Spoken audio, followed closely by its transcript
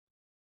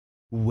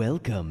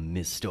Welcome,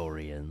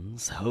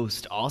 Mystorians.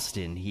 Host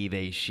Austin, he,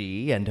 they,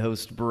 she, and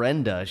host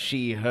Brenda,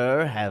 she,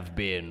 her, have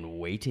been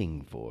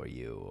waiting for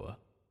you.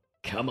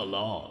 Come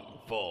along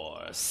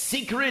for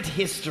Secret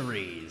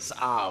Histories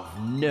of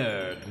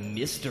Nerd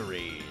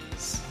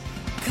Mysteries.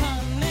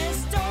 Come,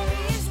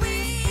 Mysteries,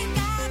 we've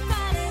got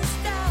fun in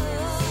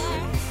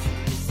store.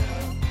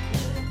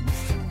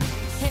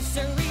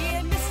 History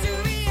and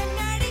mystery and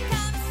nerdy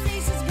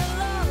conversations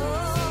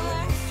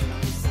galore.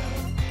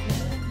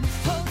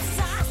 Hosts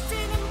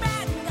Austin and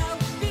Brenda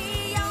will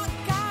be your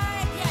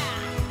guide, yeah.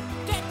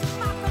 Get to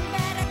pop from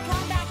bed and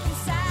come back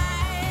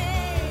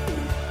inside.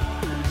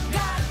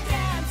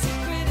 Goddamn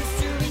secret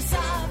histories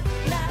of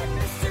nerd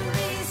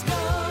mysteries go.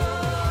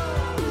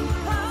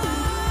 Oh,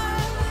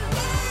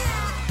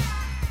 yeah.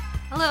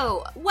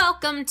 Hello,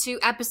 welcome to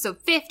episode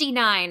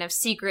 59 of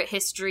Secret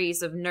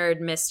Histories of Nerd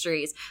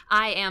Mysteries.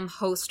 I am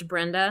host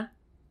Brenda.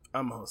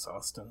 I'm host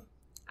Austin.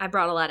 I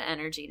brought a lot of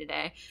energy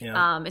today.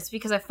 Yeah. It's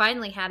because I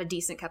finally had a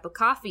decent cup of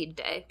coffee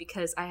today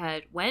because I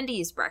had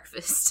Wendy's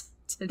breakfast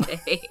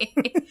today.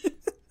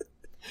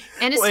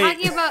 And it's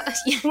talking about...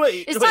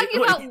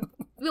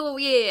 Well,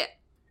 yeah.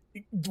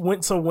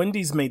 So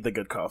Wendy's made the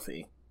good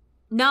coffee.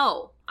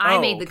 No, I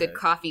Oh, made the good okay.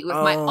 coffee with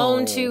my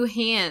own Oh, two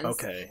hands.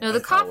 okay, No, the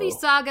I coffee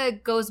follow. saga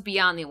goes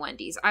beyond the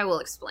Wendy's. I will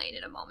explain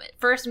in a moment.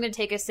 First, I'm going to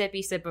take a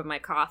sippy sip of my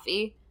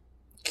coffee.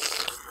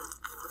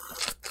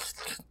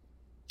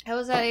 How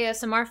was that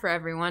ASMR for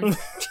everyone?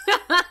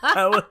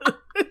 How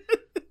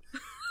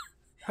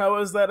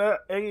is that a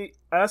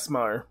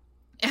ASMR?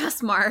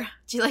 ASMR.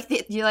 Do you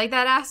like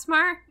that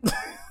ASMR?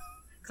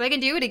 Because I can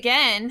do it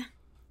again.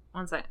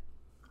 One sec.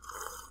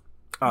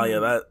 Oh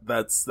yeah,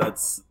 that's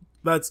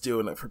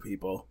doing it for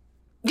people.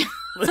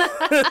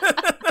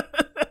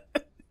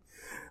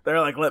 They're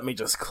like, let me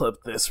just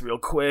clip this real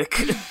quick.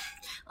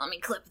 Let me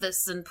clip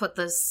this and put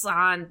this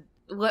on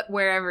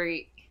wherever.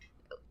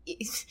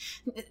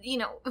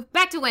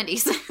 Back to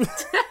Wendy's.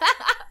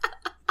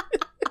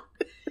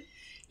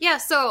 Yeah,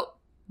 so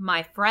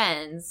my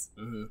friends,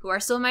 who are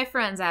still my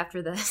friends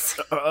after this,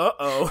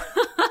 Uh-oh.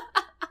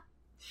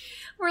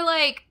 were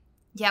like,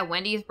 yeah,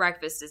 Wendy's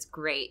breakfast is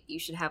great. You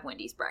should have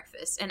Wendy's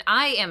breakfast. And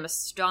I am a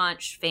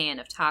staunch fan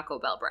of Taco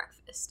Bell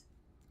breakfast.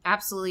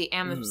 Absolutely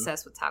am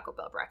obsessed with Taco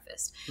Bell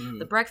breakfast.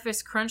 The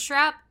breakfast crunch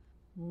wrap,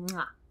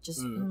 mwah,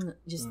 just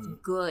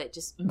good.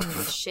 Just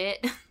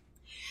shit.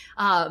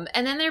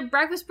 And then their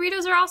breakfast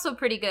burritos are also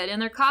pretty good.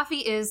 And their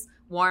coffee is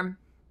warm.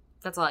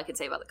 That's all I can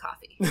say about the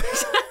coffee.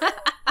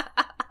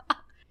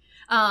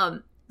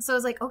 So I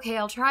was like, okay,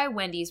 I'll try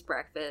Wendy's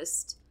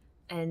breakfast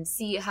and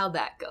see how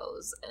that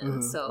goes.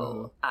 And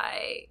so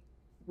I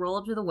roll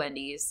up to the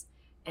Wendy's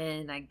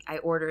and I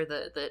order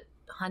the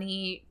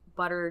honey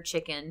butter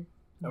chicken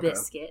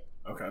biscuit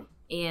Okay.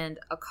 and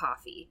a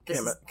coffee.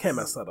 Can't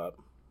mess that up.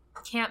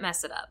 Can't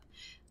mess it up.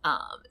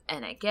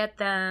 And I get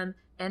them,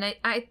 and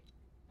I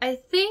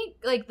think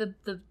like the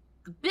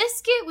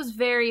biscuit was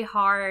very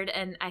hard,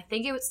 and I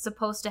think it was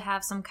supposed to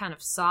have some kind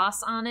of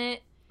sauce on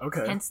it.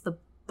 Okay. Hence the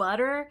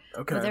butter.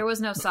 Okay. But there was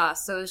no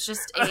sauce, so it was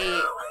just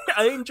a.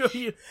 I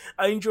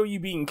enjoy you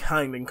being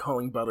kind and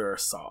calling butter a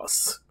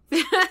sauce.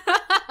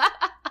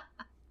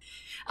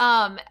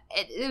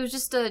 It was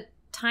just a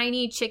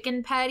tiny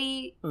chicken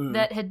patty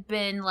that had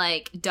been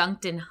like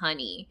dunked in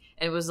honey,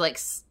 and it was like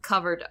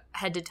covered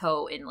head to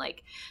toe in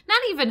like not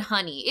even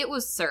honey, it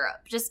was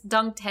syrup, just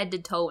dunked head to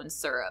toe in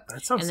syrup.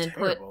 That sounds and then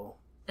terrible.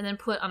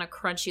 put on a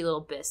crunchy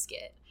little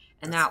biscuit,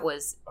 and that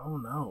was Oh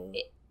no.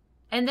 it.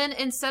 And then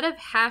instead of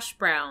hash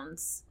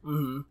browns,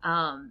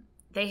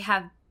 they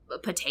have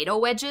potato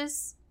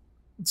wedges.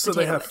 So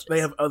they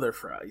have other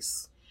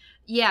fries.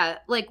 Yeah,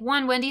 like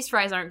Wendy's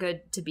fries aren't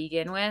good to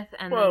begin with,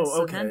 and Whoa, then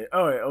so okay. then,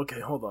 All right, okay,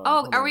 hold on.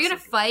 oh, hold are on we a gonna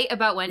second. fight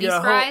about Wendy's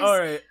Yeah, fries? all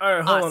right,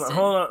 hold Austin.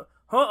 on.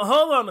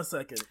 Hold on a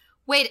second.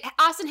 Wait,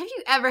 Austin, have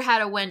you ever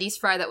had a Wendy's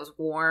fry that was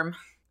warm?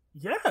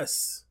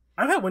 Yes.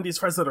 I've had Wendy's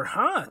fries that are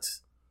hot.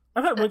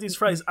 I've had Wendy's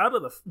fries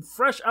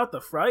fresh out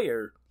the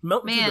fryer,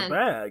 melting through the Man.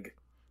 bag.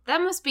 That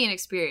must be an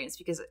experience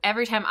because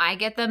every time I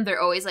get them,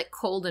 they're always like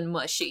cold and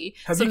mushy.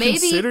 Have so you maybe,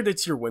 considered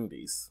it's your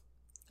Wendy's?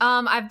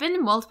 I've been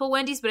to multiple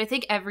Wendy's, but I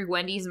think every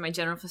Wendy's in my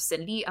general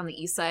vicinity on the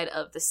east side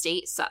of the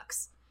state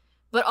sucks.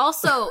 But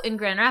also in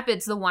Grand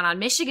Rapids, the one on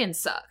Michigan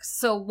sucks.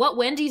 So what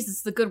Wendy's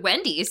is the good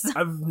Wendy's?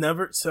 I've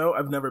never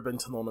been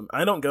to one.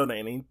 I don't go to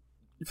any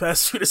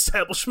fast food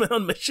establishment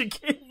on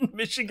Michigan.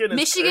 Michigan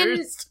is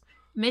cursed.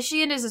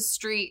 Michigan is a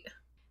street,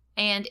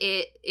 and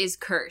it is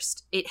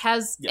cursed. It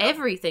has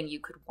everything you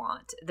could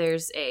want.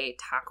 There's a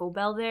Taco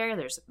Bell there.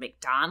 There's a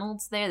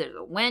McDonald's there. There's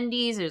a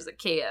Wendy's. There's a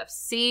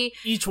KFC.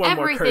 Each one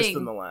more cursed everything.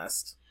 than the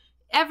last.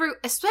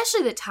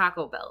 Especially the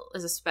Taco Bell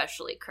is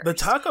especially cursed. The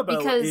Taco Bell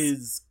because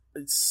is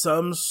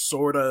some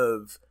sort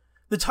of...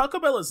 The Taco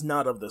Bell is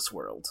not of this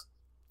world.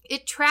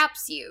 it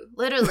traps you.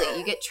 Literally,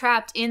 you get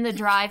trapped in the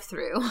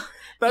drive-thru.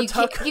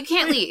 That You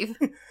can't leave.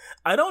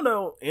 I don't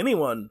know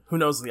anyone who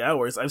knows the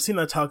hours. I've seen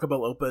that Taco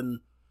Bell open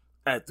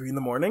at 3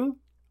 a.m.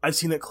 I've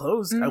seen it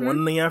closed at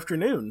 1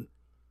 p.m.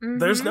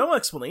 There's no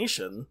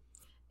explanation.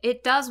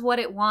 It does what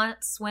it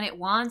wants when it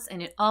wants,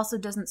 and it also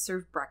doesn't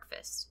serve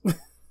breakfast.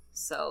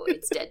 So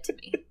it's dead to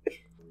me.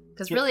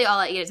 Because really all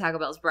I eat at Taco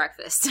Bell is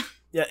breakfast.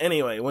 Yeah,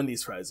 anyway,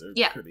 Wendy's fries are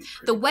pretty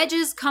the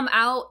wedges come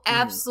out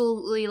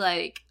absolutely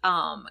like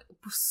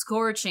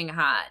scorching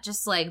hot.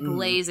 Just like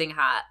blazing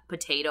hot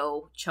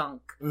potato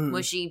chunk.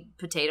 Mushy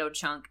potato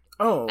chunk.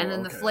 Oh, and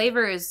then the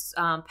flavor is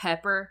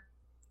pepper.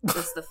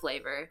 That's the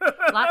flavor.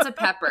 Lots of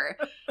pepper.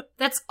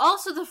 That's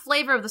also the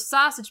flavor of the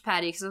sausage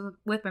patty, because I was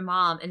with my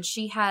mom, and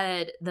she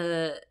had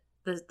the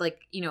like,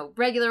 you know,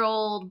 regular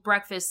old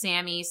breakfast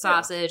Sammy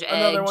sausage,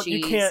 egg,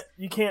 cheese.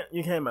 You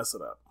can't mess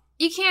it up.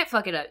 You can't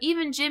fuck it up.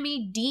 Even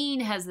Jimmy Dean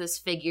has this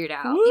figured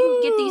out. Woo! You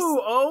can get these.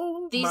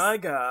 Oh my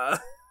god.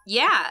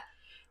 Yeah,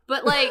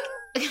 but like,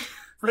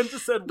 Brenda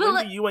said,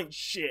 "Wendy, you ain't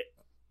shit."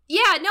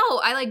 Yeah, no,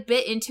 I like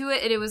bit into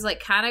it, and it was like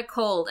kind of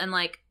cold, and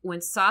like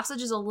when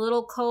sausage is a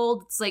little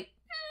cold, it's like,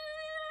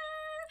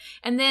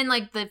 and then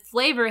like the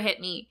flavor hit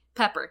me.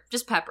 Pepper,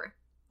 just pepper,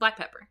 black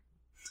pepper.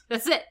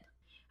 That's it.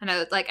 And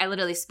I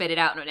literally spit it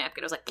out in a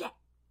napkin. I was like, yeah.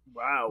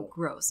 Wow.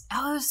 Gross.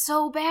 Oh, it was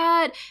so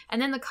bad.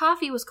 And then the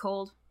coffee was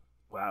cold.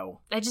 Wow.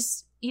 I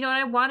just, you know,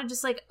 I wanted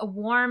just like a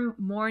warm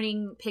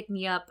morning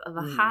pick-me-up of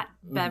a hot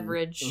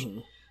beverage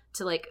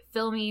to like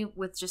fill me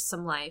with just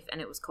some life,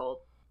 and it was cold.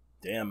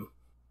 Damn.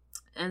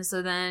 And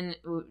so then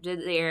we did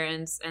the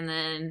errands, and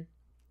then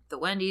the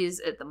Starbucks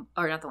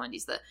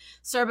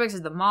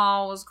at the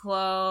mall was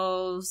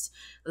closed.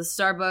 The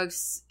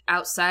Starbucks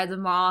outside the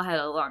mall had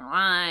a long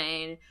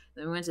line.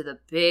 Then we went to the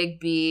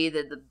Big B.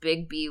 The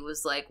Big B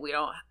was like, we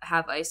don't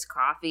have iced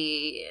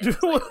coffee. And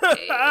like,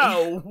 okay.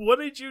 Wow, what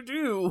did you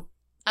do?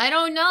 I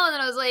don't know. And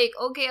then I was like,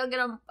 okay, I'll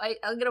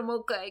get a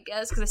mocha, I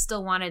guess, because I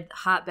still wanted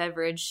hot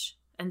beverage,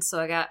 and so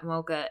I got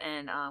mocha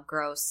and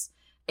gross.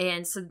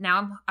 And so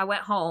now I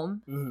went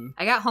home. Mm-hmm.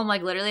 I got home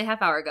like literally a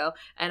half hour ago,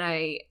 and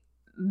I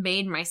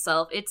made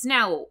myself. It's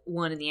now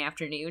 1 p.m,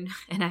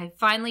 and I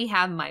finally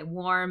have my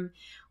warm,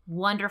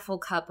 wonderful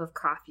cup of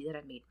coffee that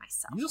I made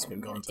myself. You just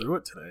been going through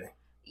it today.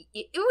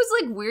 It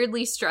was like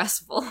weirdly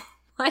stressful.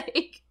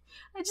 Like,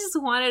 I just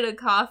wanted a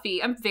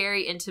coffee. I'm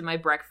very into my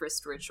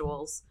breakfast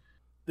rituals.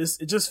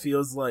 It just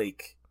feels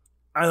like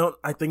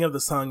I think of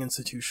the song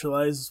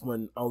Institutionalized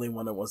when all they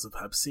wanted was a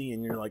Pepsi,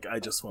 and you're like, I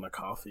just want a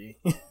coffee.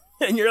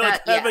 And you're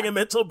like having a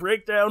mental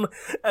breakdown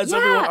as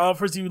everyone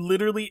offers you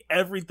literally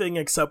everything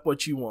except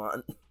what you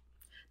want.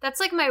 That's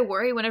like my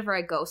worry whenever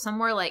I go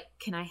somewhere, like,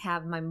 can I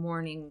have my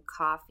morning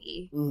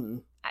coffee? Mm-hmm.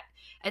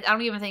 I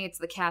don't even think it's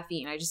the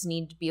caffeine. I just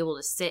need to be able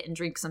to sit and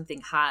drink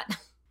something hot.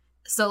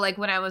 So, like,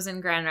 when I was in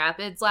Grand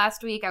Rapids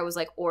last week, I was,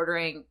 like,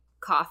 ordering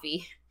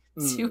coffee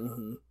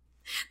to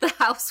the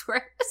house where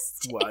I was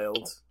staying.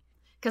 Wild.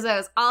 Because I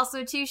was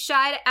also too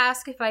shy to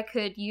ask if I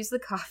could use the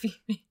coffee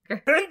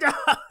maker.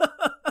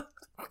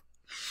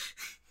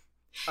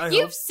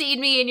 You've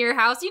seen me in your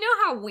house. You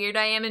know how weird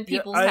I am in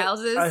people's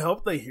houses. I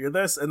hope they hear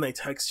this and they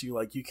text you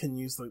like, you can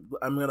use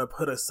I'm going to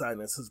put a sign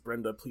that says,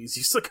 Brenda, please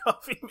use the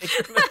coffee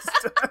maker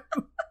next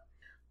time.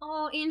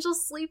 Oh,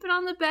 Angel's sleeping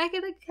on the back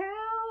of the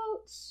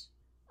couch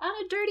on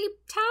a dirty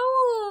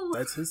towel.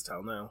 That's his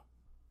towel now.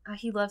 Oh,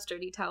 he loves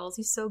dirty towels.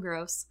 He's so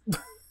gross.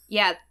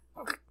 Yeah.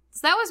 So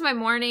that was my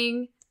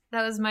morning.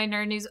 That was my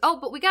nerd news. Oh,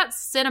 but we got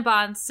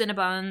Cinnabons.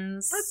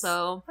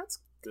 That's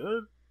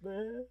good,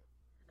 man.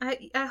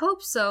 I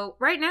hope so.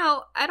 Right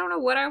now, I don't know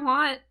what I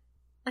want.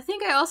 I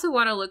think I also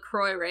want a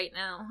LaCroix right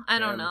now. I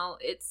don't know.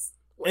 It's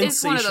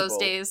one of those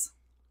days.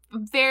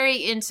 I'm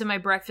very into my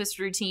breakfast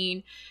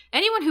routine.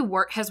 Anyone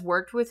who has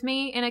worked with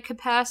me in a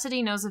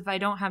capacity knows if I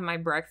don't have my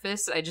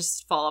breakfast, I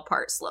just fall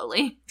apart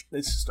slowly.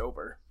 It's just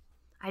over.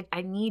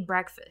 I need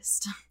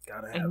breakfast.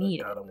 Gotta have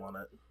it. Gotta want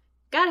it.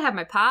 Gotta have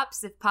my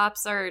Pops. If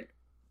Pops are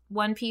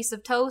one piece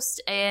of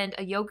toast and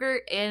a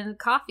yogurt and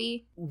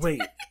coffee.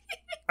 Wait.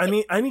 I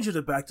need you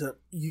to back to,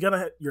 you gotta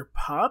have your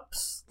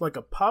Pops? Like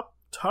a Pop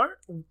Tart?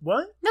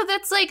 What? No,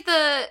 that's like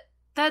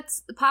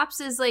that's Pops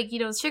is like, you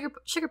know,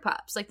 sugar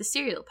Pops, like the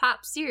cereal,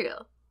 Pops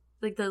cereal.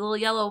 Like the little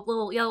yellow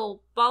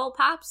ball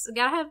Pops.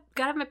 Gotta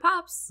have my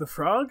Pops. The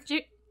frog?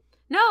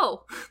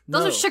 No.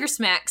 Those are Sugar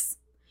Smacks.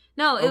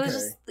 No, it was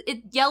just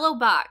yellow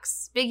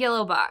box. Big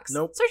yellow box.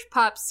 Nope. Search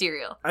Pops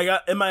cereal. I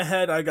got in my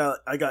head I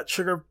got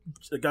sugar,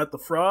 I got the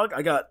frog,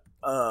 I got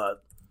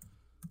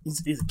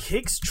is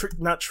Kix?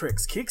 Not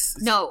Trix. Kix?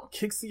 No.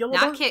 Kix the yellow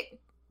Not dog? Kix.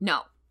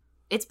 No.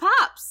 It's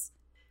Pops.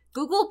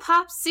 Google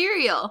Pops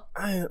cereal.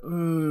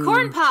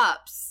 Corn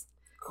Pops.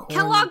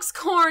 Kellogg's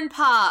Corn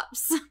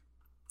Pops.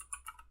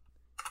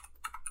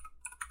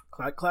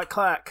 Clack, clack,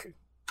 clack.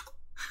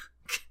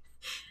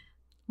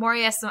 More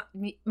asthma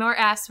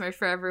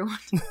for everyone.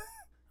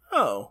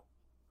 Oh.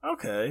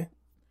 Okay.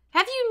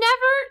 Have you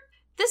never...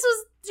 This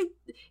was...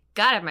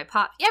 Gotta have my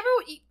Pop.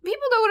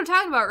 People know what I'm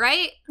talking about,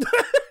 right?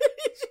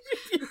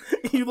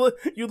 You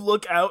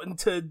look out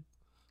into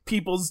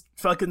people's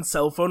fucking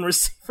cell phone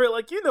receiver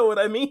like, you know what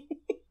I mean. You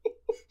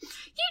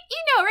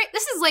know, right?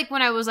 This is like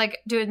when I was like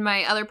doing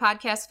my other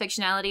podcast,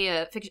 Fictionality,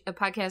 a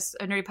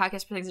nerdy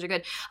podcast for things that are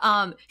good.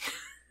 And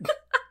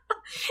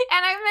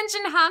I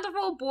mentioned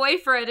Hauntable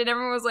Boyfriend, and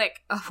everyone was like,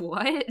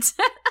 what?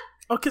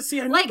 Okay,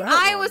 see, I know Like, that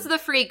I one. was the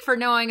freak for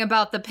knowing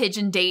about the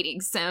pigeon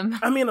dating sim.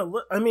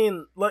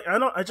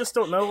 I just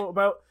don't know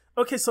about.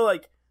 Okay, so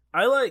like,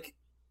 I like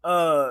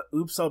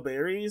Oops All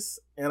Berries,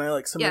 and I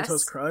like Cinnamon Yes.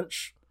 Toast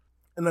Crunch,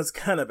 and that's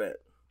kind of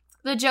it.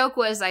 The joke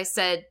was, I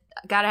said,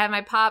 gotta have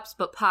my Pops,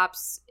 but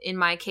Pops, in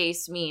my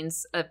case,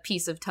 means a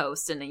piece of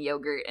toast and a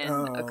yogurt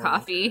and a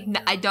coffee. Okay,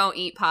 yeah. I don't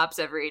eat Pops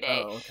every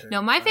day. Oh, okay.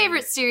 No, my All favorite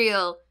right.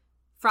 cereal,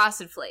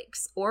 Frosted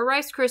Flakes, or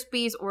Rice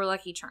Krispies, or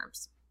Lucky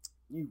Charms.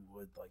 You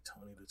would like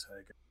Tony the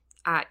Tiger.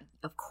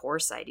 Of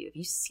course I do. Have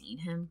you seen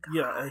him? God.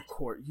 Yeah, of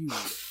course.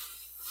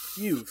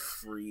 You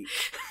freak.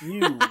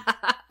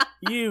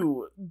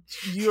 You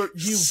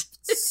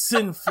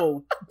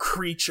sinful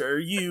creature.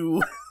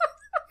 You.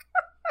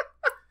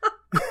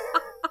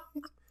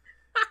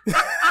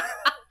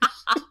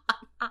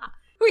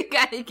 We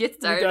gotta get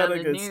started on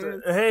the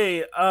news.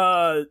 Hey,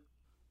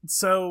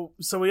 so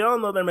we all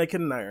know they're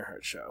making an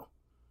Ironheart show.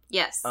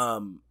 Yes.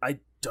 I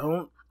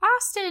don't.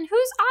 Austin,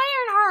 who's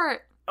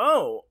Ironheart?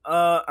 Oh,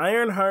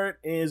 Ironheart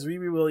is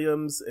Riri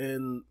Williams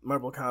in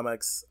Marvel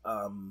Comics.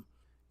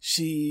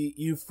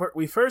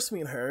 We first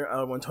meet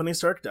her when Tony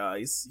Stark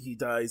dies. He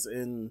dies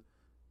in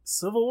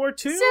Civil War II.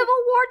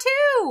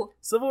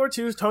 Civil War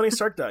II. Tony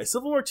Stark dies.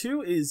 Civil War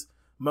II is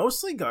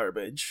mostly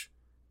garbage.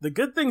 The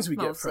good things we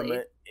get from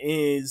it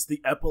is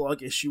the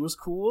epilogue issue was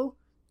cool,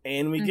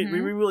 and we get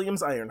Riri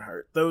Williams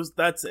Ironheart.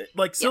 That's it.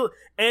 Like, so,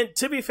 and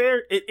to be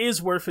fair, it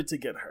is worth it to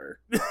get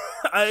her.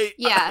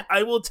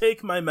 I will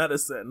take my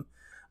medicine.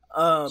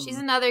 She's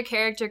another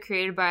character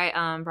created by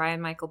Brian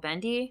Michael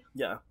Bendy.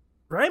 Yeah.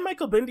 Brian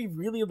Michael Bendy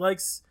really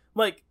likes,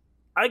 like,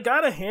 I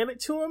gotta hand it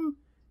to him.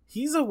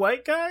 He's a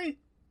white guy.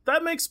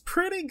 That makes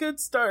pretty good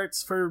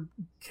starts for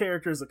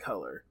characters of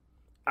color.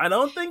 I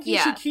don't think he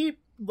should keep,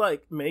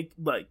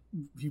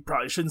 he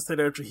probably shouldn't stay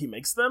there after he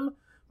makes them.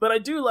 But I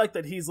do like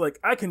that he's like,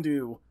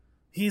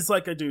 he's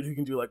like a dude who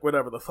can do, like,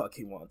 whatever the fuck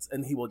he wants,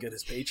 and he will get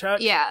his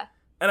paycheck. Yeah.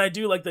 And I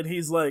do like that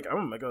he's like, I'm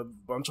gonna make a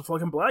bunch of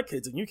fucking black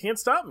kids, and you can't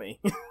stop me.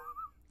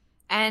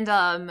 And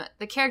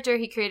the character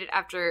he created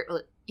after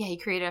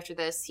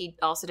this, he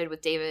also did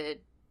with David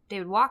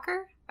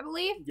Walker, I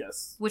believe.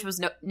 Yes. Which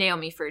was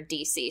Naomi for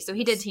DC. So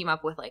he did team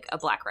up with, like, a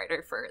black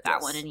writer for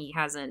that one, and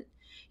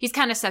he's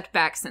kind of stepped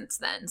back since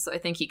then. So I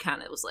think he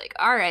kind of was like,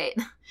 all right,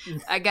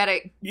 I gotta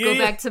go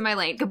back to my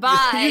lane.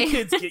 Goodbye. You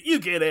kids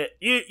get it.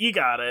 You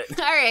got it.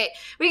 All right.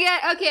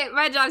 Okay,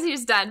 my job's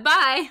here's done.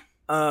 Bye.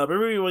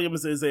 Riri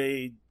Williams is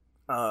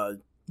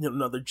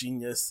another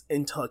genius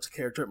intellect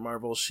character at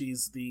Marvel.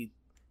 She's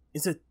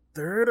is it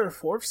third or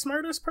fourth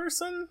smartest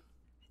person?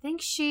 I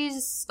think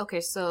she's okay.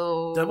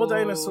 So Devil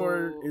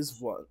Dinosaur is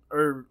one,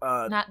 or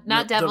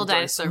not Devil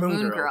Dinosaur.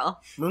 Moon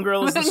Girl. Moon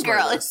Girl is the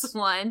smartest. Is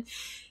one,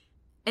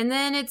 and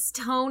then it's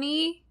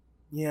Tony.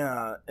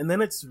 Yeah, and then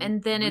it's Riri.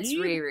 Is it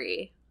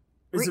Riri?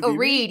 Riri?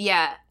 Reed.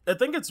 Yeah, I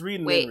think it's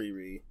Reed and then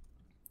Riri.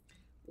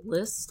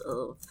 List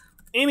of.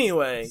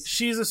 Anyway,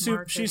 she's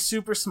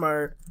super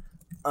smart.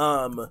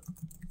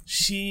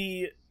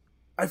 She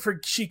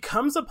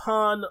comes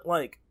upon,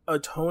 like, a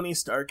Tony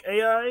Stark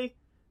AI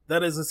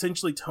that is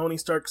essentially Tony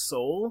Stark's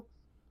soul,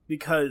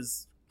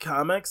 because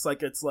comics,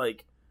 like, it's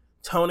like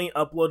Tony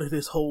uploaded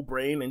his whole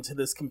brain into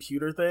this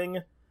computer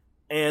thing,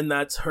 and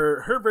that's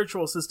her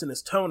virtual assistant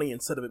is Tony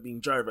instead of it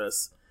being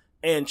Jarvis,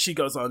 and she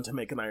goes on to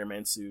make an Iron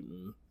Man suit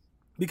and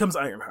becomes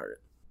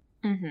Ironheart.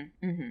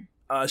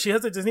 She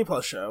has a Disney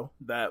Plus show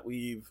that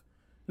we've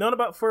known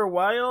about for a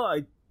while.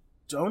 I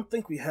don't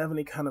think we have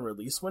any kind of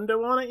release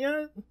window on it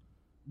yet.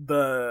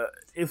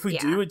 If we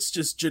do, it's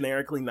just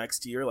generically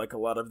next year, like a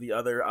lot of the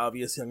other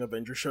obvious Young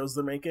Avenger shows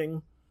they're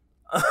making.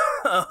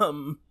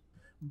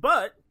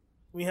 But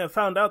we have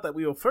found out that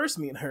we will first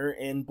meet her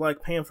in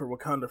Black Panther: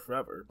 Wakanda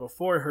Forever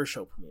before her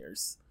show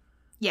premieres.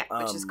 Yeah,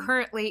 which is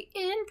currently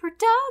in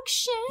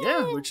production.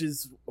 Yeah, which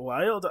is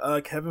wild.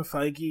 Kevin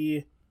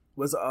Feige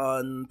was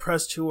on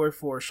press tour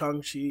for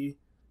Shang-Chi.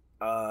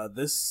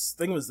 This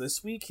thing was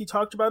this week. He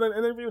talked about it in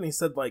an interview, and he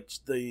said, like,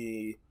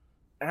 the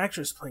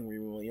actress playing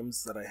Riri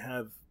Williams that I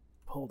have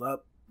pulled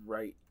up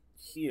right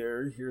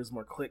here. Here's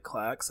more click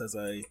clacks as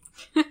I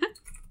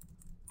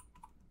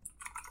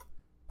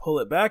pull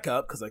it back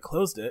up because I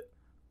closed it.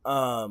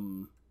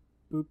 Boop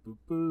boop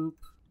boop.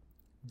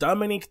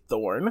 Dominique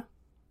Thorne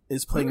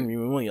is playing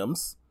Riri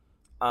Williams,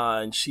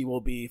 and she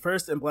will be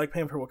first in Black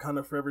Panther: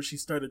 Wakanda Forever. She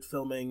started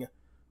filming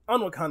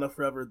on Wakanda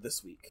Forever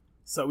this week,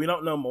 so we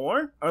don't know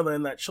more other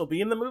than that she'll be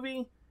in the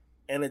movie.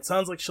 And it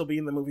sounds like she'll be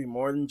in the movie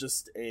more than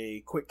just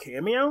a quick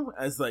cameo,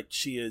 as, like,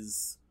 she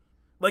is,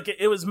 like,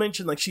 it was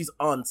mentioned, like, she's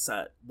on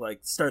set,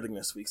 like, starting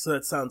this week. So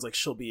that sounds like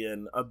she'll be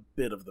in a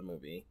bit of the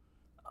movie.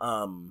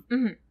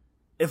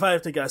 If I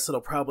have to guess,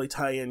 it'll probably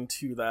tie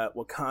into that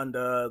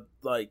Wakanda,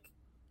 like,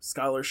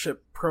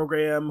 scholarship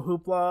program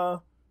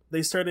hoopla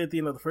they started at the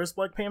end of the first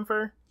Black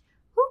Panther.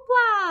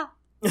 Hoopla!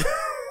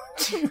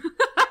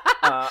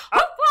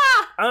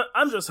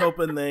 I'm just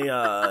hoping they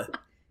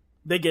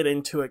get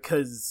into it,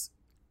 because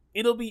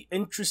it'll be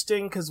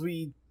interesting, because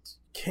we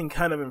can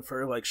kind of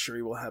infer, like,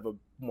 Shuri will have a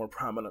more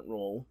prominent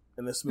role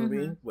in this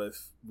movie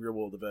with real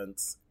world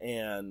events,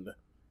 and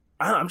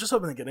I'm just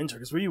hoping to get into her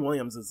because Riri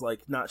Williams is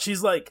like not.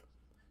 She's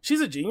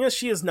a genius.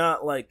 She is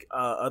not like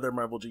other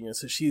Marvel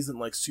geniuses. She isn't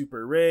like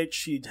super rich.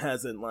 She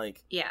hasn't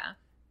like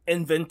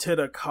invented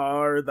a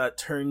car that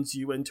turns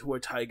you into a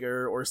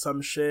tiger or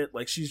some shit.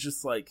 Like she's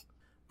just like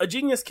a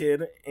genius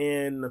kid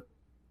in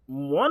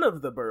one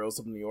of the boroughs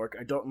of New York.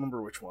 I don't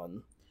remember which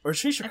one. Or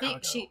she's Chicago. I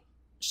think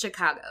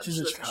Chicago. She's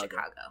in lives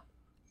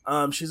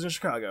Chicago. She's in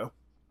Chicago.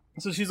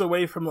 So she's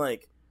away from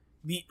like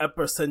the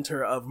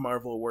epicenter of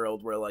Marvel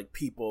world where like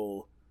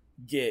people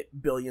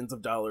get billions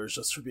of dollars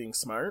just for being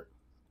smart.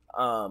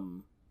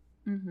 And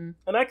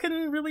I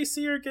couldn't really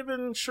see her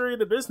giving Shuri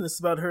the business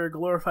about her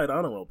glorified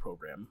honor roll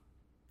program.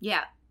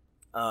 Yeah.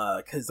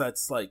 Because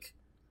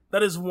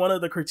that is one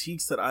of the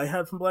critiques that I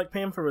had from Black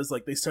Panther was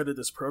like they started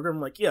this program.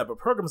 Like, yeah, but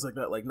programs like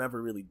that like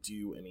never really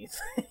do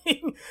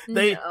anything.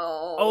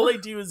 All they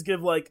do is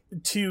give like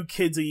 2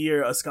 kids a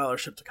year a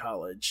scholarship to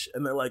college,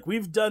 and they're like,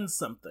 we've done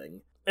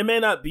something. It may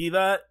not be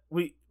that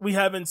we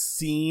haven't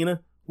seen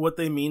what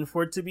they mean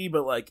for it to be,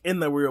 but like in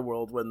the real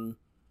world, when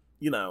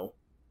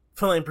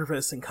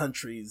philanthropists and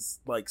countries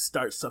like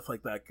start stuff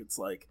like that, it's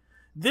like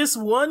this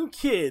one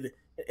kid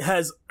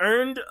has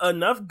earned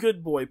enough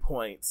good boy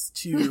points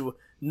to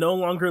no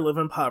longer live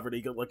in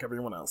poverty like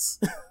everyone else.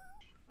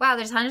 Wow,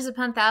 there's hundreds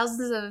upon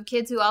thousands of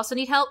kids who also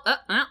need help.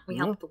 We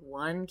helped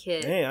one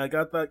kid. Hey, I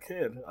got that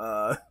kid.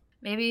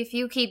 Maybe if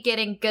you keep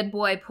getting good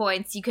boy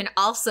points, you can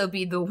also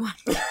be the one.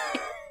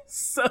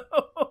 So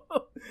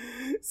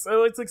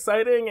it's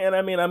exciting, and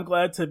I mean, I'm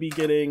glad to be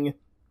getting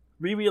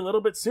Riri a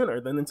little bit sooner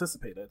than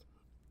anticipated.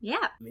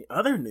 Yeah. And the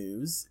other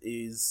news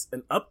is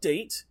an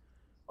update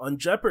on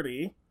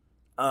Jeopardy!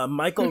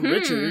 Michael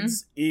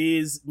Richards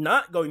is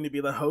not going to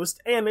be the host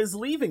and is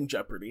leaving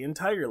Jeopardy!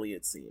 Entirely,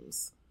 it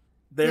seems.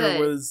 There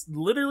was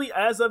literally,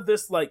 as of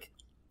this, like,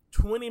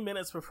 20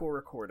 minutes before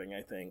recording,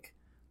 I think.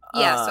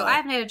 Yeah, so I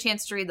haven't had a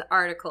chance to read the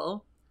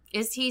article.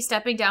 Is he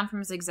stepping down from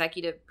his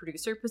executive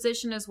producer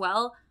position as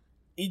well?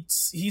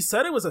 He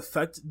said it was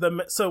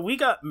so we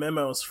got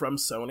memos from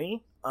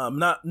Sony.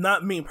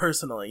 Not me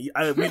personally.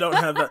 We don't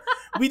have that.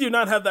 We do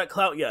not have that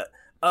clout yet.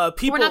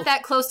 We're not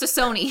that close to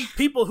Sony.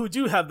 People who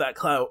do have that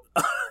clout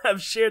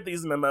have shared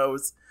these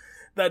memos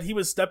that he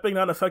was stepping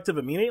down effective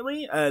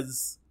immediately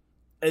as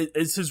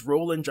his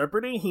role in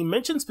Jeopardy! He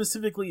mentioned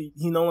specifically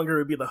he no longer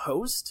would be the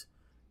host,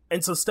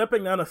 and so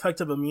stepping down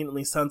effective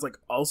immediately sounds like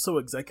also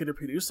executive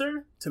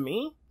producer to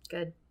me.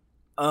 Good.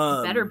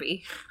 Better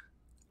be.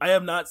 I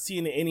have not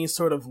seen any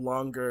sort of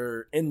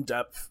longer,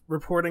 in-depth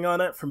reporting on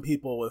it from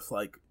people with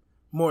like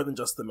more than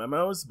just the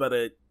memos, but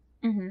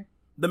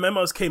the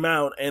memos came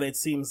out, and it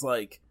seems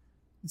like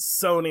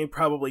Sony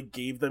probably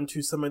gave them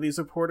to some of these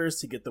reporters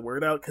to get the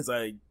word out, because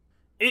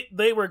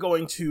they were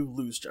going to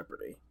lose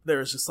Jeopardy!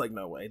 There's just like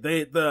no way.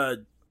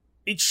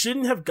 It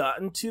shouldn't have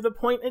gotten to the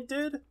point it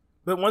did,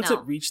 but once it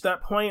reached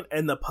that point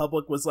and the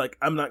public was like,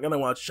 I'm not going to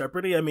watch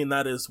Jeopardy! I mean,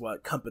 that is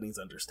what companies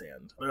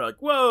understand. They're like,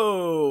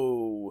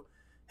 whoa,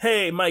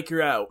 hey, Mike,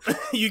 you're out.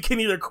 You can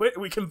either quit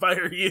or we can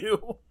fire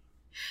you.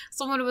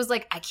 Someone was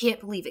like, I can't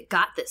believe it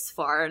got this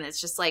far, and it's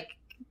just like,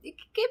 it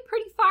could get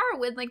pretty far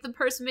when like the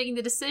person making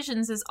the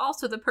decisions is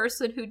also the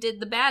person who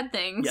did the bad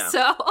thing. Yeah.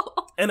 So,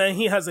 and then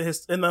he has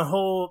and the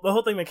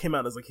whole thing that came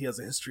out is like he has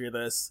a history of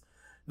this.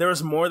 There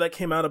was more that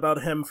came out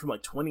about him from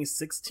like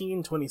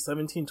 2016,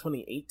 2017,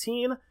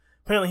 2018.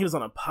 Apparently he was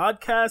on a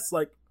podcast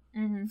like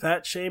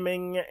fat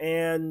shaming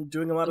and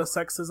doing a lot of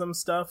sexism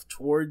stuff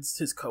towards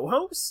his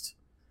co-host.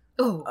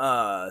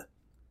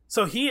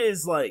 So he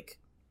is like,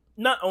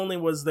 not only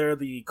was there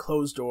the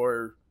closed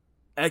door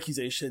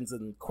accusations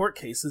and court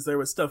cases, there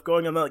was stuff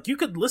going on that like you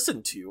could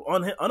listen to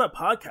on a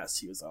podcast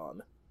he was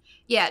on.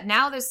 Yeah,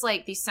 now there's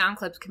like these sound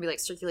clips can be like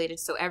circulated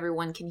so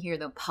everyone can hear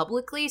them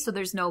publicly, so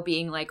there's no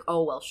being like,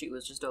 oh well, she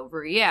was just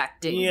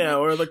overreacting. Yeah,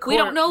 or the court, we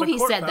don't know he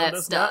said that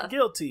stuff. Not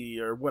guilty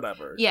or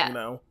whatever.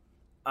 Yeah,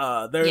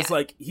 there's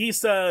like he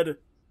said,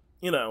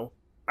 I'm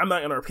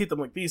not gonna repeat them,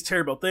 like these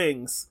terrible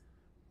things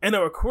in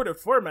a recorded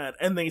format,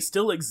 and they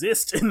still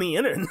exist in the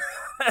internet.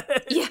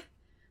 Yeah.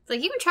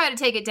 Like, you can try to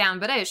take it down,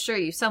 but I assure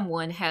you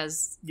someone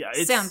has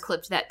sound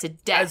clipped that to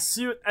death.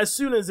 As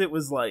soon as it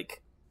was,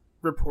 like,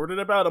 reported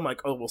about, I'm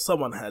like, oh, well,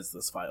 someone has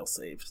this file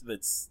saved.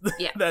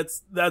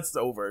 That's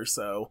over,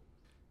 so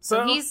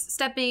he's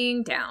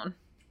stepping down.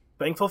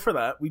 Thankful for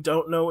that. We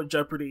don't know what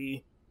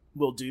Jeopardy!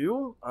 Will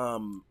do.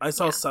 I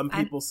saw some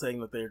people saying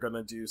that they're going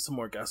to do some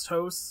more guest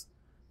hosts.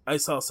 I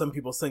saw some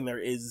people saying there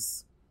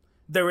is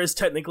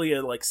technically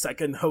a, like,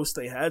 second host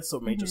they had, so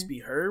it may just be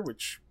her,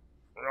 which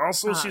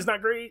also, she's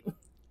not great.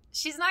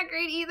 She's not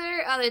great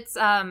either. It's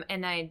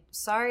and I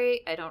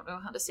don't know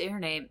how to say her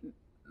name.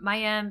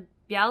 Mayim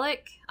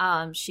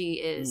Bialik. She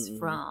is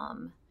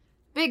from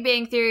Big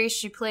Bang Theory.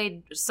 She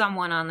played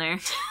someone on there.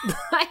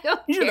 I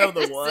don't care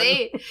to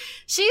say.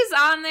 She's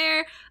on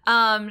there.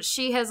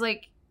 She has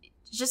like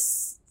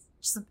just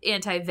some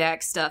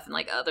anti-vax stuff and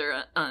like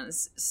other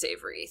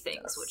unsavory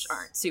things, which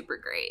aren't super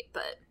great.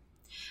 But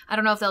I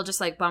don't know if they'll just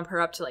like bump her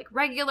up to like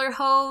regular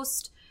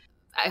host.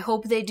 I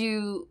hope they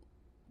do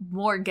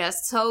more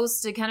guest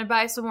hosts to kind of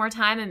buy some more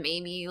time and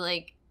maybe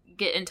like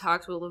get in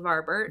talks with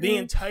LeVar Burton. The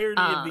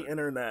entirety of the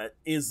internet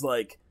is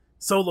like,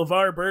 so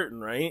LeVar Burton,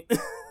 right?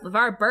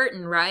 LeVar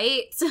Burton,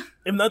 right?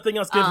 If nothing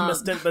else, give him a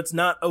stint that's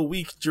not a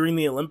week during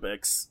the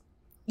Olympics.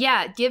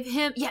 Yeah, give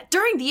him... Yeah,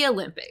 during the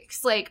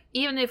Olympics. Like,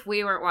 even if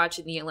we weren't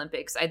watching the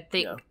Olympics, I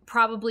think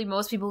probably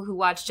most people who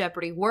watch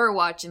Jeopardy were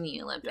watching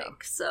the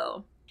Olympics.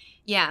 So,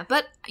 yeah.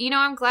 But,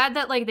 I'm glad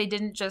that, like, they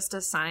didn't just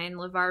assign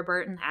LeVar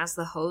Burton as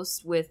the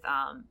host with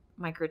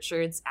Mike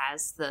Richards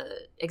as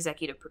the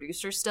executive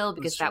producer still,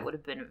 because that would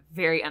have been a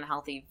very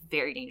unhealthy,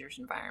 very dangerous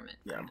environment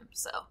for him.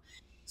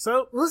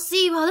 So, we'll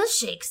see how this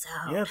shakes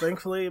out. Yeah,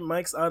 thankfully,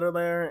 Mike's out of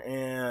there,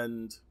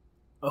 and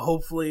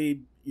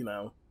hopefully,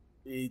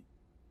 it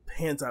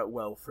pans out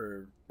well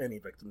for any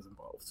victims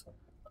involved.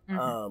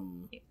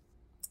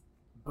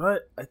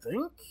 But I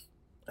think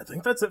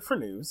that's it for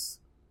news.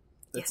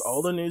 That's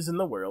all the news in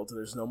the world.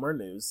 There's no more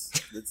news.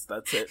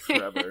 That's it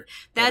forever.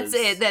 That's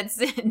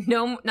it.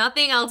 No,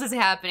 nothing else is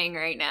happening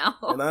right now.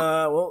 And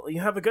well,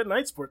 you have a good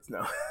night, sports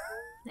now.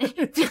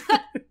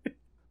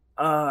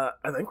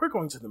 I think we're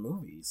going to the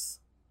movies.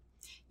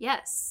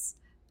 Yes.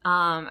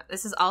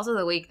 This is also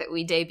the week that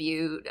we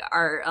debuted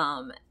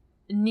our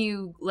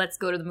new Let's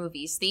Go to the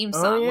Movies theme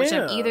song, which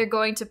I'm either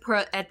going to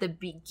put at the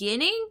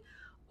beginning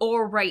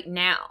or right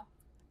now.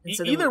 And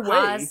so either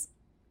way,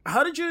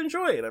 how did you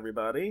enjoy it,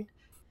 everybody?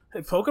 Hey,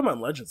 Pokemon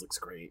Legends looks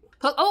great.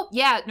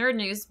 Nerd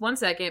news. 1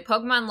 second.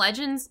 Pokemon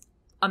Legends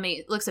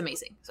looks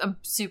amazing. I'm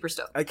super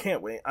stoked. I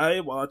can't wait.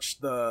 I was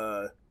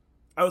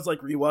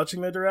like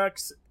rewatching the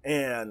directs,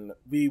 and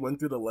we went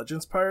through the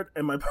Legends part,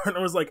 and my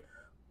partner was like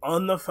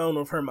on the phone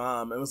with her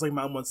mom, and was like,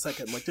 "Mom, 1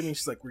 second." Looked at me,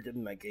 she's like, "We're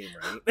getting that game,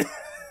 right?"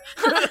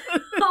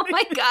 Oh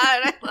my god,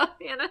 I love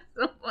Hannah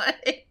so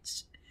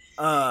much.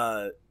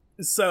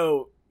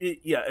 So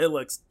it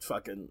looks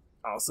fucking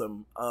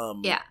awesome.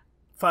 Yeah.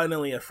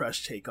 Finally a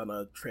fresh take on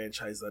a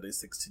franchise that is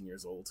 16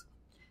 years old.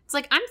 It's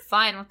like, I'm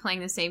fine with playing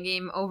the same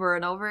game over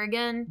and over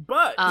again.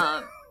 But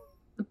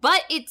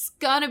it's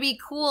gonna be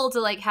cool to,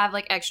 like, have,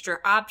 like, extra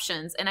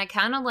options. And I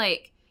kind of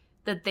like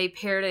that they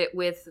paired it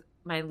with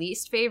my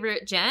least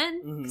favorite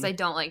gen, because I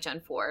don't like Gen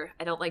 4.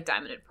 I don't like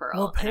Diamond and Pearl.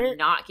 Well, and I'm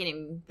not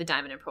getting the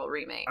Diamond and Pearl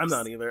remakes. I'm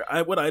not either.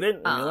 What I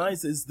didn't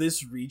realize is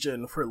this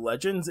region for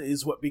Legends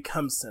is what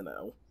becomes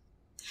Sinnoh.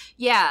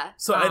 Yeah.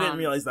 So I didn't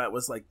realize that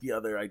was, like, the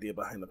other idea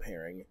behind the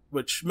pairing,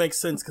 which makes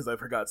sense because I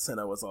forgot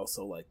Sinnoh was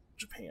also, like,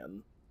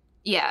 Japan.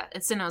 Yeah,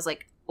 and Sinnoh was,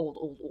 like,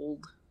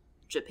 old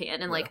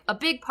Japan. And, like, a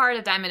big part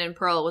of Diamond and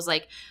Pearl was,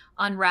 like,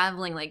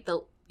 unraveling, like,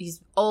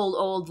 these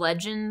old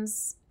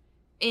legends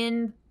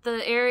in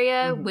the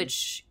area,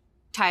 which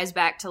ties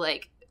back to,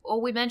 like,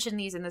 we mentioned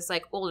these in this,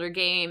 like, older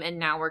game, and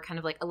now we're kind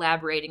of, like,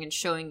 elaborating and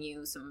showing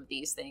you some of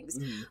these things.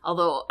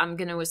 Although I'm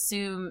going to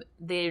assume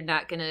they're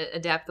not going to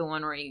adapt the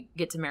one where you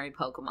get to marry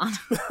Pokemon.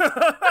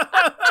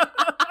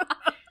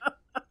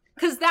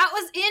 Because that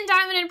was in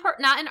Diamond and Pearl,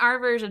 not in our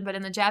version, but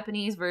in the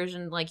Japanese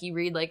version, like, you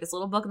read, like, this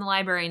little book in the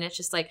library, and it's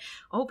just like,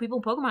 oh, people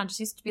in Pokemon just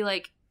used to be,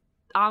 like,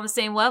 on the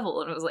same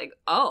level. And it was like,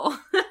 oh,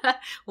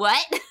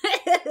 what?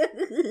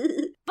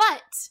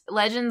 But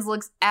Legends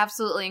looks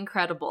absolutely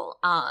incredible.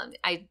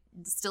 I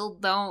still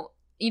don't,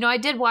 I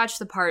did watch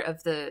the part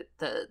of the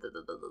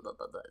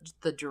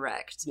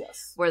direct,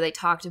 yes, where they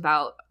talked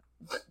about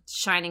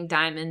Shining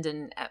Diamond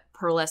and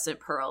Pearlescent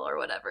Pearl or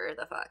whatever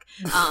the fuck.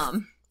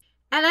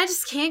 And I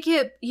just can't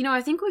get,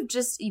 I think we've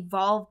just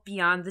evolved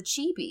beyond the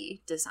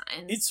chibi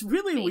design. It's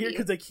really weird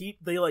because they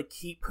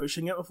keep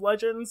pushing it with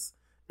Legends.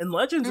 And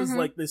Legends is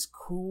like this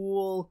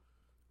cool,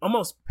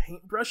 almost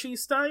paintbrushy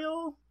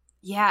style.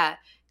 Yeah.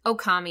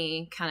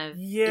 Okami kind of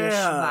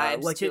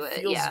vibes like to it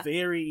feels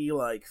very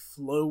like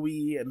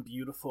flowy and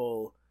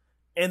beautiful.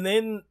 And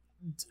then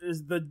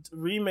the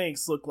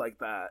remakes look like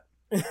that.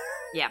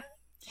 Yeah.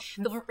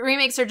 The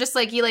remakes are just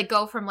like, you like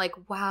go from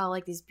like, wow,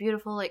 like these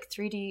beautiful like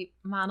 3D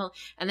model,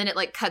 and then it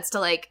like cuts to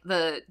like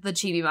the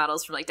chibi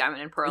models from like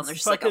Diamond and Pearl, and they're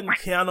just like, oh,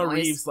 Keanu noise.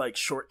 Reeves like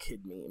short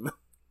kid meme.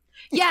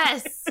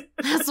 Yes,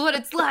 that's what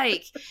it's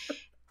like.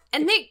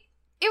 And it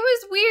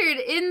was weird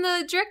in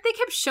the direct. They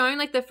kept showing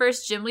like the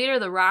first gym leader,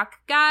 the rock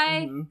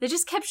guy. They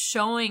just kept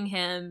showing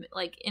him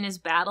like in his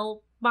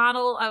battle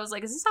model. I was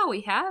like, is this all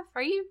we have?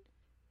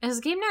 Is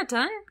the game not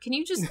done? Can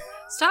you just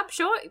stop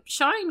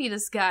showing me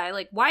this guy?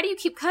 Like, why do you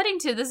keep cutting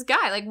to this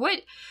guy? Like,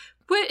 what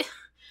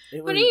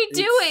are you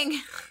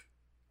doing?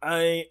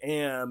 I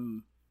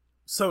am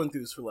so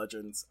enthused for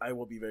Legends. I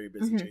will be very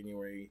busy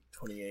January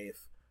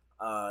 28th.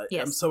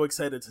 Yes. I'm so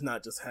excited to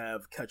not just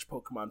have catch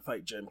Pokemon,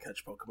 fight gym.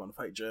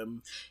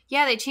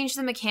 Yeah, they changed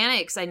the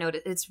mechanics. I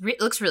noticed. It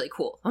looks really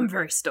cool. I'm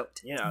very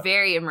stoked. Yeah. It's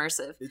very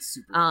immersive. It's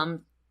super cool.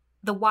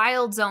 The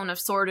wild zone of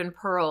Sword and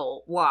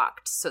Pearl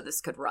walked so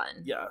this could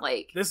run. Yeah.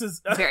 Like, this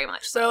is very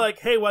much so. They're like,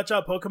 hey, watch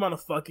out, Pokemon will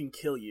fucking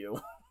kill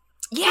you.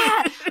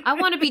 Yeah, I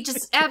want to be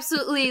just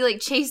absolutely like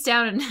chased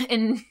down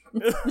and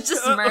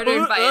just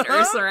murdered by an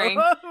Ursaring.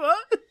 What?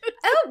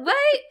 Oh,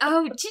 what?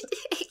 Oh, just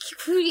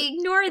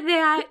ignore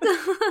that. No,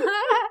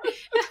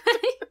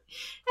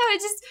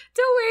 just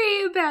don't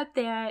worry about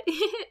that.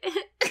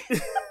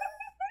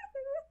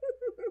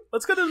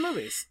 Let's go to the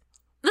movies.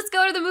 let's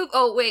go to the movie.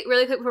 Oh, wait,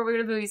 really quick before we go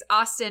to the movies.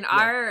 Austin,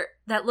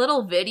 that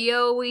little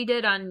video we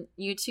did on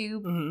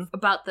YouTube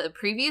about the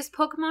previous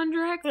Pokemon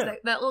Direct,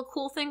 that little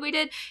cool thing we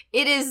did,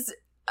 it is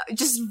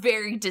just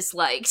very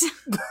disliked.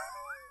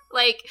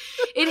 Like,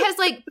 it has,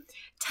 like,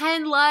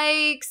 10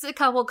 likes, a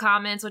couple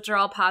comments, which are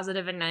all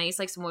positive and nice.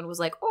 Like, someone was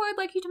like, oh, I'd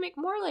like you to make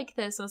more like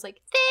this. And I was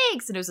like,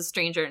 thanks. And it was a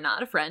stranger,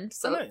 not a friend.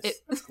 So nice.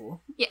 That's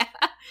cool. Yeah.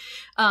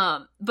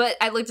 But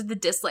I looked at the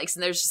dislikes,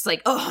 and there's just,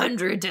 like,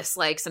 100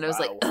 dislikes. And I was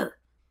like, ugh.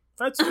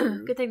 That's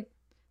weird. Good thing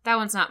that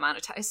one's not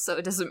monetized, so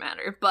it doesn't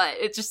matter. But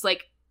it's just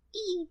like,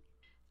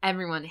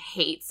 everyone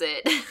hates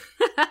it.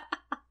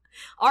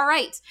 All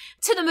right,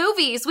 to the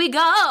movies we go.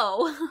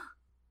 All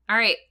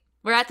right,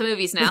 we're at the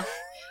movies now.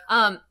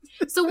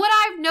 So what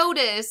I've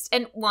noticed,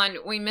 and one,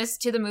 we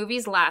missed to the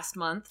movies last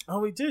month. Oh,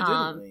 we did,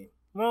 didn't we?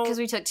 Well, because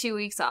we took 2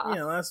 weeks off.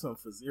 Yeah, last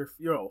month was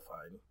you're all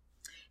fine.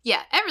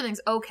 Yeah,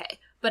 everything's okay.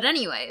 But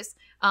anyways,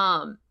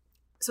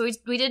 so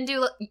we didn't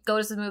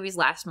go to the movies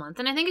last month,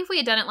 and I think if we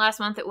had done it last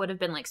month, it would have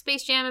been like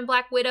Space Jam and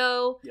Black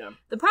Widow. Yeah.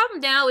 The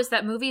problem now is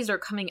that movies are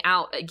coming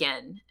out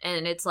again,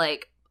 and it's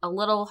like a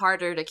little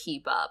harder to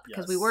keep up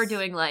because we were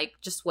doing like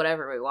just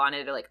whatever we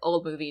wanted, or like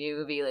old movie, new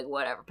movie, like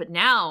whatever. But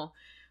now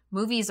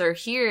movies are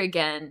here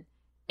again,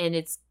 and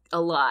it's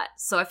a lot.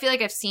 So I feel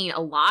like I've seen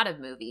a lot of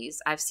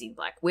movies. I've seen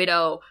Black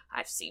Widow.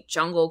 I've seen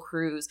Jungle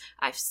Cruise.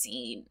 I've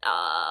seen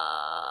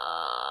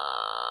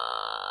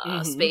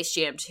Space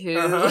Jam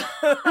 2.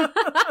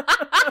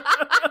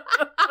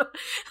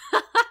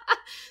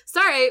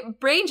 Sorry,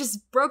 brain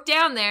just broke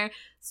down there.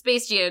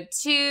 Space Jam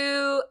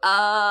 2.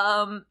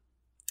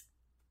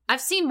 I've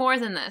seen more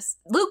than this.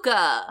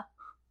 Luca.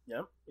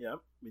 Yep,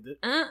 we did.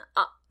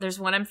 There's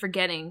one I'm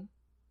forgetting.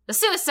 The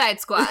Suicide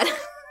Squad.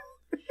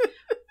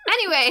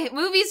 Anyway,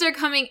 movies are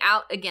coming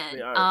out again.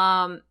 They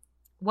are.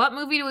 What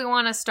movie do we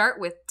want to start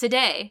with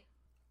today?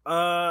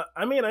 I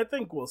mean, I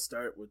think we'll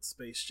start with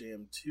Space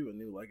Jam 2: A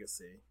New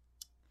Legacy.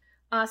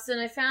 Austin,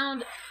 I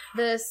found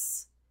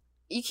this.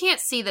 You can't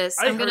see this.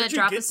 I'm going to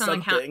drop this on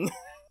the count.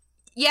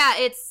 Yeah,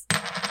 it's...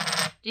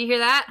 Did you hear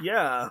that?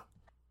 Yeah.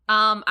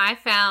 I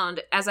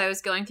found, as I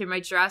was going through my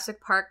Jurassic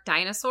Park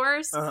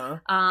dinosaurs,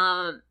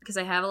 because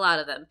I have a lot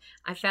of them,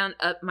 I found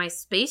my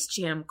Space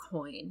Jam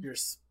coin. Your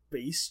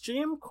Space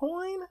Jam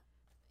coin?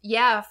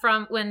 Yeah,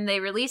 from when they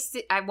released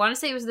I want to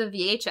say it was the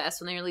VHS,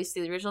 when they released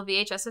the original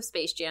VHS of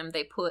Space Jam,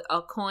 they put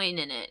a coin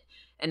in it,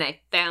 and I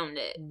found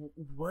it.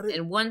 What?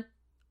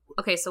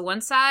 Okay, so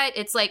one side,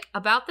 it's like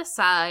about the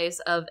size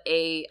of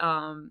a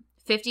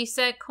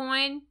 50-cent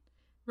coin.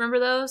 Remember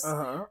those?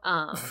 And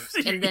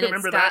then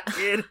remember that,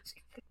 kid?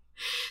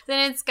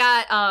 Then it's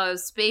got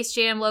Space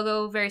Jam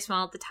logo very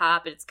small at the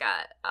top. It's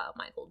got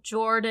Michael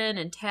Jordan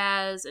and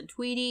Taz and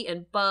Tweety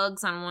and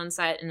Bugs on one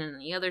side, and then on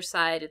the other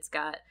side it's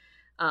got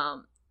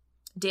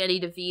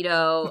Danny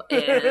DeVito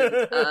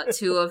and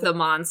two of the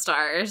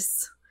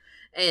Monstars.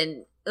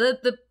 And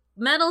the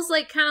metal's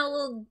like kind of a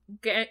little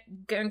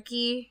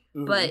gunky,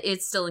 but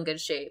it's still in good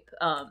shape.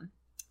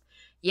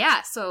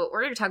 Yeah, so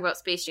we're going to talk about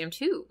Space Jam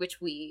 2,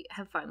 which we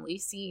have finally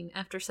seen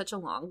after such a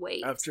long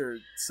wait. After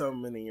so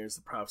many years,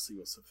 the prophecy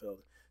was fulfilled.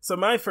 So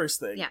my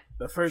first thing,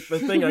 the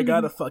thing I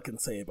gotta fucking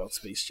say about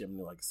Space Jam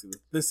New Legacy,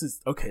 this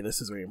is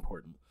very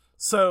important.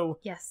 So,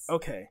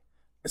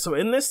 so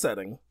in this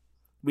setting,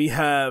 we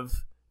have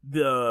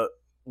the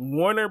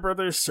Warner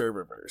Brothers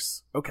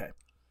serververse. Okay.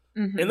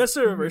 In the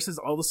serververse is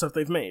all the stuff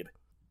they've made.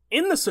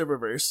 In the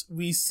serververse,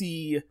 we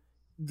see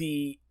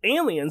the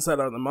aliens that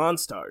are the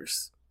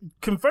Monstars,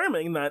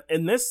 confirming that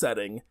in this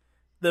setting,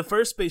 the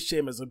first Space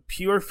Jam is a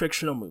pure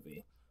fictional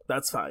movie.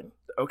 That's fine.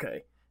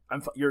 Okay,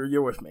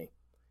 you're with me.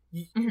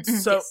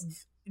 So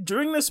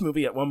during this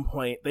movie, at one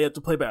point, they have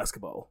to play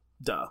basketball.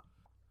 Duh.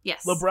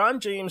 Yes. LeBron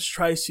James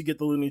tries to get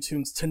the Looney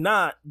Tunes to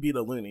not be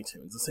the Looney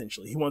Tunes.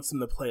 Essentially, he wants them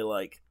to play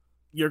like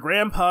your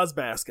grandpa's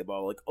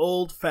basketball, like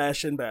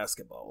old-fashioned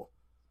basketball.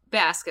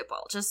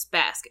 Just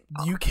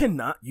basketball.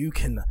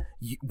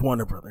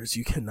 Warner Brothers,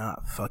 you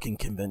cannot fucking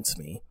convince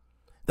me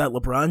that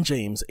LeBron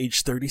James,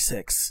 age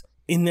 36,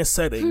 in this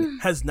setting,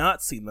 has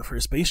not seen the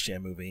first Space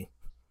Jam movie.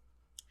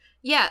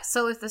 Yeah,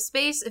 so if the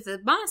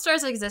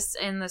Monstars exist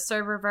in the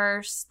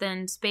serververse,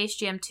 then Space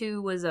Jam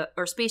 2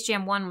 or Space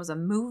Jam 1 was a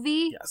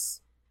movie? Yes.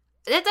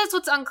 That's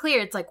what's unclear.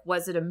 It's like,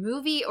 was it a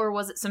movie or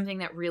was it something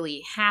that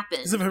really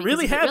happened? Because if it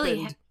really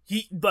happened,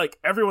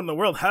 everyone in the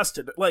world has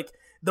to,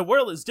 the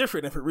world is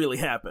different if it really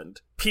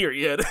happened.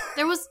 Period.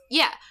 There was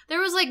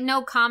like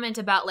no comment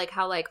about like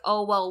how like,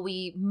 oh well,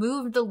 we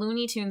moved the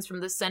Looney Tunes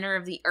from the center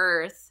of the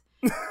earth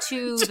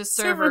to the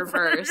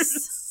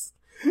serververse.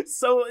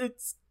 So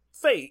it's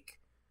fake,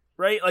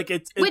 right? Like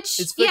it's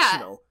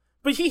fictional.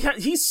 But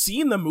he's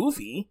seen the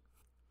movie.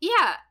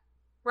 Yeah,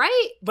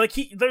 right. Like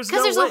there's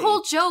a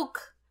whole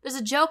joke. There's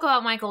a joke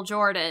about Michael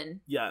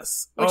Jordan.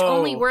 Yes, which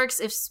only works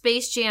if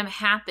Space Jam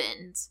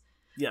happened.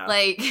 Yeah,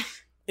 like.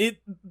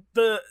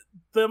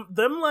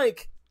 Them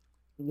like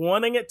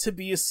wanting it to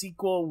be a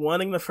sequel,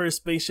 wanting the first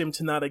Space Jam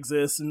to not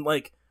exist, and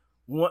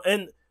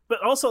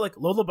but also like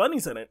Lola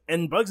Bunny's in it,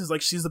 and Bugs is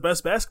like she's the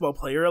best basketball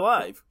player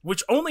alive,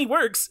 which only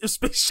works if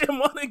Space Jam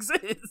 1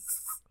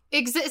 exists.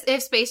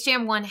 if Space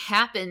Jam 1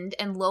 happened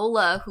and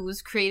Lola, who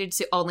was created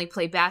to only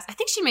play I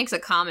think she makes a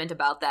comment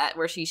about that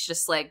where she's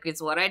just like,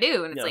 it's what I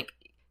do. And it's like,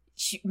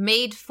 she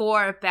made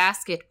for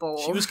basketball.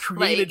 She was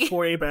created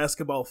for a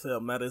basketball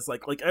film. That is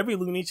like every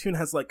Looney Tune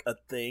has like a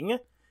thing,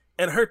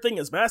 and her thing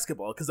is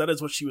basketball because that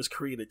is what she was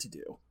created to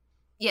do.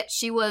 Yeah,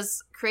 she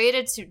was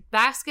created to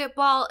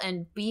basketball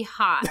and be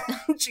hot.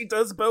 She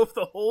does both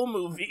the whole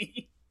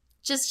movie.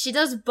 She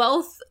does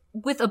both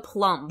with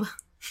aplomb.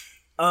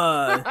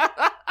 So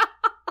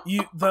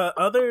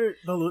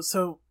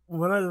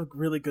one of the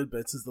really good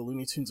bits is the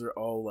Looney Tunes are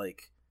all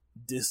like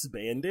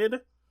disbanded,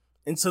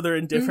 and so they're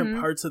in different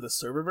parts of the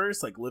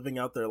serververse, like living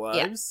out their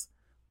lives.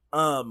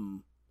 Yeah.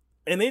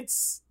 And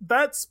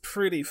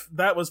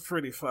that was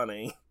pretty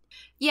funny.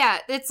 Yeah,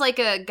 it's like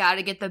a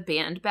gotta get the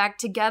band back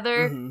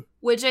together,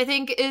 which I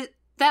think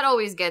that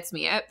always gets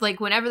me. Like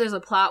whenever there's a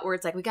plot where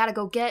it's like we gotta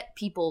go get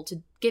people to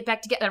get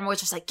back together, I'm always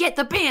just like, get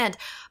the band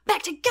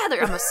back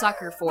together. I'm a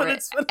sucker for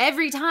it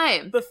every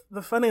time.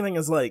 The funny thing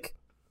is like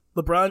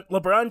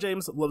LeBron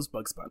James loves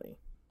Bugs Bunny.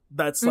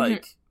 That's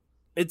like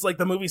it's like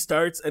the movie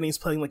starts and he's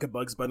playing like a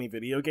Bugs Bunny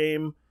video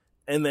game,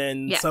 and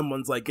then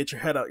someone's like, "Get your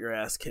head out your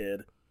ass,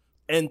 kid."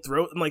 And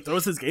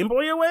throws his Game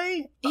Boy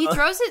away? He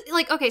throws it,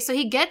 like, okay, so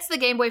he gets the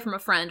Game Boy from a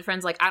friend.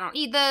 Friend's like, I don't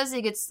need this.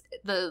 He gets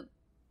the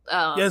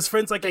his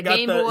friend's like, I got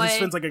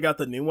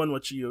the new one,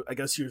 which I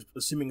guess you're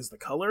assuming is the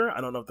color.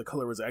 I don't know if the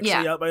color was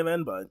actually out by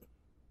then, but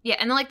yeah,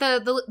 and like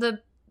the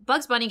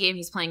Bugs Bunny game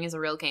he's playing is a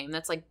real game.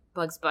 That's like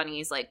Bugs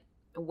Bunny's like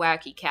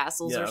Wacky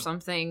Castles or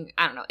something.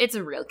 I don't know. It's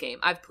a real game.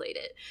 I've played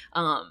it.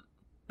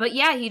 But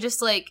yeah, he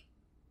just like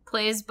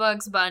plays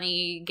Bugs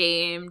Bunny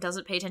game,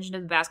 doesn't pay attention to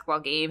the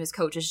basketball game. His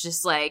coach is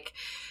just like,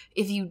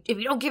 if you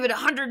don't give it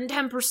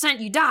 110%,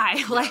 you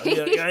die. Like,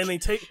 yeah, and he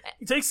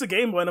takes the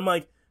Game Boy, and I'm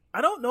like,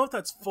 I don't know if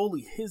that's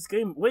fully his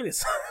game. Wait a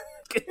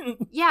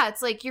second. Yeah,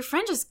 it's like your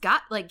friend just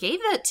gave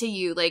that to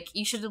you. Like,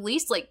 you should at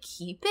least like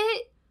keep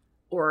it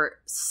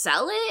or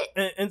sell it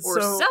and or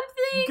so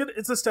something.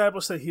 It's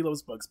established that he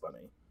loves Bugs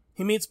Bunny.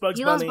 He meets Bugs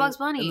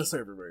Bunny in the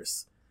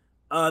serververse.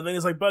 Then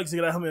he's like, Bugs,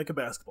 you gotta help me make a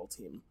basketball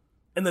team.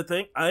 And the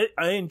thing, I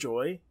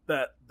enjoy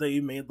that they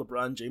made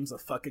LeBron James a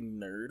fucking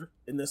nerd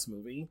in this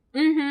movie.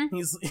 Mm-hmm.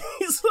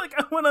 He's like,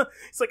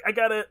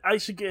 I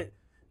should get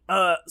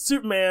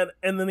Superman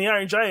and then the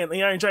Iron Giant.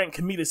 The Iron Giant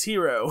can meet his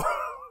hero.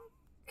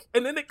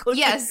 And then it clicked,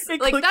 it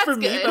clicked for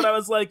me that I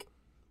was like,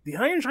 the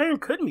Iron Giant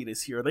could meet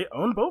his hero. They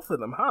own both of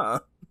them,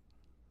 huh?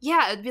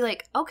 Yeah, it'd be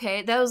like,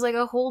 okay, that was like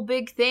a whole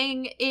big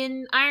thing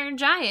in Iron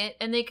Giant,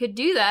 and they could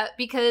do that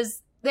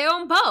because they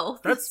own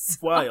both. That's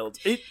wild.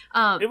 It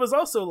was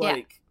also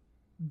like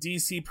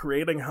DC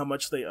parading how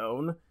much they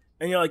own,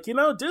 and you're like,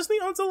 Disney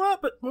owns a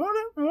lot, but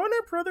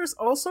Warner Brothers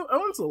also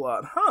owns a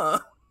lot, huh?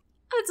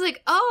 It's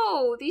like,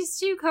 oh, these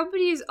two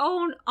companies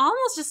own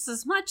almost just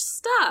as much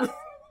stuff.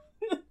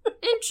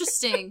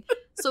 Interesting.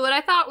 So what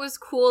I thought was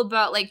cool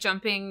about like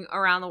jumping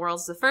around the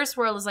worlds, the first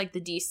world is like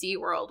the DC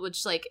world,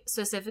 which like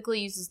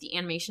specifically uses the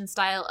animation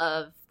style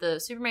of the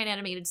Superman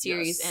animated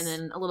series and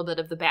then a little bit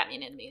of the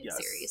Batman animated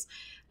series.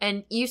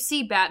 And you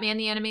see Batman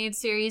the animated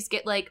series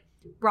get like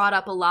brought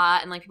up a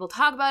lot, and like people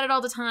talk about it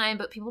all the time,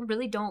 but people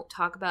really don't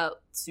talk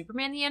about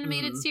Superman the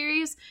animated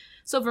series.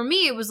 So for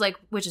me, it was like,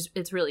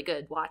 it's really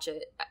good. Watch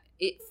it.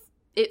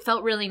 It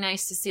felt really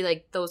nice to see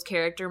like those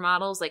character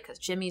models, like because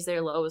Jimmy's there,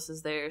 Lois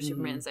is there,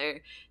 Superman's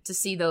there, to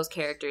see those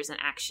characters in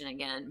action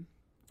again.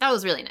 That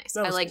was really nice.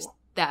 I liked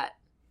that.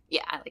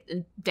 Yeah, I like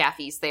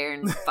Daffy's there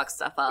and fucks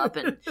stuff up,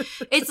 and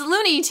it's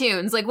Looney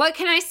Tunes. Like, what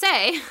can I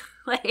say?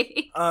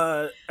 Like,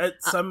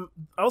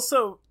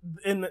 also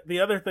in the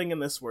other thing in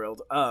this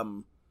world,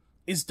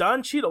 is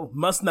Don Cheadle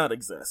must not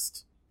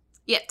exist.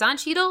 Yeah, Don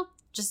Cheadle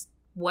just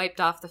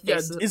wiped off the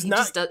face. He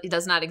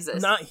does not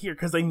exist. Not here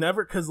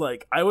because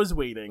like I was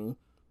waiting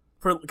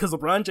because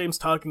LeBron James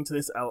talking to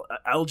this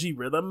algae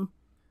rhythm.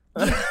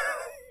 Like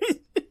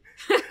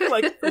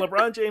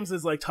LeBron James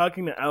is like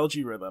talking to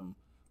algae rhythm.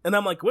 And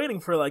I'm like waiting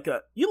for like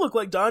you look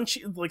like Don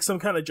Cheadle, like some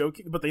kind of joke,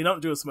 but they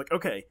don't do it. So I'm like,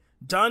 okay,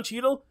 Don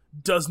Cheadle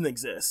doesn't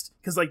exist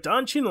because like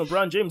Don Cheadle and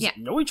LeBron James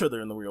know each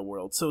other in the real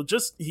world. So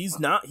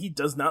he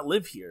does not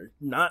live here,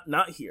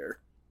 not here.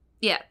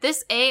 Yeah,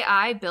 this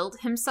AI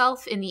built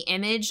himself in the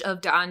image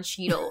of Don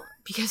Cheadle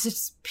because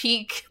it's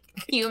peak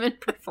human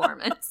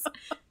performance.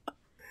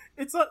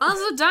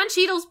 Also, Don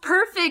Cheadle's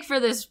perfect for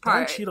this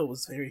part. Don Cheadle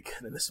was very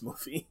good in this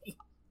movie.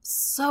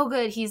 So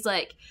good. He's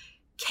like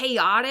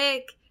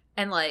chaotic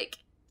and like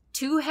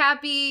too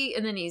happy,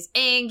 and then he's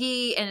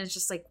angry, and it's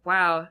just like,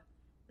 wow,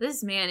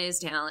 this man is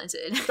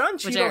talented. Don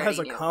Cheadle has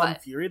a calm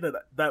fury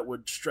that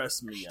would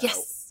stress me out.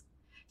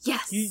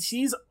 Yes.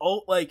 He's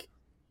all like,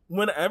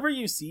 whenever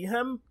you see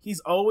him,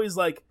 he's always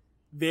like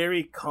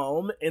very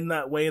calm in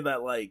that way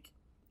that like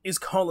is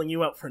calling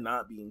you out for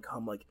not being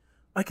calm. Like,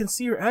 I can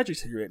see you're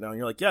agitated right now, and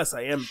you're like, yes,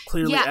 I am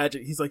clearly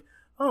agitated. He's like,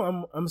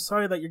 oh, I'm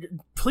sorry that you're.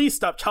 Please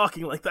stop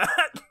talking like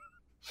that.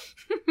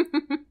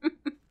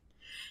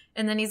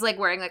 And then he's like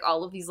wearing like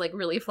all of these like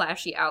really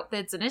flashy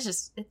outfits, and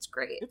it's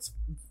great.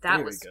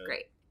 That was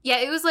great. Yeah,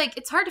 it was like,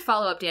 it's hard to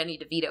follow up Danny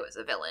DeVito as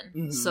a villain.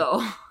 Mm-hmm.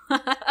 So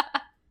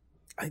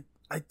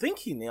I think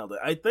he nailed it.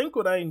 I think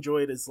what I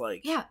enjoyed is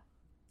like, Yeah.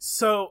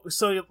 So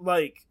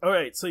like, all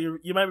right. So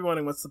you might be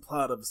wondering what's the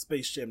plot of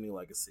Space Jam: New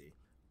Legacy.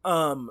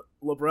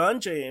 LeBron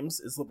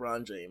James is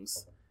LeBron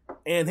James,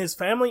 and his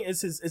family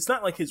is his. It's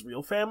not like his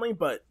real family,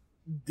 but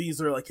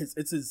these are like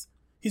his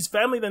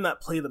family. They're not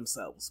play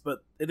themselves,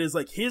 but it is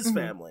like his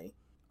family.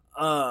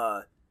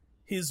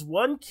 His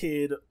one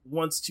kid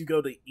wants to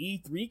go to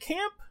E3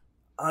 camp.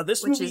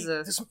 This Which movie,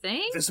 is a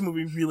thing? This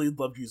movie really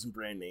loved using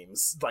brand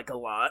names like a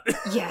lot.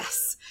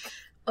 Yes.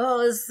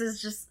 Oh, this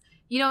is just...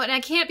 You know, and I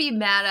can't be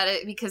mad at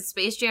it because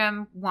Space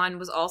Jam 1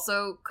 was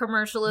also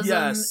commercialism.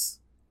 Yes.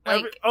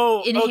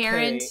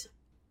 Inherent. Okay.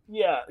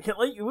 Yeah.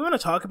 We want to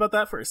talk about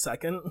that for a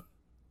second.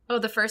 Oh,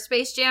 the first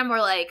Space Jam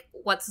where, like,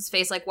 what's his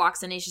face, like,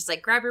 walks in and he's just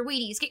like, grab your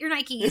Wheaties, get your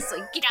Nikes,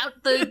 like, get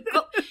out the...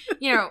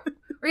 you know,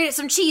 or get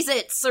some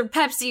Cheez-Its or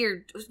Pepsi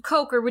or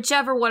Coke or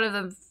whichever one of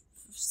them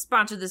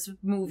sponsored this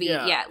movie.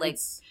 Yeah, like,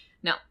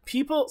 no.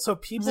 People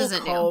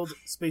called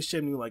Space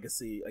Jam New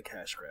Legacy a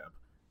cash grab.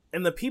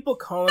 And the people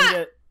calling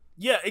it...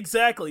 Yeah,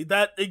 exactly.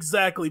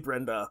 Exactly,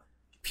 Brenda.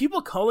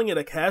 People calling it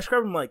a cash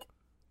grab, I'm like,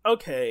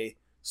 okay,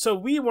 so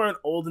we weren't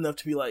old enough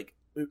to be, like,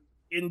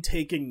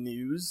 intaking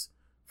news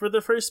for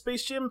the first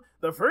Space Jam.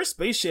 The first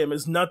Space Jam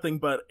is nothing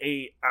but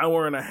a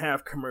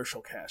hour-and-a-half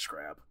commercial cash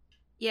grab.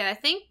 Yeah, I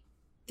think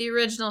the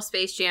original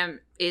Space Jam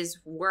is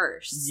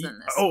worse than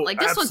this. Oh, like,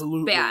 this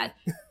absolutely. one's bad.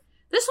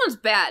 This one's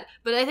bad,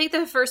 but I think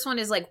the first one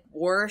is, like,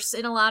 worse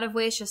in a lot of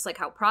ways, just, like,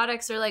 how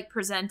products are, like,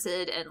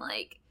 presented, and,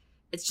 like,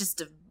 it's just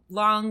a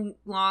long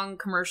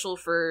commercial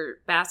for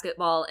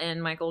basketball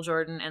and Michael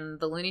Jordan and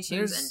the Looney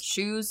Tunes and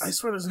shoes. I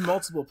swear there's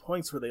multiple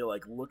points where they,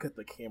 like, look at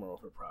the camera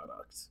with a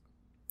product.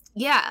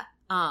 Yeah.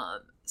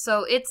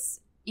 So it's,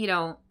 you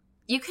know,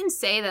 you can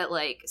say that,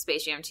 like,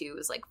 Space Jam 2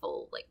 is, like,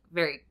 full, like,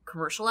 very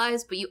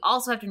commercialized, but you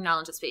also have to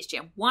acknowledge that Space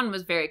Jam 1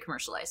 was very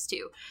commercialized,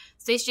 too.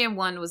 Space Jam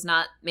 1 was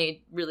not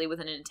made really with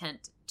an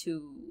intent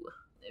to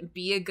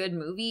be a good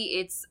movie.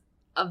 It's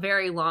a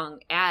very long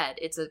ad.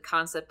 It's a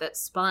concept that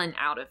spun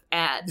out of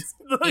ads.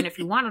 And if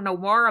you want to know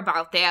more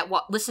about that,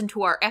 listen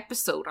to our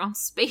episode on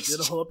Space Jam.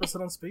 Did a whole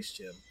episode on Space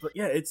Jam. But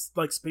yeah, it's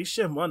like Space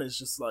Jam 1 is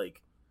just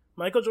like,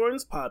 Michael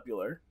Jordan's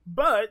popular,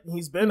 but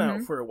he's been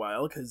out for a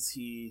while because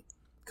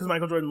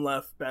Michael Jordan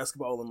left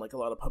basketball and like a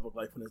lot of public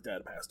life when his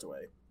dad passed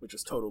away, which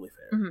is totally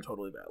fair,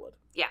 totally valid.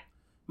 Yeah.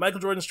 Michael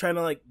Jordan's trying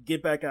to like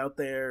get back out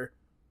there.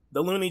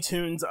 The Looney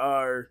Tunes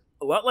are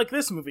a lot like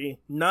this movie,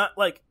 not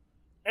like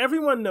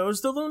everyone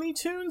knows the Looney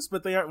Tunes,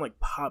 but they aren't, like,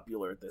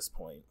 popular at this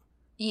point.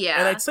 Yeah.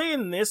 And I'd say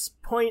in this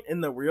point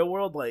in the real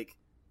world, like,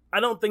 I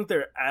don't think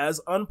they're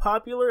as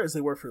unpopular as they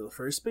were for the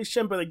first Space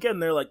Jam, but again,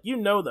 they're, like, you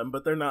know them,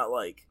 but they're not,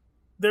 like,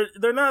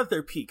 they're not at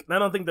their peak. And I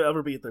don't think they'll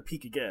ever be at their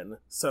peak again.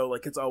 So,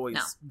 like, it's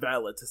always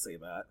valid to say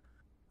that.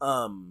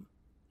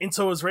 And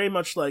so it was very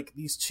much, like,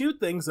 these two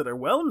things that are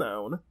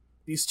well-known,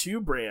 these two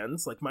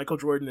brands, like, Michael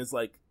Jordan is,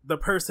 like, the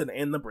person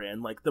and the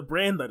brand, like, the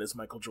brand that is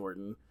Michael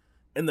Jordan,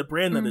 and the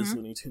brand that is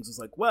Looney Tunes is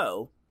like,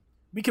 well,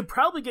 we could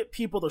probably get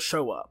people to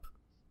show up,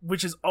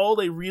 which is all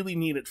they really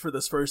needed for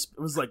this first. It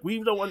was like,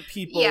 we don't want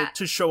people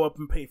to show up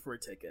and pay for a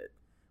ticket.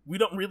 We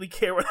don't really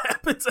care what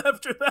happens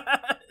after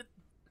that.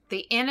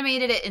 They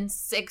animated it in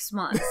 6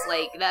 months.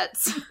 Like,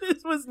 that's...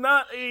 This was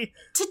not a,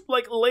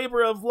 like,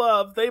 labor of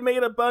love. They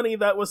made a bunny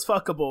that was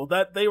fuckable.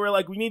 That they were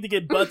like, we need to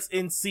get butts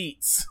in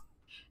seats.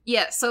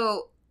 Yeah,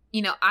 so...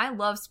 You know, I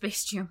love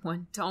Space Jam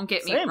 1, don't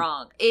get me Same.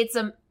 wrong.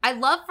 I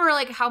love for,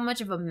 like, how much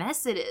of a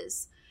mess it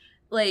is.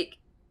 Like,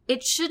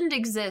 it shouldn't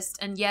exist,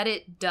 and yet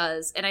it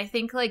does. And I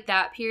think, like,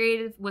 that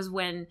period was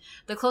when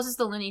the closest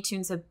the Looney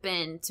Tunes have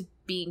been to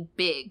being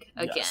big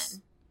again.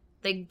 Yes.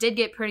 They did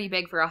get pretty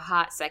big for a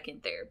hot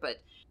second there, but,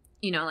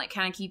 you know, like,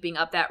 kind of keeping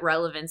up that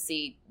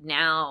relevancy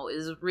now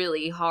is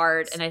really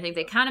hard. And I think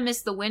they kind of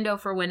missed the window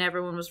for when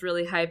everyone was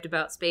really hyped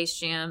about Space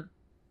Jam.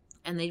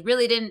 And they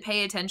really didn't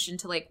pay attention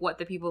to, like, what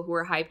the people who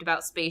were hyped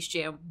about Space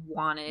Jam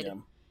wanted. Yeah.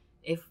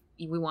 If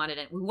we wanted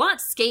it. We want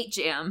Skate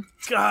Jam.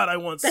 God, I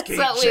want Skate Jam.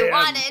 That's what we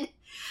wanted.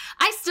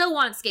 I still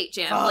want Skate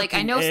Jam. Fucking like,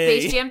 I know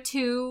Space Jam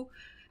 2...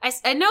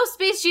 I know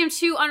Space Jam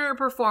 2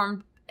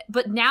 underperformed,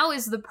 but now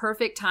is the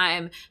perfect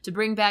time to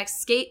bring back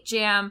Skate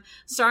Jam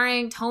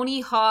starring Tony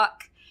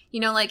Hawk. You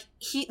know, like,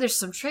 there's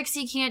some tricks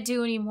he can't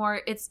do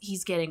anymore.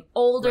 He's getting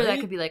older. Right? That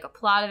could be, like, a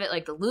plot of it.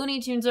 Like, the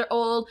Looney Tunes are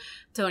old.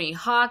 Tony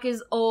Hawk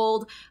is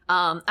old.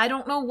 I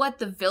don't know what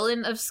the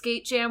villain of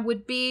Skate Jam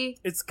would be.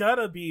 It's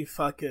gotta be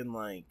fucking,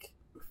 like,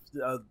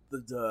 I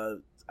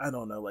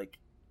don't know, like,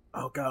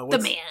 oh, God. The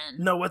man.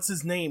 No, what's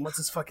his name? What's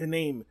his fucking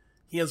name?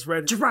 He has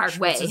red... Gerard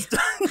Way.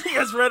 He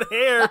has red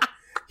hair.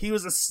 He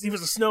was a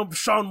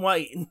Shaun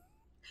White.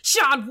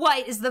 Shaun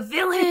White is the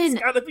villain!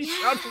 It's gotta be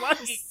Shaun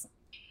White.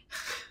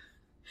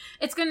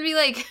 It's gonna be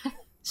like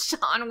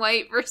Shaun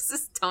White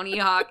versus Tony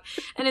Hawk,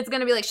 and it's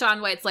gonna be like Shaun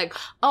White's like,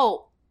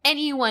 oh,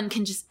 anyone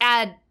can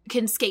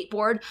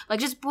skateboard. Like,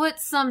 just put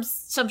some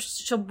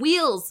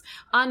wheels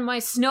on my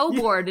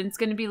snowboard, and it's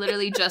gonna be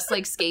literally just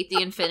like Skate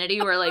the Infinity,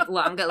 where like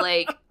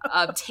Longa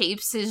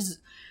tapes his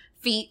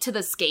feet to the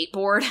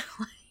skateboard,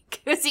 like,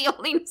 because he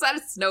only knows how to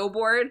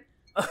snowboard.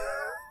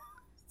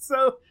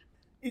 So,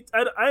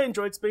 I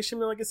enjoyed Space Jam: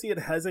 New Legacy. It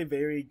has a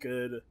very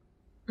good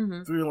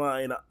through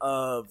line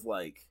of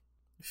like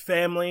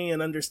family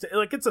and understand.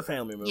 Like, it's a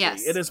family movie.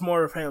 Yes. It is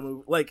more of a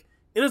family. Like,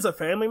 it is a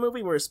family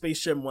movie where Space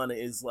Jam 1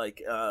 is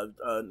like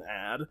an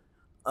ad.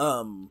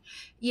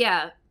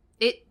 Yeah.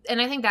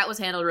 And I think that was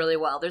handled really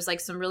well. There's like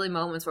some really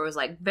moments where it was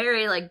like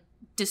very like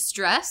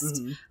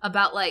distressed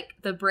about like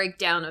the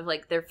breakdown of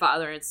like their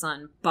father and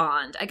son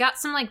bond. I got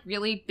some like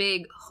really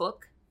big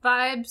Hook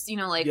vibes, you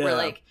know, like where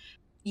like,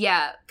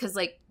 yeah, because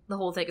like the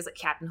whole thing is like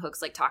Captain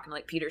Hook's like talking to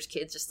like Peter's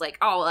kids, just like,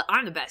 oh,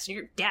 I'm the best and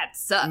your dad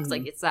sucks.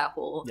 Like, it's that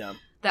whole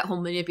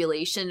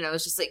manipulation. And I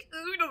was just like,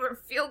 ooh, it doesn't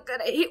feel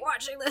good. I hate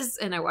watching this.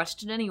 And I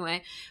watched it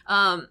anyway.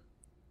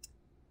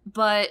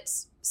 But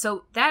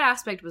so that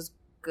aspect was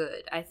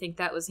good. I think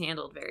that was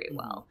handled very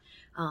well.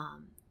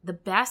 The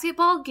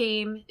basketball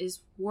game is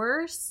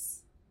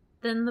worse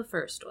than the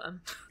first one.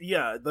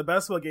 Yeah, the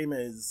basketball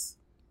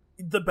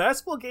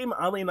game,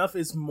 oddly enough,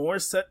 is more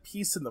set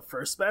piece than the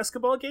first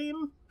basketball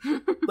game.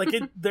 Like,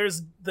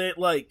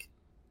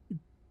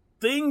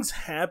 things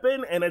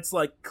happen, and it's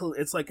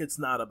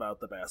not about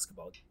the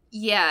basketball game.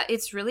 Yeah,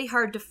 it's really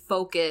hard to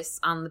focus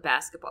on the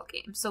basketball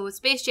game. So with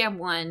Space Jam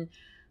 1,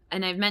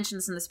 and I've mentioned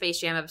this in the Space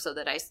Jam episode,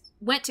 that I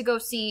went to go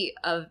see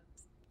a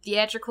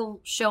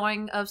theatrical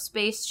showing of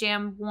Space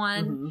Jam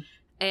 1,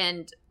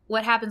 and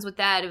what happens with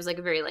that, it was like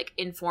a very like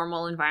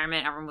informal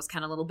environment. Everyone was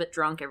kind of a little bit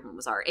drunk. Everyone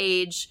was our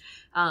age.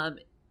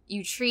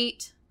 You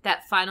treat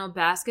that final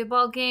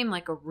basketball game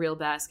like a real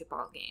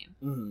basketball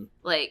game.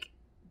 Like,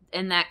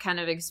 in that kind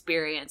of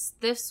experience.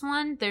 This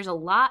one, there's a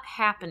lot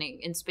happening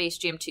in Space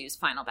Jam 2's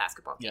final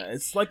basketball game. Yeah,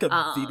 it's like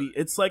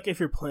it's like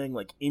if you're playing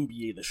like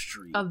NBA The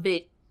Street. A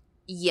bit,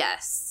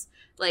 yes.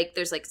 Like,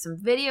 there's like some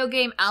video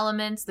game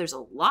elements. There's a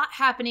lot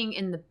happening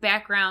in the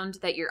background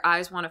that your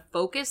eyes want to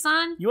focus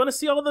on. You want to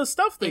see all the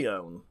stuff they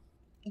own.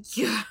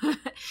 You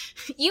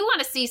want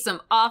to see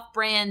some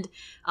off-brand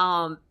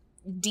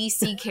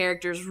DC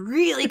characters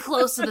really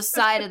close to the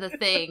side of the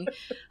thing.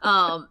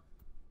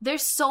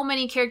 There's so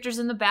many characters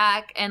in the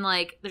back, and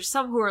like there's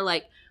some who are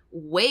like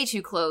way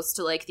too close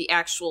to like the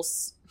actual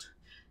it's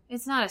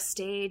not a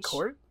stage.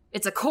 Court?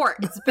 It's a court.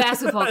 It's a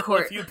basketball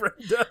court. I love you,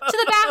 Brenda. To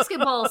the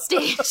basketball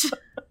stage.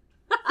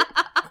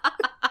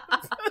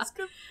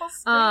 Basketball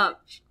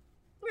stage.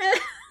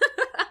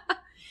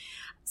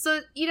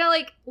 So, you know,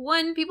 like,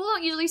 when people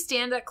don't usually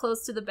stand that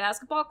close to the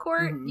basketball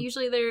court,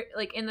 usually they're,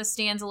 like, in the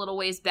stands a little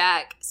ways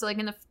back. So, like,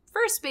 in the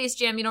first Space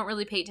Jam, you don't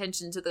really pay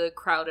attention to the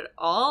crowd at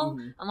all,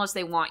 unless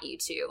they want you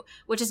to,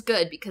 which is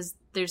good, because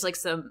there's, like,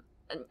 some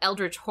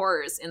eldritch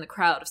horrors in the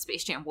crowd of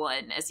Space Jam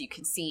 1, as you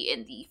can see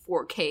in the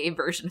 4K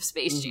version of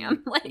Space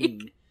Jam.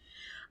 Like,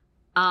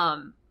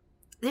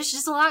 there's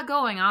just a lot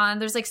going on.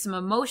 There's, like, some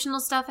emotional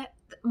stuff.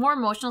 More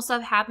emotional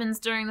stuff happens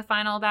during the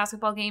final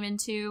basketball game in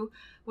 2,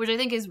 which I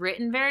think is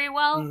written very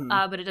well,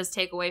 but it does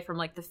take away from,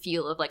 like, the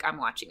feel of, like, I'm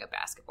watching a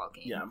basketball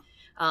game. Yeah.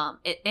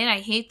 And I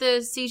hate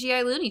the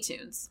CGI Looney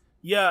Tunes.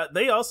 Yeah,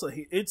 they also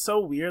it's so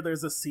weird.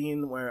 There's a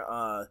scene where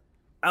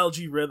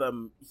Algae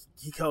Rhythm,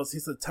 he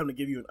says time to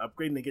give you an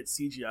upgrade, and they get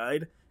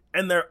CGI'd,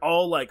 and they're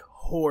all, like,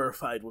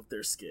 horrified with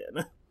their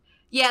skin.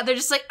 Yeah, they're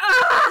just like,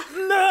 ah!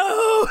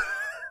 No!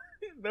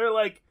 They're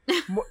like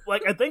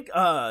I think,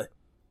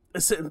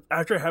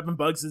 after it happened,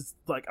 Bugs is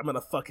like, I'm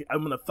gonna fucking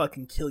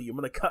kill you.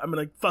 I'm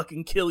gonna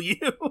fucking kill you.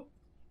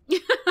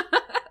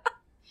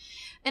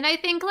 And I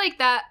think, like,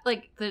 that,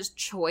 like, the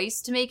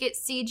choice to make it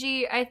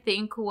CG, I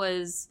think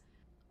was,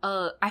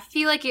 I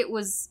feel like it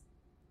was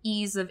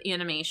ease of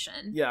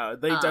animation. Yeah,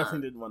 they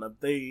definitely didn't want to.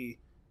 They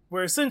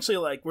were essentially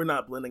like, we're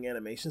not blending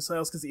animation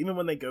styles, because even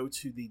when they go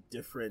to the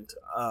different,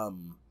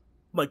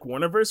 like,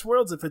 Warnerverse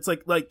worlds, if it's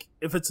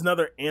if it's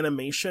another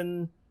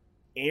animation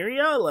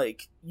area,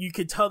 like, you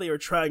could tell they were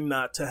trying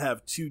not to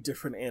have two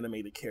different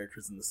animated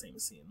characters in the same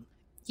scene.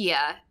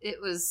 Yeah,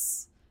 it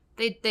was,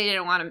 they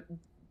didn't want to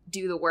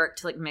do the work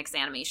to, like, mix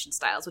animation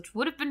styles, which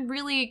would have been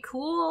really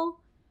cool.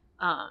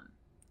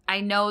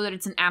 I know that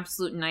it's an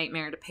absolute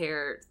nightmare to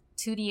pair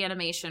 2D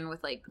animation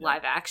with, like,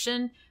 live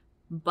action,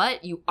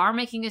 but you are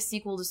making a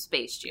sequel to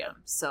Space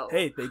Jam, so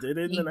hey, they did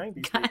it in the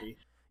 90s, baby.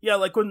 Yeah,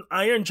 like when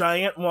Iron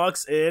Giant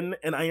walks in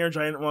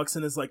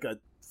as like a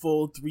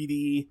full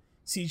 3D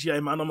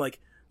CGI model, I'm like,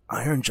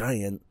 Iron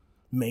Giant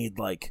made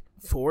like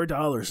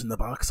 $4 in the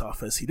box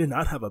office. He did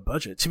not have a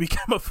budget to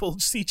become a full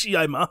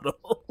CGI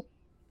model.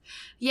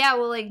 Yeah,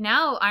 well, like,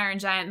 now Iron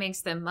Giant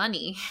makes them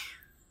money.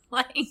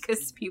 Like,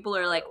 because people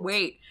are like,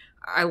 wait,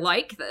 I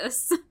like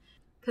this.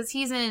 Because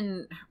he's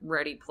in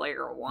Ready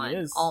Player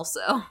One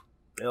also.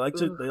 They like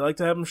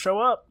to have him show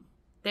up.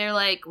 They're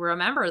like,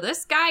 remember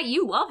this guy?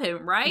 You love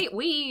him, right?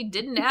 We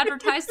didn't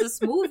advertise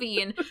this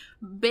movie and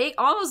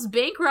almost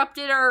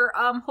bankrupted our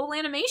whole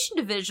animation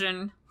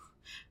division.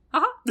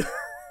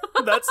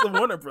 That's the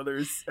Warner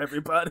Brothers,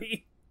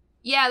 everybody.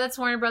 Yeah, that's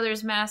Warner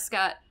Brothers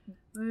mascot,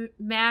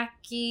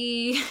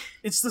 Mackie.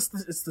 It's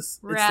the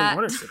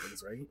Warner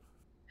siblings, right?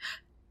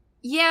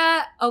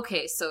 Yeah.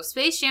 Okay. So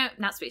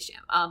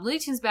Looney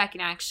Tunes Back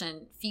in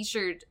Action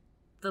featured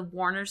the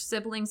Warner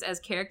siblings as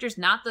characters,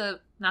 not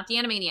the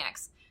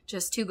Animaniacs.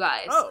 Just two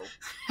guys. Oh.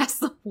 That's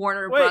the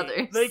Warner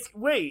Brothers.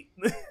 Wait.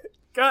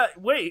 God,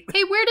 wait.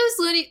 Hey, where does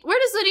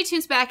Looney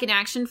Tunes Back in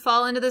Action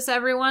fall into this,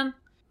 everyone?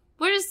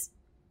 Where does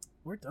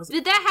it?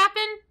 Did that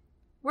happen?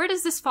 Where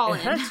does this fall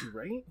in? It had to,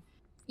 right?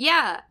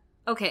 Yeah.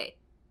 Okay.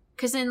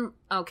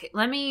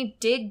 Let me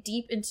dig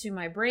deep into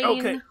my brain.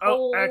 Okay.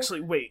 hole. Oh,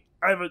 actually, wait.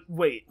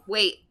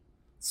 Wait.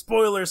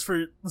 Spoilers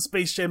for the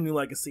Space Jam New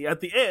Legacy. At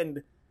the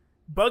end,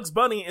 Bugs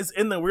Bunny is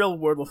in the real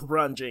world with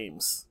LeBron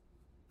James.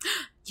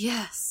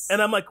 Yes.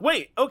 And I'm like,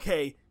 wait,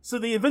 okay, so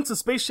the events of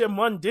Space Jam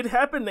 1 did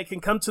happen, they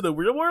can come to the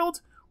real world?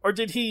 Or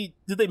did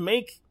they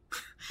make...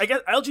 I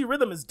guess Algae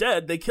Rhythm is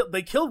dead. They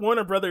killed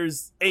Warner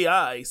Brothers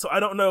AI, so I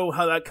don't know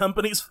how that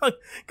company's fun.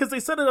 Because they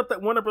set it up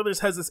that Warner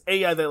Brothers has this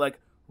AI that, like,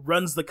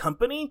 runs the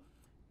company,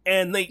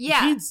 and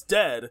he's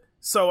dead.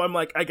 So I'm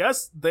like, I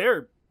guess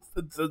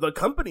the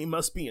company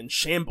must be in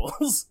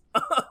shambles.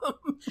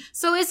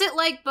 So is it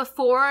like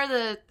before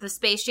the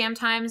Space Jam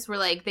times where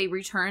like they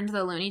returned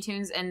the Looney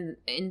Tunes and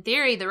in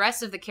theory the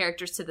rest of the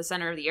characters to the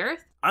center of the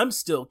earth? I'm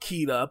still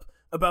keyed up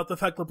about the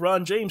fact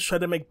LeBron James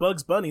tried to make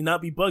Bugs Bunny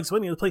not be Bugs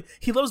Bunny to play.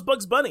 He loves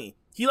Bugs Bunny.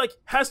 He like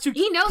has to.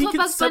 He knows what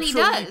Bugs Bunny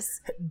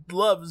does.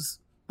 Loves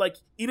like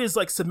it is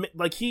like submit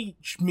like he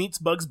meets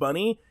Bugs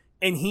Bunny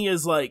and he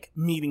is like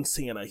meeting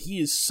Santa. He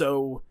is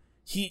so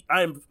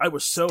I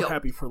was so Dope.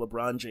 happy for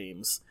LeBron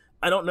James.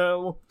 I don't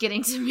know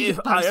Getting to meet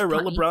if Bugs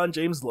IRL Bunny. LeBron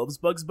James loves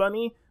Bugs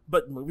Bunny,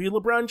 but movie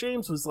LeBron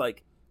James was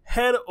like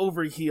head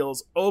over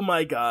heels. Oh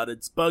my god,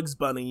 it's Bugs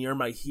Bunny. You're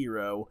my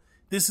hero.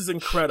 This is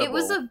incredible. It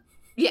was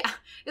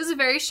a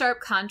very sharp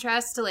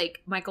contrast to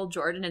like Michael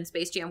Jordan in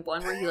Space Jam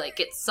 1 where he like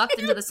gets sucked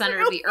into the center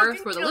of the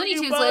earth where the Looney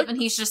Tunes live and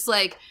he's just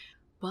like,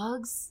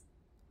 Bugs,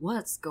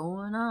 what's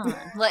going on?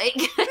 Like,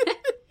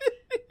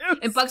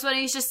 and Bugs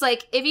Bunny's just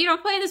like, if you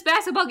don't play in this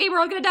basketball game, we're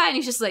all gonna die. And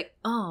he's just like,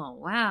 oh,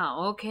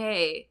 wow,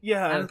 okay.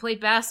 Yeah. I haven't played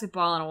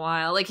basketball in a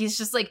while. Like, he's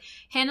just like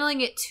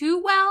handling it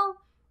too well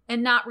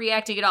and not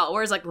reacting at all.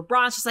 Whereas like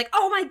LeBron's just like,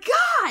 oh my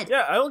god!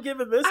 Yeah, I will give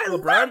it this. I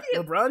love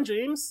you. LeBron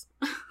James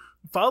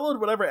followed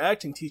whatever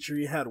acting teacher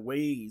he had way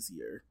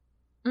easier.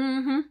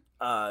 Mm-hmm.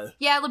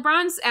 Yeah,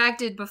 LeBron's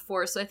acted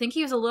before, so I think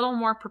he was a little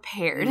more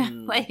prepared.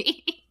 Like,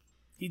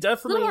 he a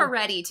definitely little more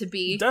ready to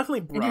be. He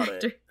definitely brought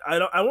it.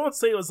 I won't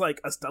say it was like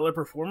a stellar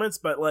performance,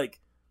 but like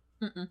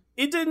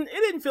it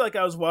didn't feel like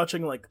I was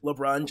watching like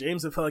LeBron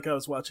James. It felt like I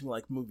was watching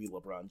like movie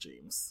LeBron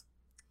James.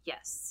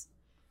 Yes,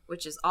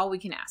 which is all we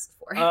can ask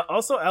for.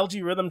 Also,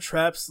 Algae Rhythm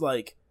traps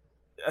like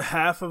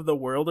half of the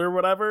world or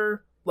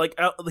whatever. Like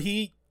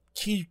he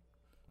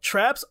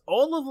traps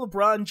all of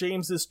LeBron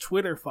James's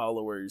Twitter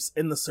followers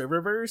in the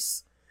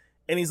serververse,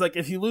 and he's like,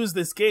 if you lose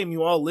this game,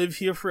 you all live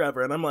here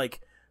forever. And I'm like,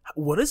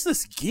 what does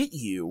this get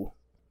you?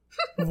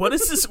 What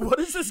is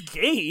this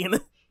gain?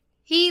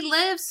 He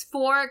lives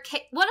for...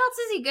 What else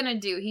is he gonna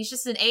do? He's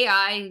just an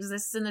AI, he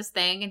exists in this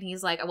thing, and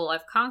he's like, well,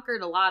 I've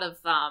conquered a lot of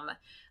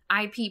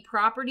IP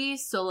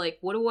properties, so like,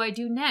 what do I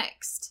do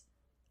next?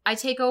 I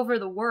take over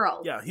the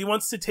world. Yeah, he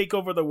wants to take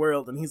over the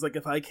world, and he's like,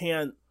 if I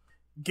can't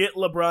get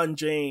LeBron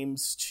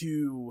James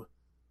to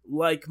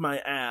like my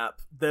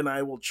app, then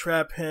I will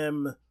trap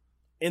him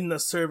in the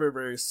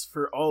serververse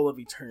for all of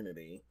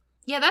eternity.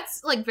 Yeah,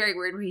 that's like very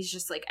weird where he's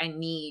just like, I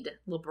need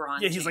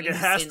LeBron James. Yeah, he's like, it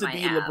has to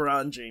be app.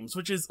 LeBron James,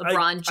 which is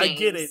LeBron James. I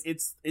get it.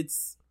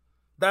 It's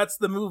that's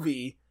the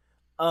movie.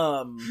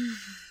 But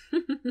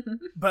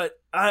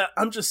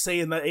I'm just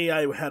saying that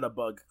AI had a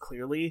bug,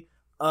 clearly.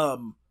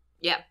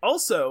 Yeah.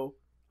 Also,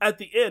 at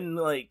the end,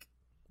 like,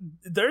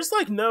 there's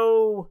like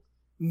no...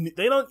 You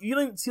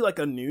didn't see like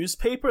a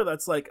newspaper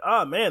that's like,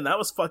 ah, man, that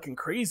was fucking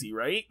crazy,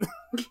 right?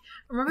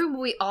 Remember when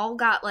we all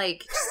got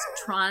like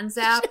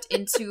tron-zapped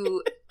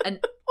into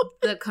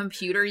the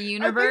computer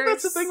universe? I think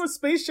that's the thing with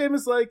Space Jam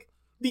is like,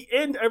 the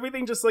end,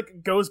 everything just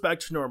like goes back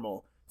to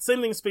normal.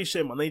 Same thing with Space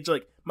Jam when they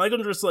like,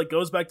 Michael just like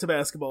goes back to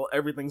basketball,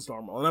 everything's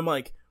normal. And I'm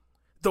like,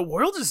 the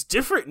world is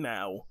different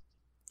now.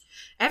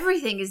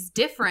 Everything is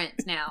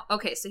different now.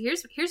 Okay, so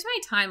here's my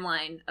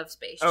timeline of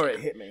Space Jam. All right,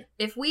 hit me.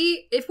 If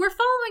we're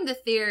following the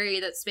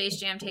theory that Space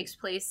Jam takes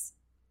place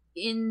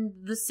in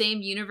the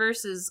same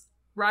universe as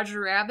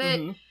Roger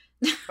Rabbit,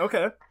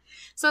 Okay.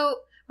 So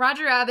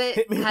Roger Rabbit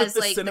Hit me has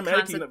with like the the cinematic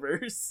concept.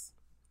 universe.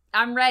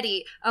 I'm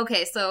ready.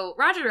 Okay, so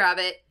Roger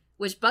Rabbit,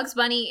 which Bugs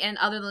Bunny and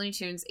other Looney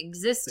Tunes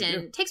exist They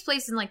in, do. takes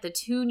place in like the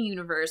Toon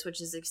universe,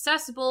 which is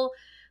accessible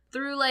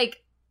through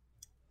like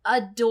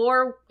a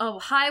door, a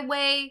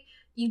highway.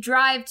 You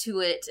drive to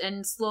it,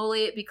 and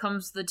slowly it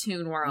becomes the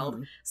Toon world.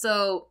 Mhm.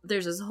 So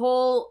there's this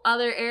whole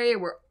other area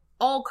where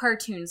all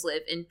cartoons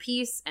live in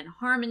peace and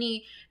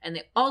harmony, and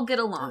they all get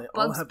along. And they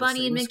all Bugs have the Bunny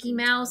same and Mickey screen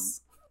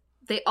Mouse,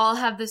 they all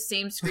have the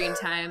same screen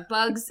time.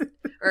 Bugs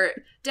or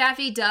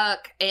Daffy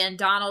Duck and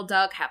Donald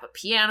Duck have a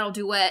piano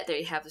duet.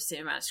 They have the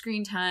same amount of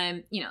screen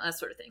time, you know, that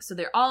sort of thing. So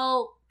they're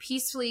all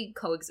peacefully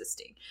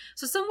coexisting.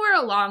 So somewhere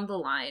along the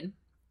line,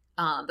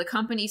 the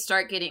companies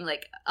start getting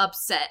like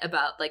upset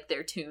about like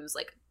their tunes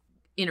like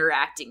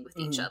interacting with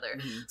each other.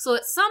 So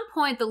at some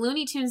point, the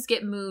Looney Tunes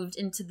get moved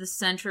into the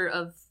center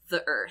of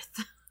the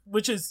earth.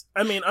 Which is,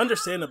 I mean,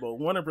 understandable.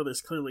 Warner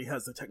Brothers clearly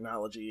has the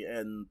technology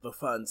and the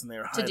funds, and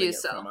they're hiding it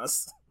from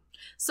us.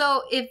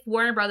 So if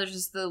Warner Brothers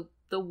is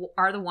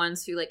are the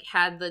ones who like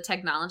had the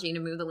technology to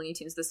move the Looney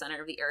Tunes to the center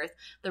of the earth,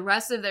 the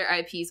rest of their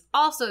IPs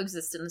also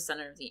exist in the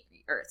center of the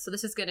earth. So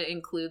this is going to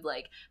include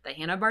like the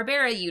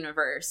Hanna-Barbera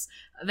universe.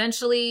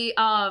 Eventually,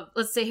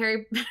 let's say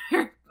Harry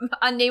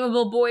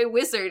Unnameable Boy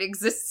Wizard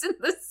exists in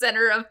the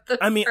center of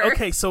the earth.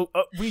 Okay, so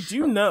we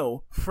do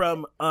know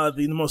from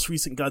the most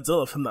recent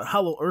Godzilla film that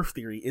Hollow Earth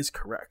theory is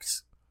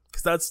correct.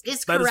 Because that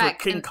is where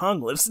King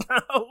Kong lives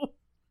now.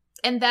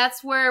 And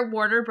that's where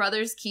Warner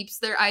Brothers keeps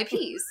their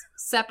IPs,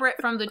 separate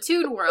from the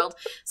Toon World.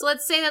 So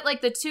let's say that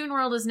like the Toon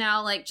World is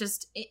now like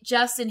just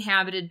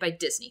inhabited by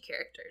Disney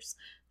characters.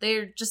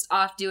 They're just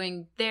off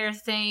doing their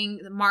thing.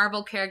 The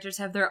Marvel characters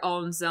have their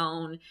own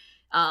zone.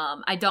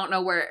 I don't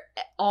know where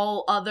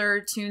all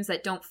other tunes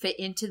that don't fit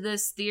into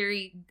this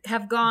theory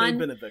have gone. They've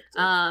been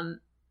evicted.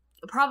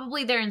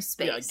 Probably they're in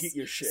space. Yeah, get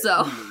your shit.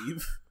 So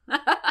Leave.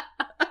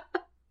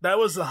 That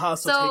was the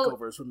hostile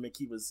takeovers when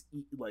Mickey was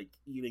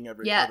eating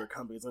every other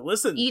company. It's like,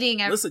 listen,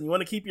 you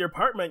want to keep your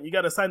apartment, you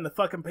got to sign the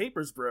fucking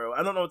papers, bro.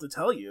 I don't know what to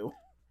tell you.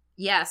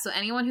 Yeah, so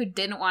anyone who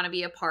didn't want to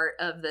be a part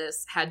of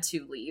this had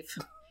to leave.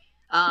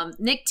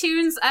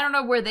 Nicktoons, I don't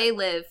know where they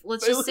live.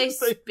 Let's just say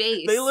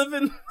space. They live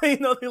in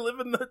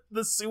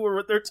the sewer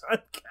with their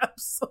time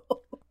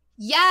capsule.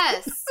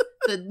 Yes,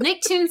 the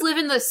Nicktoons live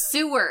in the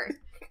sewer.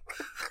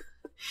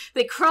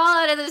 They crawl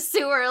out of the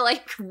sewer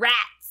like rats.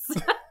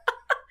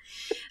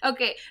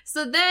 Okay,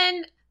 so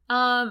then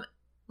the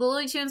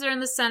Looney Tunes are in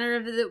the center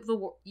of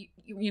the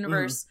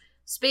universe.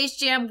 Space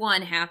Jam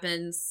 1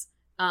 happens.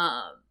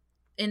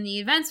 In the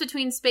events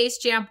between Space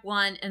Jam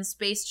 1 and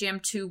Space Jam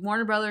 2,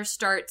 Warner Brothers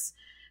starts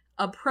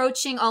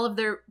approaching all of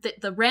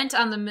the rent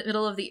on the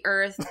middle of the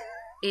earth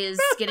is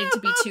getting to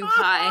be too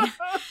high.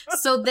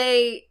 So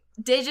they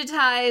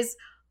digitize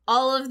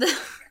all of the...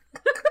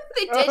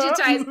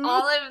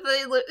 all of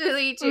the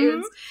Looney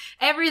Tunes.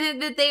 Everything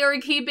that they were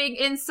keeping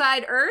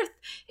inside Earth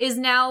is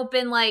now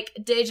been like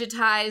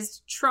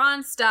digitized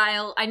Tron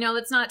style. I know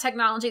it's not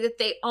technology that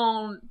they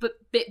own, but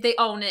they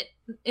own it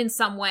in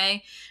some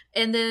way.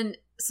 And then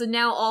so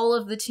now all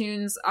of the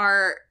tunes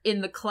are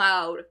in the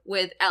cloud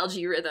with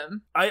algae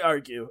rhythm. I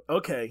argue.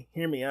 Okay,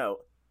 hear me out.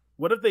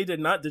 What if they did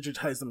not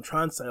digitize them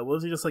Tron style? What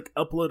if they just like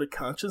uploaded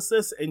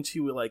consciousness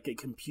into like a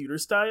computer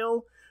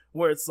style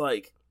where it's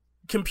like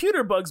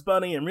computer Bugs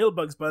Bunny and real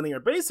Bugs Bunny are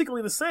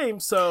basically the same,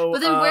 so...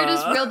 But then where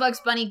does real Bugs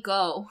Bunny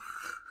go?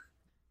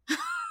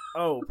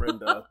 Oh,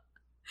 Brenda.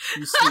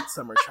 You sweet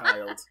summer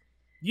child.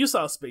 You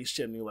saw Space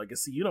Jam New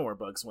Legacy. You know where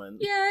Bugs went.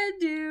 Yeah, I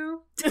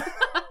do.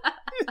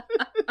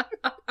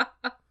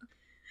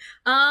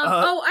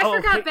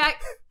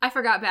 I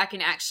forgot Back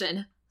in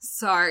Action.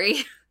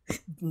 Sorry.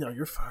 No,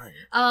 you're fine.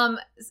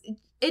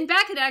 In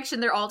Back in Action,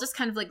 they're all just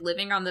kind of like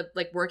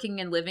working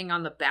and living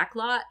on the back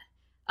lot.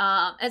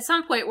 At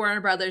some point,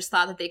 Warner Brothers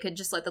thought that they could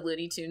just let the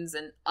Looney Tunes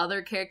and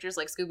other characters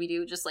like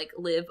Scooby-Doo just like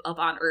live up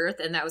on Earth,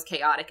 and that was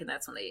chaotic, and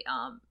that's when they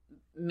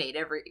made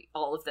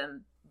all of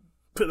them.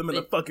 Put them in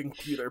the fucking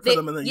computer. Put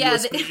them in the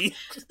USB.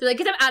 They're like,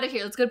 get them out of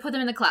here. Let's go put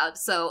them in the cloud.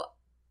 So,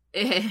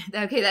 okay,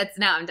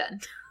 now I'm done.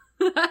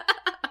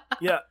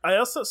 Yeah,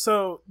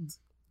 so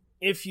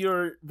if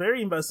you're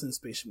very invested in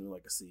Space Jam New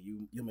Legacy,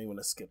 you may want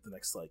to skip the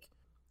next like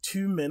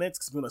 2 minutes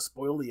because I'm going to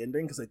spoil the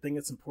ending because I think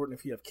it's important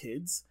if you have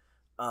kids.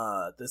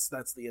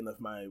 That's the end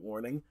of my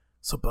warning.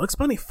 So Bugs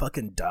Bunny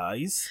fucking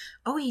dies.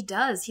 Oh, he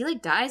does. He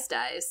like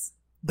dies.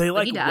 They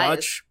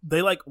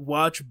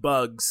watch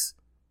Bugs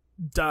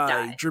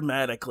die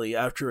dramatically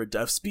after a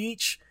death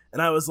speech,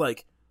 and I was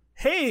like,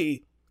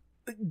 "Hey,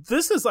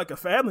 this is like a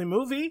family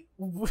movie.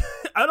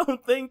 I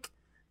don't think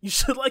you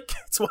should like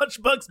kids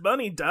watch Bugs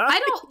Bunny die."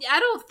 I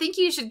don't think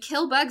you should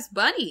kill Bugs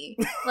Bunny.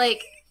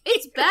 Like.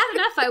 It's bad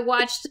enough I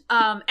watched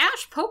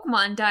Ash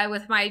Pokemon die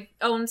with my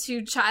own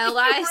 2 child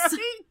eyes.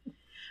 Right?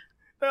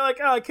 They're like,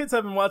 oh, kids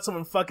haven't watched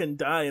someone fucking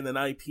die in an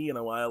IP in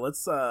a while.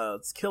 Let's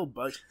kill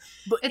Bugs.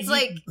 But it's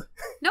like,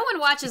 no one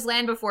watches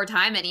Land Before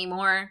Time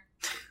anymore.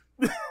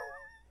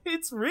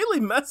 It's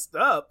really messed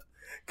up.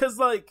 Because,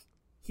 like,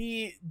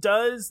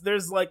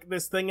 there's, like,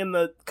 this thing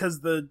because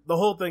the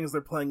whole thing is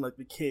they're playing, like,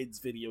 the kids'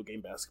 video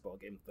game, basketball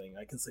game thing.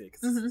 I can say it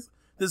because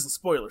this is a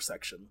spoiler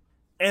section.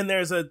 And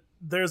there's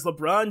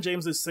LeBron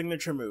James's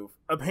signature move,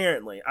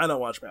 apparently, I don't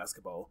watch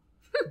basketball,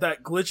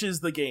 that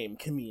glitches the game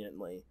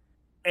conveniently.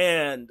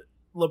 And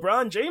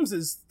LeBron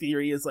James's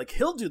theory is like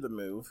he'll do the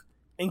move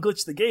and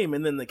glitch the game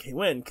and then they can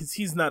win because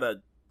he's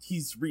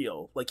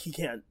real. Like he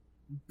can't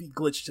be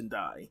glitched and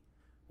die,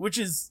 which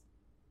is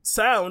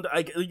sound.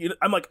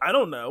 I'm like, I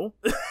don't know,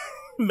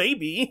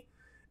 maybe.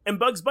 And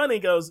Bugs Bunny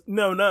goes,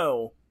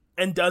 no,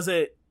 and does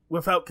it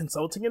without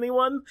consulting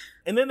anyone.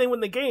 And then they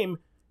win the game,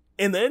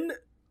 and then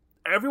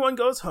everyone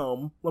goes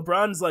home.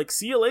 LeBron's like,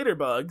 see you later,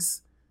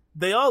 Bugs.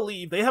 They all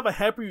leave. They have a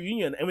happy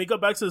reunion, and we go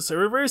back to the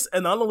servers,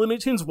 and all the Looney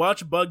Tunes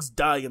watch Bugs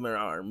die in their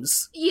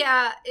arms.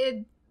 Yeah,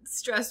 it's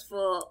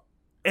stressful.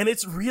 And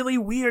it's really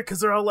weird, because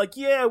they're all like,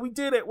 yeah, we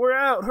did it, we're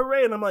out,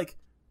 hooray. And I'm like,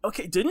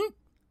 okay, didn't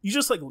You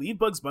just, like, leave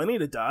Bugs Bunny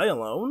to die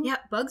alone? Yeah,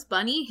 Bugs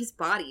Bunny, his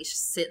body's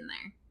just sitting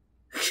there.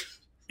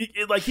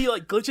 He, like,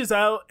 glitches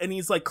out, and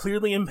he's, like,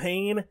 clearly in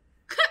pain,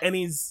 and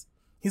he's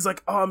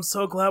like, oh, I'm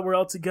so glad we're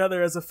all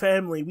together as a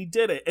family. We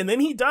did it. And then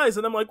he dies,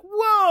 and I'm like,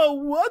 whoa,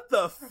 what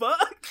the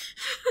fuck?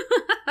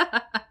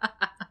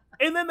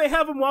 And then they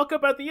have him walk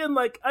up at the end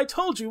like, I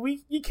told you,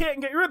 you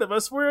can't get rid of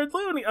us. We're a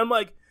loony. I'm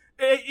like,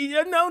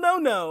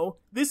 no.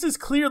 This is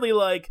clearly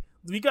like,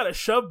 we gotta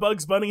shove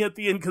Bugs Bunny at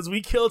the end because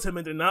we killed him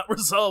and did not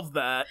resolve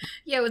that.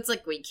 Yeah, it's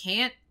like, we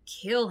can't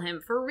kill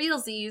him for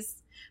realsies.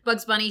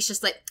 Bugs Bunny's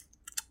just like,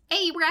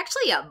 hey, we're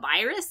actually a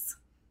virus.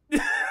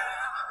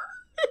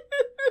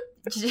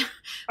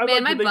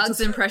 Man, my Bugs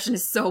impression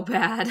is so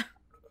bad.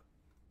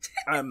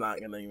 I'm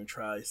not gonna even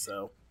try,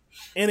 so.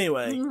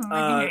 Anyway,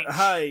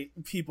 hi,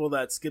 people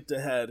that skipped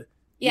ahead.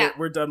 Yeah.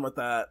 We're done with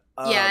that.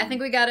 Yeah, I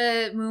think we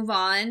gotta move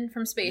on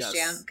from Space Yes.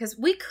 Jam, because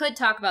we could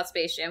talk about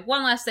Space Jam.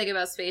 One last thing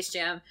about Space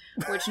Jam,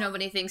 which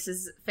nobody thinks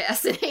is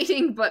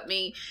fascinating but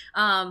me.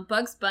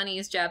 Bugs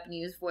Bunny's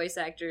Japanese voice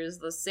actor is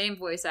the same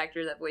voice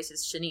actor that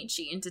voices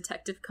Shinichi in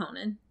Detective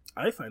Conan.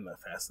 I find that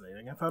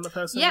fascinating. I found it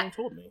fascinating when you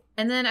told me.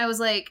 And then I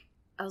was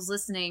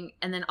listening,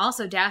 and then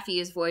also Daffy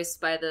is voiced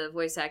by the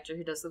voice actor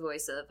who does the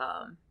voice of,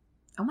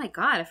 oh my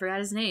god, I forgot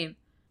his name.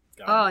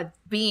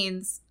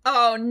 Beans.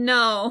 Oh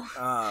no.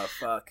 Ah,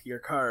 fuck. Your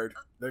card.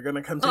 They're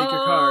gonna come take your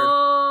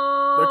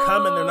card. They're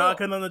coming. They're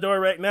knocking on the door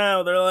right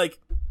now. They're like,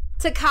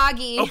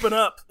 Takagi. open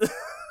up.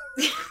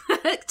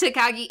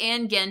 Takagi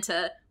and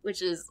Genta,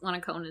 which is one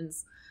of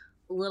Conan's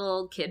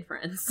little kid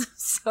friends.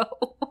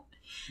 So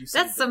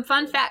that's some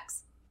fun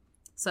facts.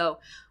 So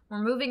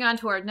we're moving on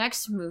to our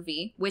next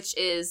movie, which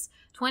is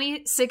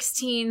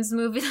 2016's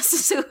movie, The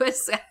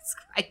Suicide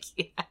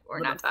Squad. We're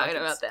not talking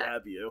about that.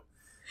 Stab you.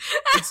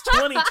 It's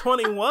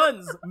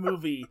 2021's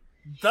movie,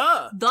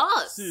 The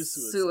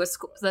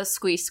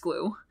Squee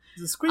Squoo.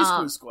 The Squee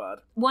Squoo Squad.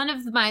 One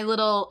of my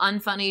little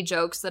unfunny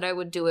jokes that I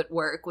would do at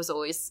work was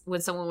always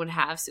when someone would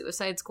have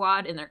Suicide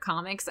Squad in their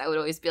comics, I would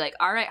always be like,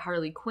 all right,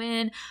 Harley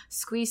Quinn,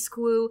 Squee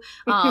Squoo.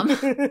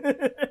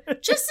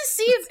 Just to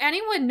see if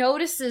anyone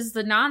notices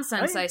the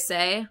nonsense I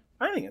say.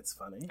 I think it's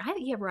funny.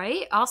 Yeah,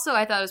 right? Also,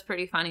 I thought it was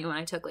pretty funny when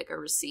I took, like, a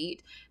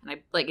receipt,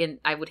 and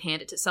I would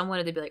hand it to someone,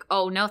 and they'd be like,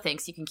 oh, no,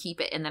 thanks, you can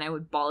keep it, and then I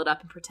would ball it up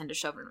and pretend to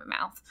shove it in my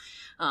mouth.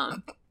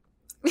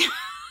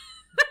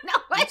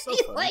 Nobody so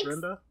funny, likes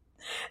Brenda.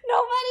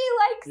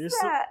 Nobody likes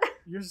that.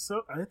 You're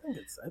so. I think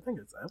it's. I would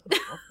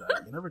have loved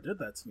that. You never did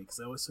that to me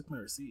because I always took my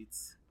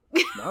receipts.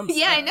 Now I'm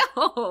Yeah, sad.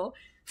 I know.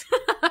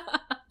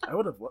 I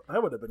would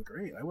have been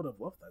great. I would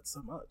have loved that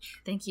so much.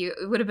 Thank you.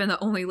 It would have been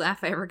the only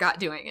laugh I ever got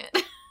doing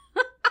it.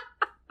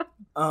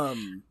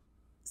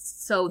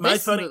 So my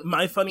this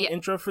funny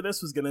intro for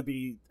this was gonna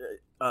be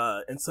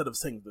instead of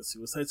saying The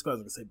Suicide Squad, I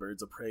was gonna say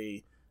Birds of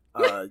Prey.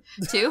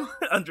 2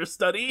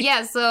 understudy.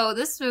 Yeah, so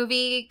this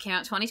movie came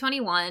out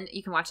 2021.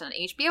 You can watch it on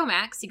HBO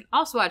Max. You can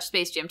also watch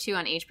Space Jam 2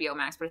 on HBO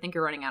Max, but I think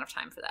you're running out of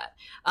time for that.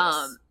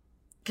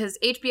 Because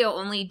HBO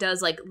only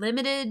does like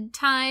limited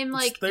time,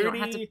 like 30, you don't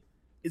have to.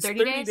 It's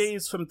 30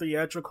 days from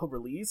theatrical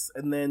release,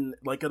 and then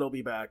like it'll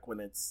be back when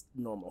it's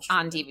normal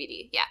streaming. On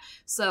DVD. Yeah.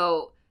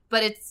 So,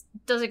 but it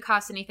doesn't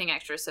cost anything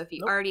extra. So if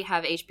you already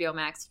have HBO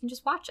Max, you can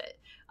just watch it.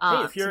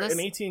 Hey, if you're an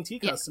AT&T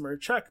customer,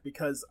 check,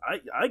 because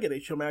I get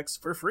HBO Max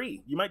for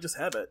free. You might just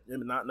have it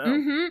and not know.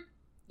 Mm-hmm.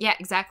 Yeah,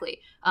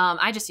 exactly.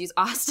 I just use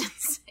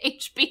Austin's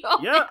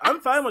HBO. Yeah, I'm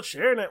fine with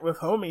sharing it with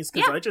homies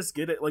because I just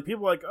get it. Like,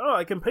 people are like, oh,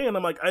 I can pay. And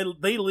I'm like,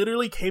 they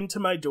literally came to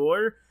my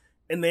door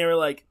and they were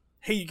like,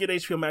 hey, you get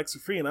HBO Max for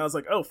free. And I was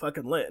like, oh,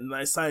 fucking lit. And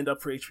I signed up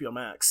for HBO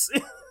Max.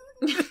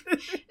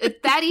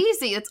 It's that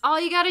easy. That's all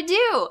you got to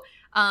do.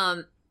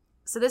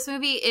 So this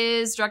movie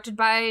is directed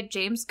by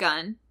James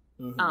Gunn.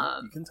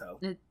 Mm-hmm. You can tell.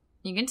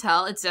 You can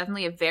tell. It's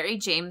definitely a very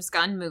James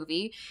Gunn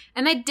movie.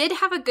 And I did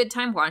have a good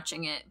time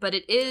watching it, but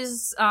it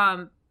is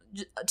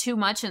too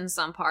much in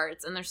some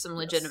parts, and there's some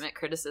legitimate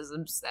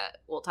criticisms that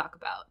we'll talk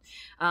about.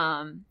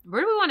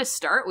 Where do we want to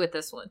start with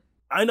this one?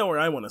 I know where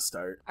I want to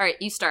start. All right,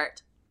 you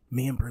start.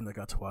 Me and Brenda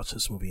got to watch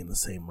this movie in the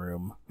same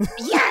room.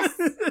 Yes!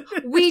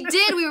 We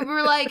did. We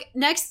were like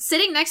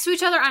sitting next to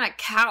each other on a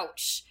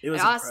couch. It was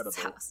incredible.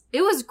 House.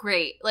 It was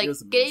great. Like,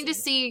 was getting to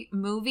see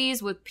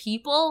movies with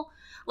people.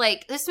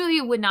 Like, this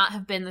movie would not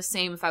have been the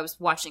same if I was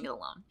watching it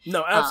alone.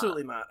 No,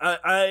 absolutely not.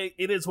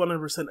 It is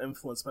 100%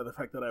 influenced by the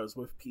fact that I was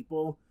with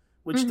people,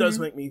 which does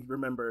make me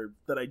remember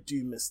that I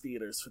do miss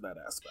theaters for that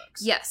aspect.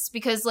 Yes,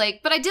 because,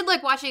 like, but I did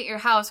like watching it at your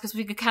house because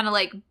we could kind of,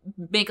 like,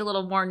 make a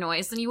little more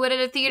noise than you would at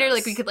a theater. Yes.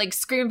 Like, we could, like,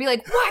 scream and be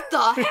like, what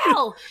the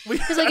hell?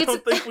 I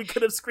don't think we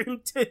could have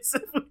screamed tits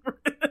if we were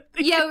in a theater.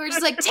 Yeah, we were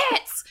just like,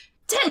 tits!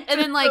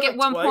 And then, like, at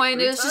one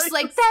point, it was just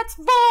like, that's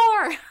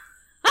Vor!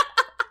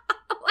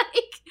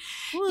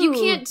 Like, you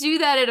can't do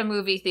that at a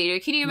movie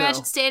theater. Can you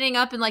imagine standing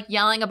up and, like,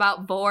 yelling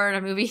about Vor in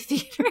a movie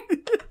theater?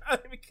 I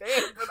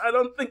can, but I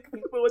don't think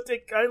people would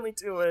take kindly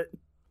to it.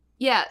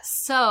 Yeah,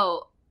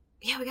 so,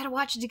 yeah, we gotta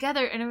watch it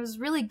together, and it was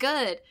really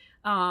good.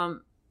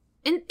 And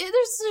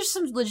there's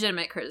some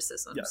legitimate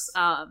criticisms. Yes.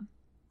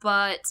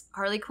 But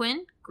Harley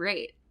Quinn,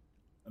 great.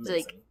 Amazing.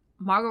 Like,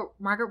 Margot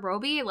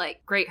Robbie,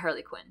 like, great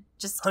Harley Quinn.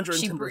 Just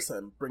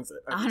 110% brings it.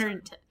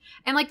 110.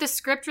 And, like, the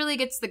script really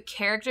gets the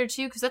character,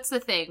 too, because that's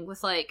the thing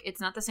with, like, it's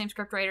not the same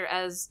script writer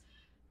as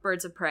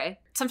Birds of Prey.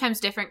 Sometimes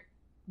different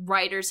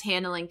writers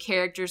handling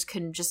characters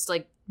can just,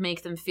 like,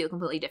 make them feel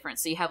completely different.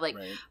 So you have, like,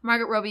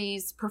 Margot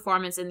Robbie's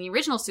performance in the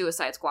original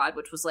Suicide Squad,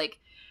 which was, like,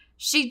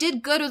 she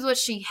did good with what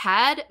she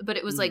had, but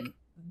it was, like,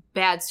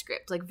 bad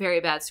script, like, very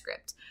bad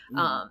script.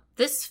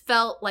 This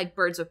felt like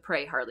Birds of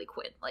Prey Harley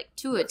Quinn, like,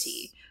 to a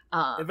T.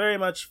 It very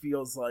much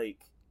feels like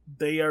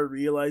they are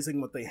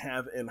realizing what they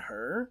have in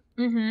her,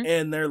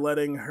 and they're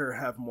letting her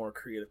have more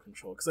creative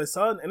control. Because I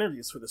saw in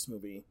interviews for this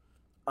movie,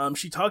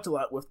 she talked a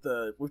lot with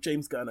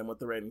James Gunn and with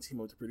the writing team,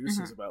 with the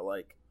producers, about,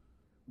 like,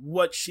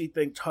 what she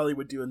thinks Harley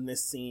would do in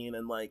this scene,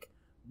 and, like,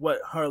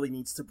 what Harley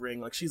needs to bring.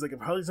 Like, she's like, if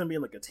Harley's gonna be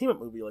in, like, a team-up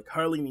movie, like,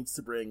 Harley needs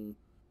to bring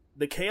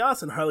the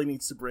chaos, and Harley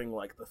needs to bring,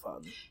 like, the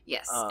fun.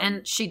 Yes,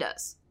 and she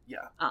does.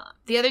 Yeah.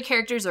 The other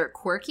characters are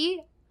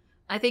quirky.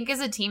 I think as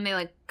a team, they,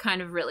 like,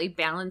 kind of really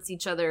balance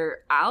each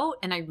other out,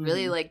 and I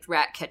really liked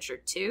Ratcatcher,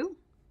 too,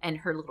 and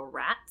her little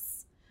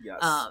rats.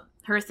 Yes.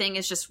 Her thing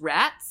is just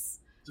rats.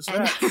 Just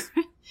rats.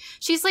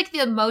 She's, like, the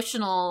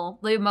emotional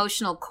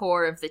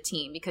core of the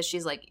team, because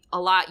she's, like, a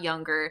lot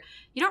younger.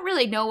 You don't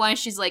really know why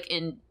she's, like,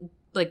 in,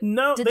 like...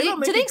 No, they don't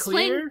make it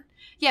clear.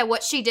 Yeah,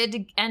 what she did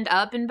to end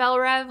up in Belle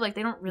Rev, like,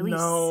 they don't really say.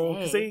 No,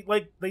 because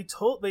they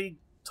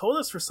told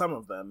us for some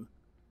of them.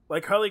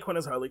 Like, Harley Quinn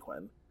is Harley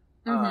Quinn.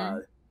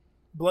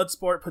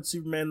 Bloodsport puts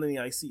Superman in the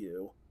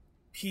ICU.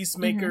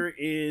 Peacemaker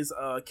is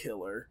a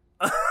killer.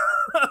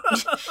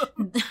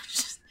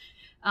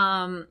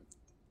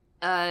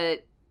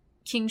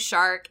 King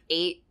Shark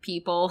ate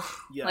people.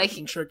 Yeah, like,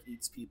 King Shark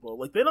eats people.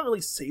 Like, they don't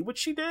really say what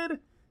she did,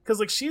 because,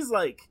 like, she's,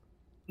 like,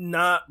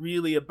 not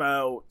really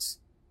about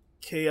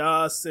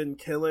chaos and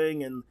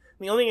killing, and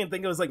the only thing I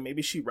think of is, like,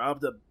 maybe she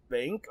robbed a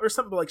bank or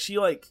something, but, like, she,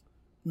 like,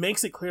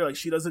 makes it clear, like,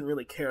 she doesn't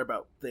really care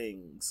about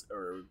things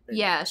or anything.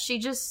 Yeah, she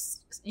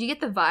just, you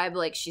get the vibe,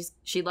 like,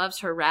 she loves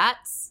her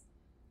rats.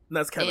 And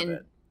that's kind of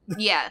it.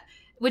 Yeah,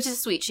 which is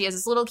sweet. She has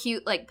this little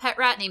cute, like, pet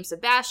rat named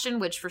Sebastian,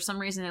 which for some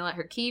reason they let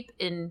her keep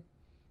in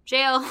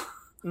jail.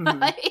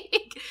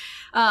 Like,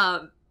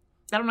 I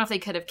don't know if they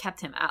could have kept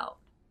him out,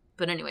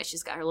 but anyway,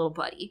 she's got her little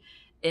buddy,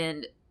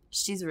 and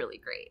she's really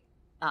great.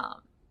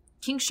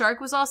 King Shark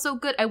was also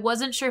good. I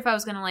wasn't sure if I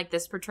was going to like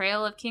this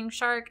portrayal of King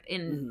Shark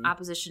in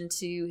opposition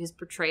to his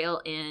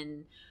portrayal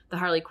in the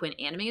Harley Quinn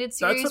animated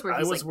series, where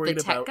he's like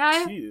the tech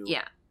guy. Too.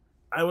 Yeah,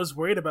 I was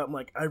worried about,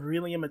 like, I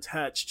really am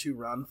attached to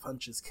Ron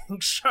Funch's King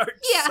Shark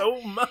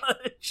so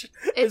much.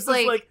 It's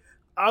like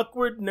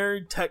awkward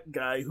nerd tech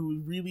guy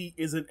who really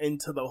isn't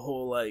into the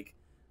whole, like,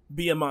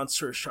 be a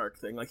monstrous shark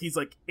thing. Like, he's,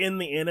 like, in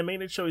the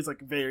animated show, he's,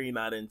 like, very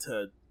not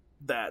into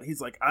that.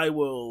 He's like, I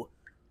will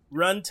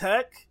run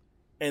tech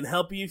and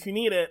help you if you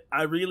need it.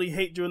 I really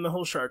hate doing the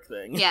whole shark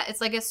thing. Yeah,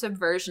 it's like a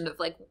subversion of,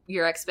 like,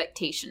 your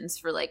expectations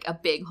for, like, a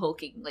big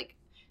hulking, like,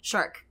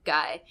 shark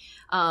guy.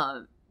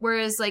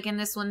 Whereas, like, in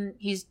this one,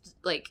 he's,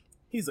 like...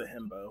 He's a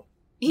himbo.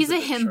 He's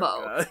a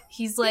himbo.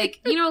 He's, like,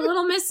 you know, a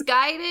little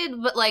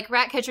misguided, but, like,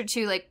 Ratcatcher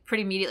 2, like,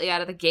 pretty immediately out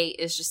of the gate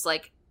is just,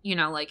 like, you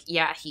know, like,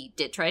 yeah, he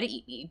did try to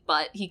eat me,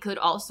 but he could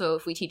also,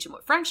 if we teach him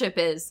what friendship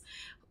is,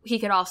 he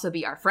could also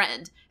be our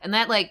friend. And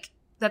that, like,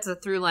 that's a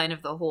through line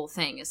of the whole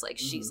thing, is, like,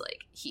 she's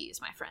like, he is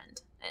my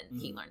friend,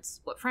 and he learns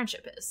what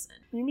friendship is.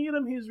 And you meet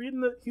him,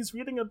 he's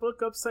reading a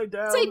book upside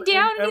down. Upside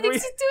down, and he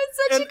thinks he's doing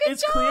such a good job.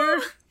 It's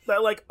clear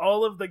that, like,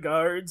 all of the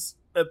guards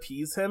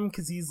appease him,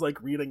 because he's,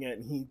 like, reading it,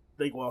 and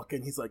they walk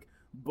in, he's like,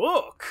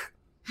 book!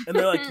 And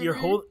they're like,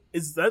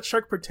 is that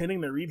shark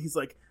pretending to read? He's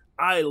like,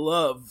 I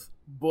love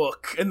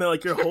book. And they're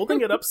like, you're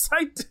holding it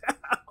upside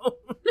down.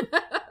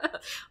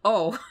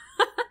 Oh.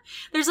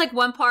 There's, like,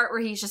 one part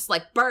where he's just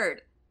like,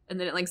 bird. And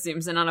then it, like,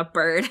 zooms in on a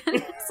bird. And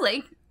it's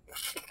like...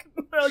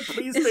 They're like,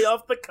 please stay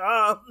off the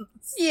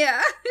comms.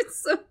 Yeah,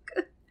 it's so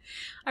good.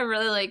 I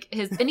really like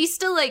his... And he's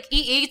still, like,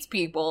 he eats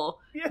people,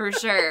 for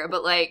sure.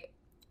 But, like,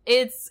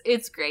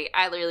 it's great.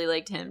 I really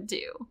liked him,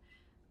 too.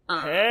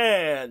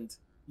 And...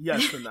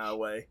 Yes, in that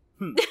way.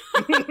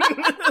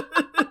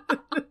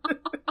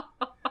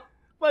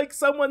 Like,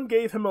 someone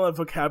gave him a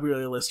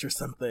vocabulary list or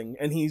something,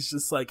 and he's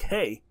just like,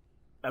 hey,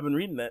 I've been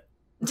reading it.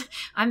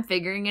 I'm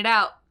figuring it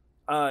out.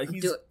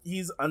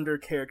 He's under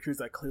characters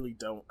that clearly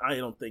I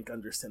don't think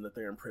understand that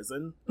they're in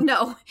prison.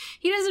 No,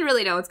 he doesn't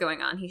really know what's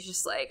going on. He's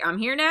just like, I'm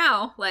here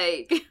now.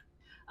 Like,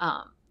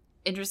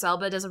 Idris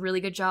Elba does a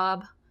really good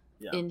job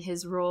in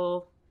his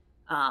role.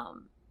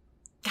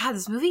 God,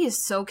 this movie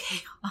is so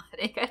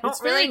chaotic. I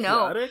don't really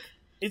know. Chaotic.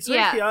 It's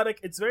very chaotic.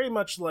 It's very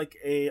much like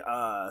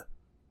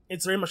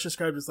it's very much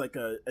described as like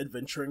a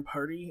adventuring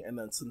party, and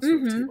then some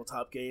sort of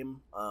tabletop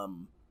game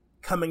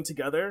coming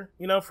together,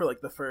 you know, for like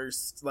the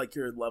first, like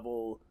your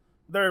level,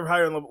 they're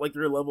higher level, like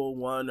your level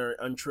 1 or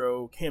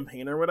intro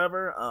campaign or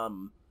whatever.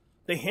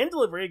 They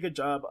handle a very good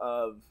job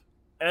of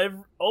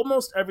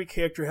almost every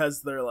character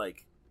has their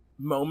like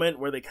moment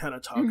where they kind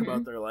of talk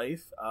about their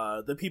life.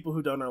 The people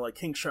who don't are like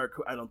King Shark,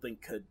 who I don't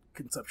think could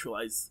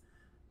conceptualize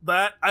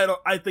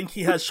I think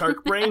he has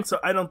shark brain, so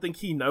I don't think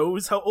he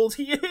knows how old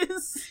he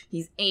is.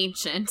 He's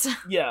ancient.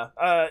 Yeah,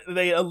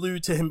 they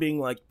allude to him being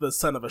like the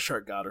son of a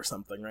shark god or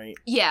something, right?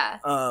 Yeah.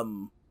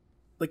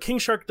 The king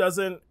shark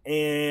doesn't,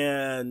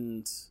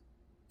 and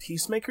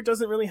Peacemaker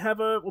doesn't really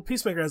have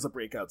Peacemaker has a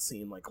breakout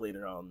scene like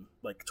later on,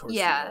 like towards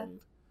the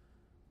end.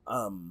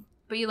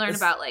 But you learn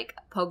about like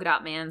Polka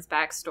Dot Man's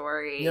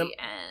backstory,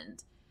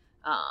 and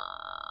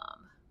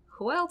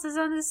who else is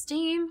on this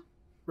team?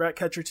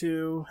 Ratcatcher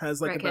 2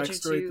 has like a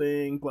backstory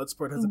thing.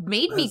 Bloodsport has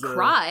made me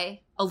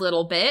cry a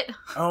little bit.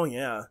 Oh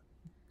yeah,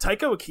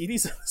 Taika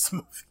Waititi's in this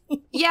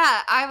movie.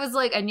 Yeah, I was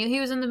like, I knew he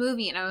was in the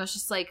movie, and I was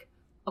just like,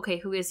 okay,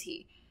 who is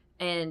he?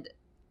 And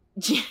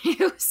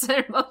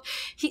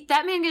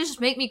that man can just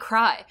make me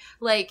cry.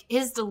 Like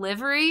his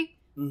delivery,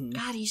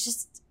 God, he's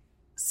just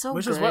so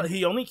Which good. is what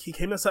he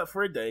came to set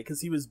for a day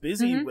because he was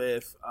busy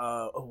with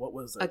what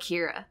was it?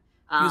 Akira.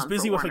 He was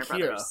busy with Warner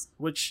Akira, Brothers.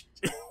 which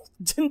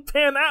didn't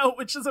pan out,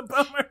 which is a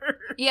bummer.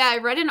 Yeah, I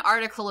read an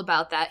article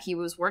about that. He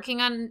was working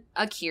on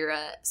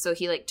Akira, so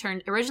he like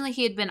originally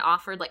he had been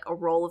offered like a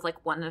role of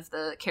like one of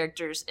the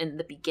characters in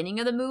the beginning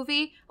of the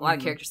movie. A lot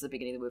of characters at the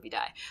beginning of the movie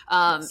die.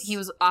 Yes. He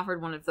was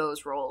offered one of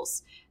those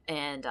roles,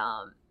 and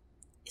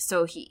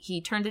so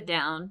he turned it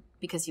down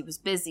because he was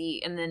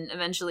busy, and then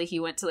eventually he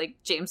went to like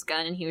James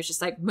Gunn, and he was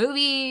just like,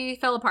 movie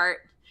fell apart.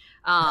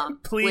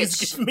 Please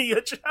give me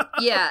a job.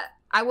 Yeah,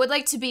 I would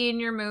like to be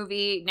in your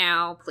movie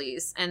now,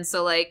 please. And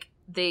so like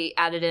they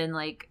added in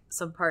like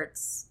some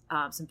parts,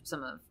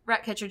 some of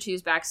Ratcatcher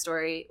 2's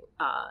backstory,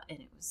 and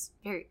it was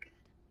very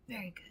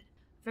good,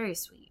 very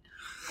sweet.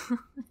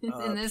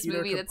 In this Peter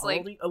movie, that's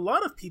like a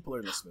lot of people are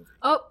in this movie.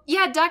 Oh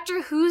yeah,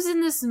 Doctor Who's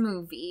in this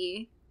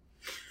movie.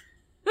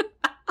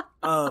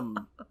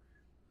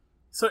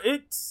 So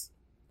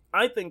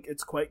I think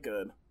it's quite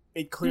good.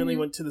 It clearly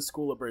went to the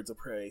School of Birds of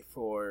Prey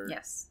for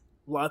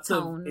lots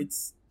Tone. of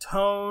its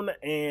tone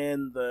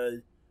and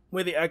the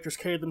way the actors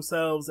carry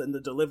themselves and the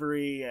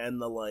delivery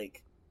and the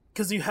like,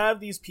 because you have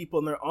these people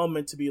and they're all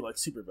meant to be like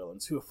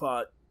supervillains who have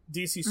fought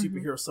DC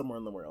superheroes somewhere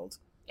in the world.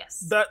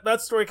 Yes.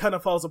 That story kind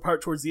of falls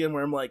apart towards the end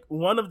where I'm like,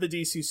 one of the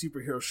DC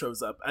superheroes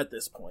shows up at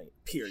this point,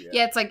 period.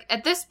 Yeah, it's like,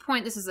 at this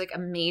point, this is like a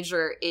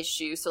major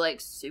issue, so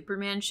like,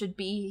 Superman should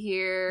be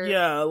here.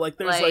 Yeah, like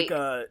there's like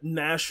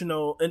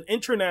an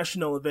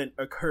international event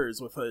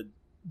occurs with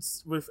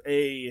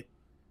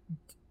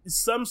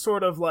some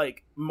sort of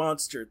like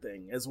monster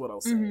thing, is what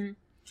I'll say.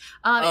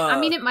 I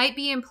mean, it might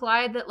be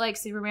implied that like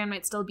Superman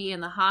might still be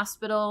in the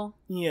hospital.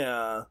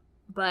 Yeah.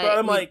 But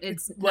I'm like,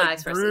 it's like not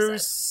expressly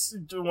Bruce,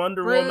 said.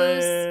 Wonder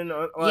Woman,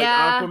 like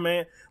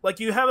Aquaman. Like,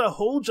 you have a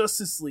whole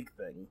Justice League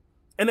thing.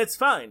 And it's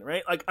fine,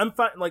 right? Like, I'm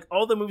fine. Like,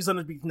 all the movies are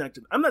going to be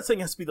connected. I'm not saying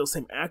it has to be those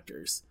same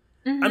actors.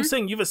 I'm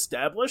saying you've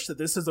established that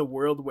this is a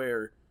world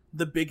where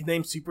the big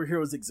name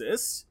superheroes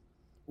exist.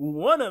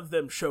 One of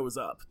them shows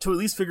up to at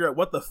least figure out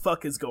what the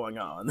fuck is going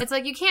on. It's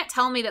like, you can't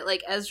tell me that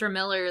like Ezra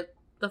Miller,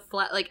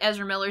 like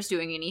Ezra Miller's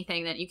doing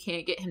anything that you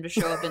can't get him to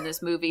show up in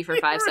this movie for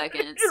 5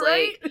 seconds.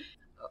 Right? Like,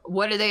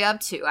 what are they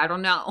up to? I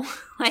don't know.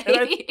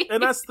 Like,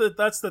 and that's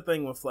the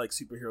thing with like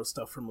superhero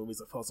stuff from movies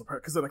that falls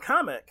apart. Because in a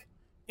comic,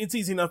 it's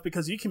easy enough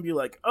because you can be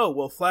like, oh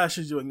well, Flash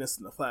is doing this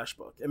in the Flash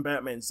book, and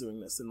Batman's doing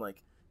this, and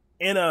like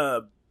in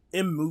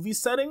movie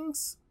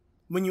settings,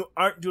 when you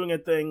aren't doing a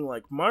thing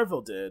like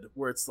Marvel did,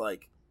 where it's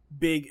like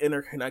big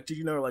interconnected,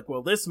 you know, like,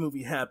 well, this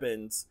movie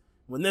happens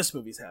when this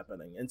movie's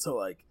happening, and so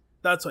like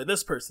that's why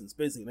this person's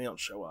busy and they don't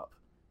show up.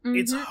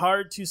 It's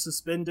hard to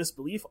suspend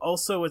disbelief.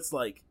 Also, it's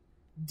like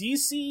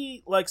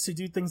DC likes to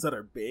do things that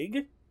are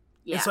big.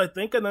 Yeah. And so I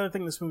think another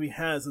thing this movie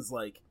has is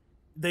like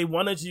they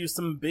wanted to do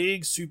some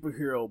big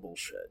superhero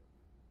bullshit.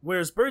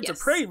 Whereas Birds of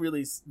Prey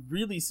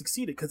really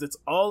succeeded because it's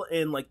all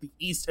in like the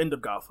east end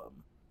of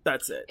Gotham.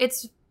 That's it.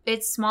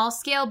 It's small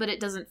scale, but it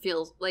doesn't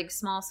feel like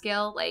small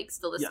scale. Like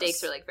still the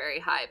stakes are like very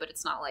high, but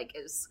it's not like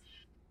as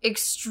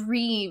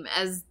extreme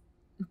as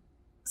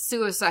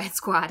Suicide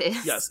Squad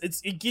is. Yes,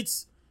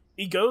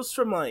 it goes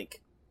from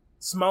like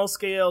small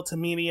scale to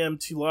medium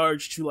to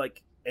large to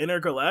like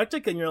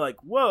intergalactic, and you're like,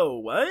 whoa,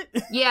 what?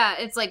 Yeah,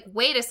 it's like,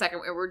 wait a second,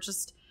 we're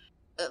just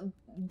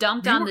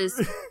dumped on this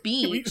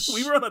beach.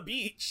 we were on a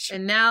beach,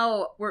 and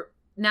now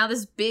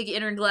this big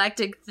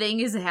intergalactic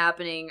thing is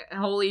happening.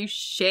 Holy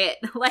shit!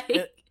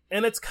 Like,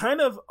 and it's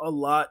kind of a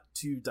lot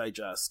to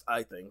digest.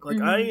 I think,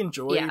 like, I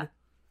enjoyed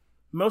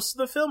most of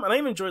the film, and I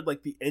even enjoyed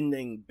like the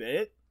ending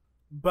bit,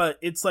 but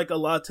it's like a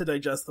lot to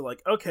digest. They're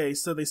like, okay,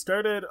 so they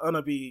started on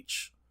a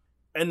beach.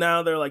 And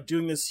now they're like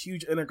doing this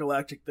huge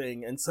intergalactic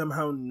thing, and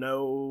somehow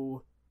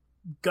no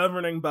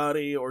governing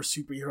body or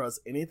superhero has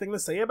anything to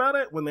say about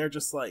it when they're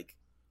just like,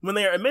 when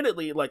they are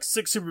admittedly like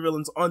 6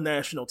 supervillains on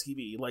national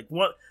TV. Like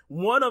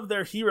one of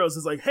their heroes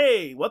is like,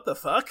 hey, what the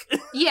fuck?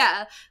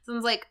 Yeah.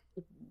 Someone's like,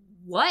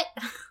 what?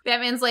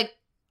 Batman's like,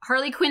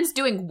 Harley Quinn's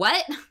doing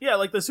what? Yeah,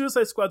 like the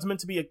Suicide Squad's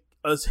meant to be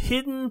a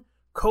hidden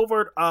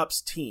covert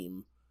ops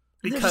team.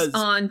 Because they're just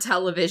on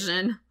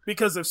television.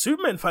 Because if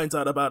Superman finds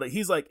out about it,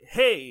 he's like,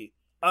 hey,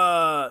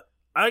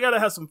 I gotta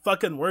have some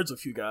fucking words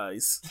with you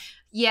guys.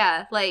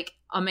 Yeah, like,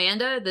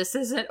 Amanda, this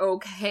isn't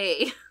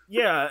okay.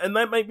 Yeah, and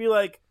that might be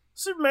like,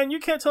 Superman, you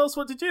can't tell us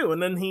what to do.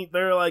 And then he's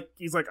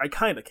like, I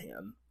kind of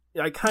can.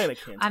 I kind of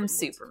can. I'm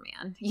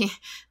Superman. Yeah.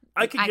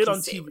 I could get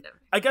on say TV.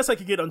 whatever. I guess I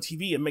could get on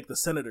TV and make the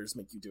senators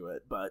make you do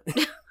it, but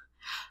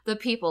The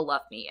people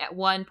love me. At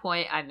one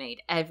point, I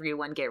made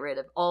everyone get rid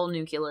of all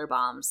nuclear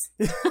bombs.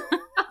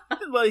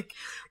 like,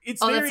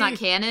 it's That's not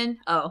canon?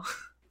 Oh.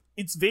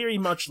 It's very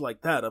much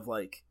like that of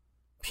like,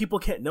 people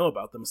can't know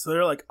about them. So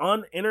they're like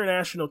on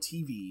international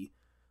TV,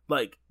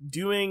 like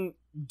doing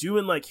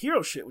like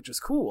hero shit, which is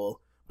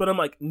cool. But I'm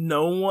like,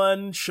 no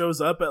one shows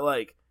up at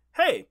like,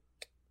 hey,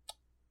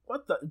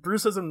 what the?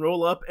 Bruce doesn't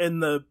roll up in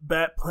the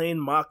Bat plane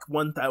Mach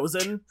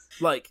 1000.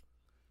 Like,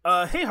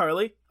 hey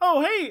Harley.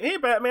 Oh, hey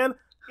Batman.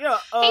 Yeah.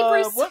 Hey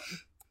Bruce.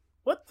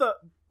 What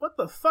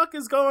the fuck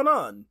is going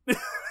on?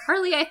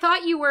 Harley, I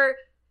thought you were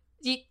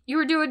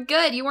doing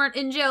good. You weren't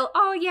in jail.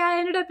 Oh yeah, I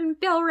ended up in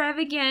Bell Rev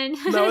again.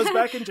 No, I was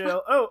back in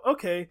jail. Oh,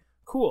 okay,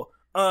 cool.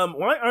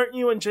 Why aren't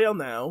you in jail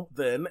now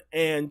then?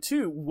 And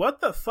two, what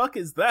the fuck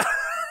is that?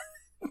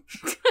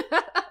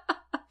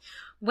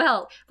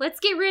 Well, let's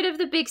get rid of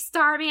the big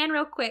star man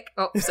real quick.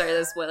 Oh, sorry,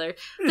 that's a spoiler.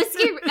 Let's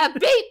get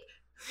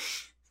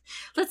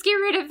Let's get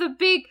rid of the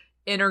big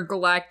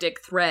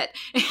intergalactic threat.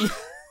 Yeah,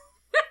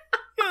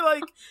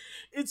 like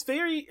it's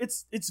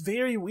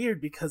very weird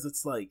because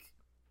it's like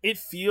it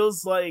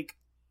feels like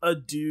a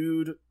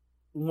dude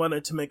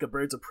wanted to make a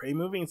Birds of Prey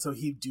movie, and so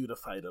he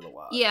dude-ified it a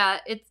lot. Yeah,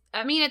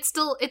 it's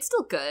still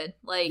good.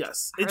 Like,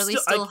 yes,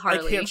 Harley's still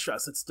Harley. I can't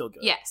stress it's still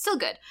good. Yeah, still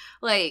good.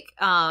 Like,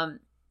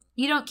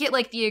 you don't get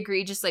like the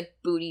egregious like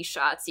booty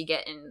shots you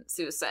get in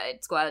Suicide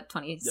Squad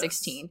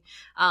 2016.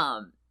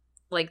 Yes.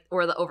 Like,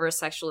 or the over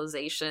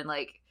sexualization.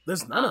 Like,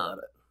 there's none of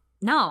that.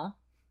 No,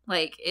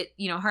 like it.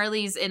 You know,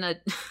 Harley's in a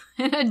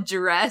in a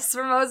dress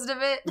for most of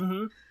it.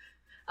 Mm-hmm.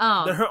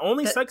 Her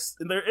only sex.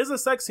 There is a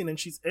sex scene, and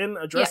she's in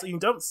a dress. Yeah. And you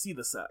don't see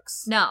the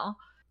sex. No,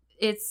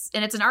 it's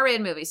an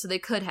R-rated movie, so they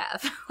could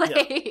have.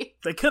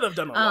 They could have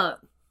done a lot.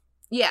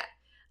 Yeah,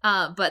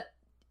 but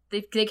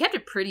they kept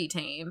it pretty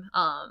tame.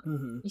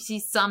 You see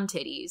some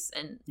titties,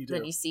 and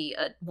then you see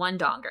one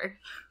donger,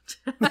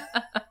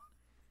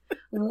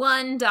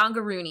 one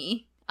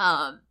dongaroony.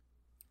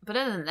 But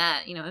other than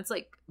that, you know, it's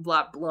like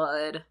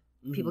blood.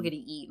 Mm-hmm. People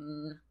getting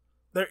eaten.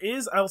 There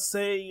is, I'll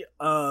say,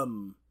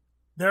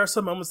 there are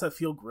some moments that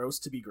feel gross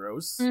to be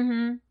gross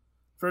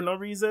for no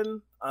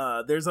reason.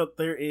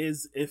 There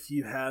is, if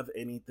you have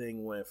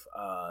anything with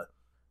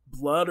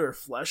blood or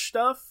flesh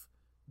stuff,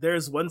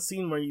 there's one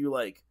scene where you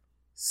like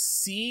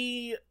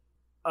see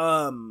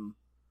a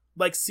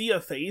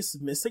face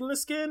missing the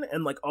skin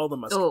and like all the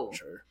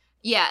musculature.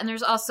 Yeah, and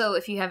there's also,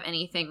 if you have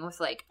anything with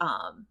like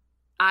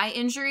eye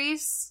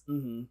injuries,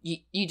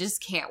 you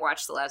just can't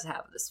watch the last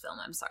half of this film.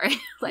 I'm sorry.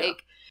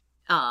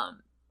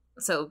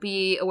 So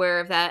be aware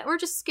of that, or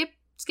just skip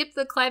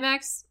the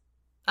climax,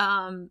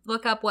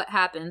 look up what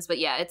happens. But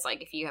yeah, it's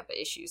like if you have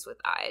issues with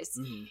eyes,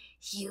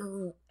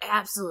 you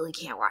absolutely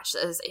can't watch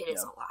this. It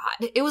is a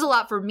lot. It was a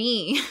lot for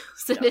me,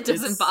 so it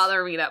doesn't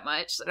bother me that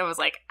much. And I was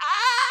like,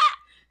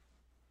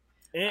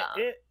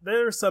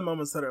 there are some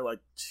moments that are like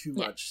too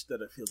much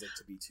that it feels like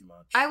to be too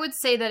much. I would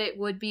say that it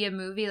would be a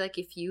movie like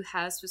if you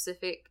have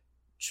specific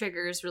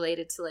triggers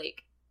related to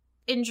like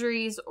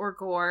injuries or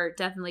gore,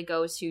 definitely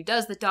go to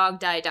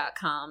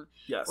doesthedogdie.com,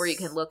 where you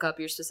can look up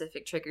your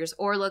specific triggers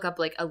or look up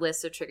like a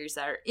list of triggers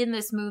that are in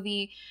this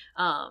movie,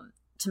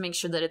 to make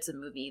sure that it's a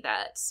movie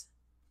that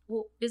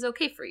is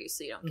okay for you,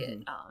 so you don't get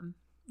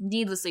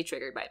needlessly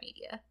triggered by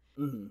media.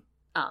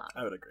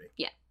 I would agree.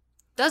 Yeah.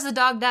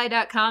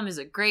 Doesthedogdie.com is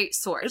a great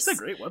source. It's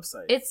a great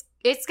website.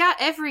 It's got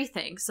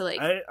everything. So like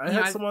I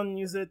had someone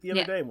use it the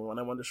other day when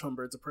I wanted to show them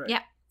Birds of Prey.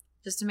 Yeah.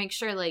 Just to make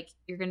sure like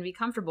you're going to be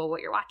comfortable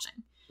what you're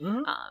watching.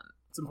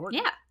 It's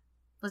important. Yeah.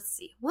 Let's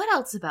see. What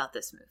else about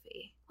this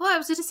movie? Well, I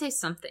was going to say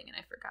something and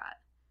I forgot.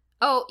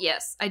 Oh,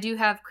 yes. I do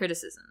have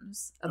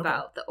criticisms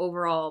about the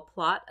overall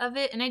plot of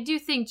it. And I do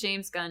think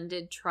James Gunn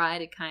did try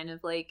to kind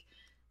of like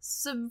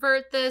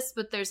subvert this,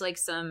 but there's like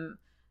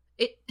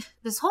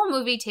this whole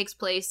movie takes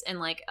place in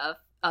like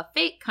a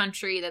fake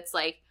country that's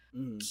like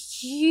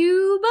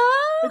Cuba?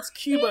 It's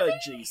Cuba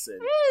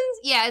adjacent.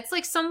 Yeah, it's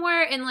like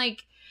somewhere in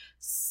like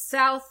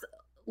South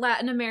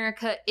Latin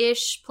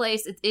America-ish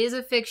place. It is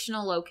a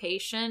fictional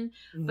location,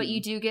 but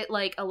you do get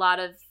like a lot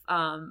of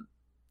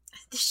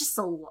there's just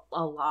a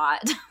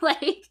lot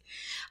like,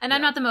 and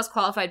I'm not the most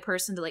qualified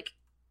person to like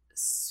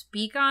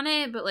speak on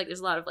it, but like there's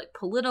a lot of like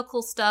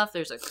political stuff.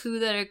 There's a coup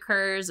that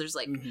occurs. There's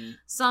like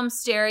some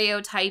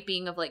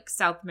stereotyping of like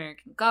South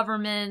American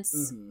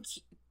governments,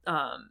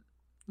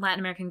 Latin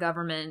American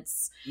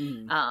governments,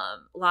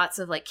 lots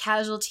of like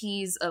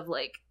casualties of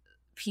like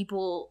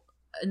people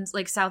and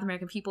like South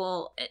American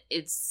people.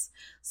 It's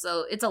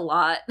a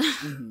lot.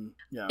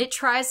 It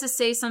tries to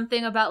say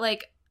something about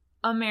like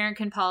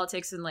American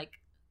politics and like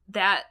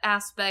that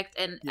aspect,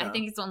 and I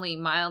think it's only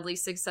mildly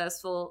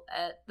successful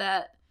at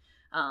that.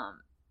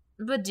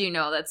 But do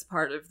know that's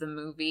part of the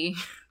movie.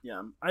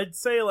 Yeah, I'd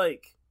say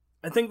like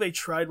I think they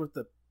tried with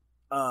the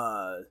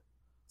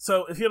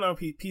So if you don't know,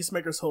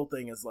 Peacemaker's whole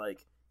thing is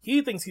like,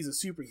 he thinks he's a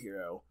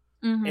superhero,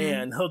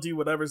 and he'll do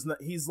whatever's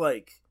he's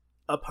like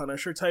a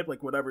Punisher type,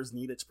 like whatever's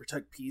needed to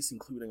protect peace,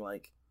 including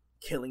like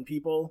killing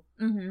people.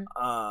 And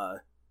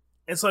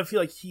so I feel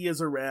like he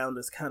is around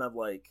as kind of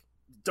like,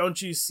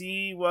 don't you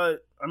see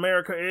what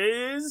America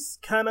is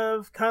kind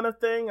of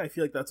thing. I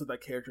feel like that's what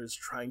that character is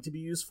trying to be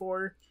used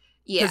for.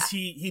 Yeah, because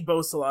he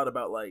boasts a lot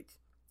about like,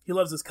 he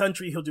loves his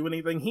country, he'll do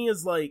anything. He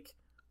is like,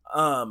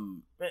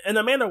 and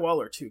Amanda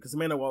Waller too, because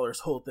Amanda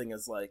Waller's whole thing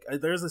is like,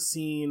 there's a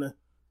scene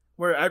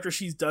where after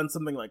she's done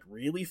something like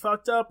really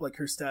fucked up, like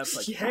her staff's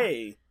like,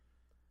 hey,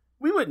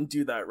 we wouldn't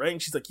do that, right?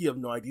 And she's like, you have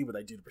no idea what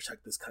I do to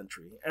protect this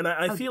country. And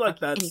I feel like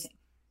that's anything.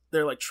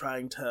 They're like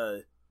trying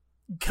to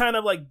kind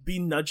of like be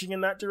nudging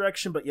in that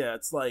direction. But yeah,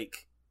 it's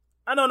like,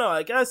 I don't know,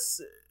 I guess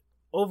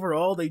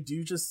overall they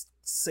do just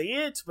say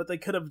it, but they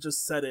could have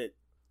just said it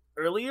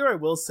earlier. I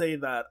will say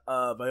that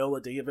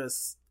Viola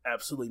Davis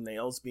absolutely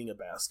nails being a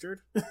bastard.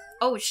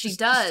 Oh, she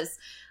does.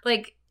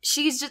 Like,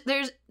 she's just,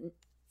 there's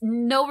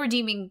no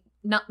redemption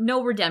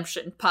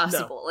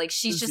possible. No, like,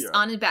 she's just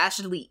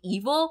unabashedly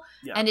evil,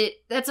 and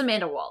that's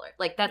Amanda Waller.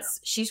 Like,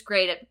 she's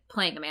great at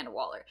playing Amanda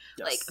Waller.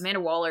 Yes. Like, Amanda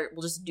Waller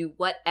will just do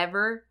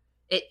whatever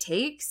it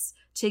takes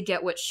to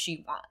get what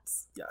she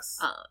wants. Yes.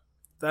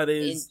 That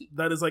is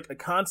like a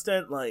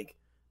constant, like,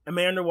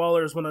 Amanda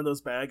Waller is one of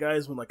those bad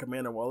guys when like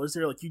Amanda Waller's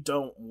there, like, you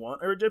don't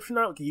want a redemption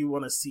arc, you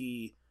want to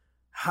see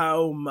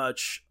how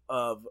much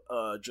of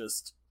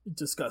just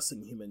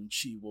disgusting human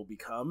she will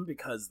become,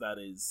 because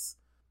that's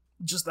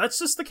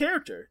just the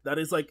character. That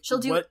is like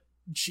what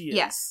she is.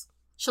 Yes.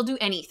 She'll do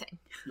anything.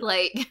 Yeah.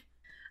 Like,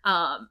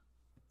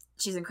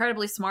 she's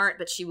incredibly smart,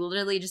 but she will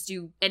literally just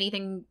do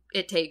anything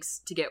it takes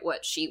to get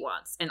what she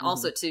wants, and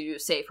also to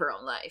save her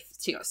own life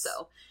too. Yes.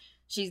 So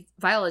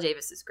Viola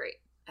Davis is great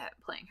at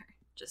playing her.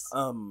 Just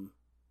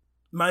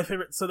my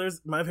favorite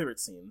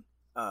scene.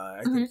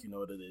 I think you know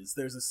what it is.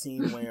 There's a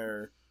scene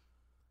where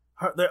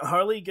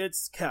Harley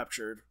gets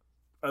captured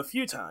a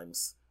few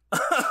times.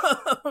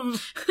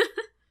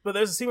 But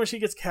there's a scene where she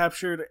gets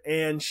captured,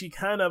 and she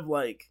kind of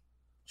like,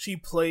 she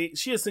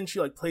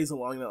essentially like plays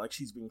along that like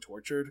she's being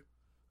tortured.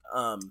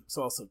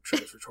 So also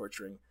triggers for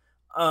torturing.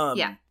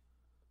 Yeah.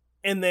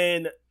 And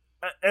then,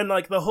 and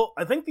like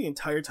I think the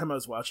entire time I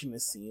was watching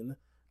this scene,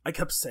 I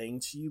kept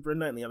saying to you,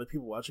 Brenda, and the other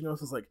people watching us,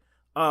 was like,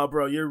 oh,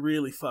 bro, you're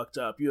really fucked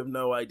up. You have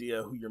no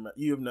idea who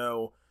you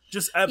have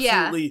just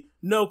absolutely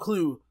no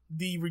clue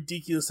the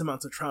ridiculous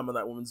amounts of trauma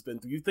that woman's been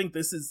through. You think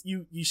this is,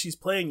 she's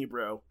playing you,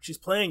 bro. She's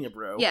playing you,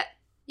 bro. Yeah.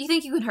 You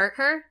think you can hurt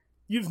her?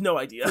 You've no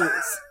idea.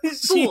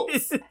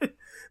 Fools.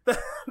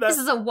 This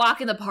is a walk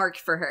in the park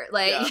for her.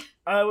 Like, yeah.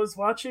 I was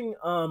watching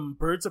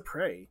Birds of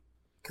Prey,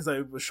 because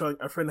I was showing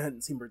a friend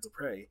hadn't seen Birds of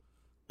Prey,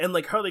 and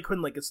like Harley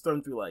Quinn like gets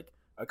thrown through like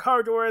a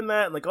car door and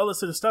that, and like all this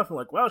sort of stuff. I'm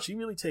like, wow, she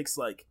really takes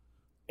like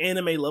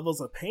anime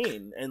levels of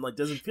pain and like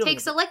doesn't feel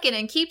takes a licking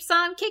and keeps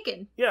on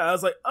kicking. Yeah, I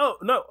was like, oh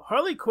no,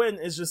 Harley Quinn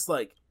is just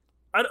like,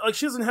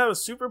 she doesn't have a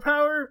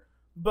superpower,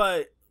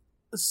 but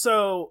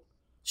so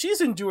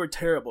she's endured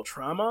terrible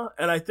trauma,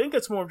 and I think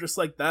it's more of just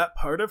like that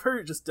part of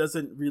her just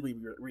doesn't really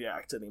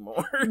react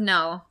anymore.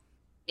 No.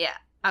 Yeah,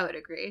 I would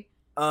agree.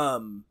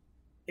 And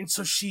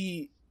so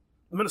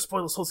I'm gonna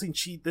spoil this whole scene.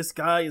 This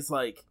guy is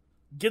like,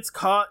 gets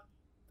caught.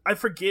 I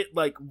forget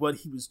like what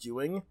he was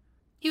doing.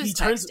 He was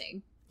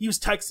texting.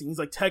 He's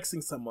like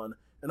texting someone,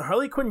 and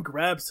Harley Quinn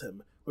grabs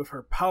him with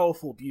her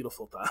powerful,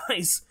 beautiful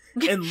thighs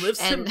and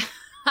lifts him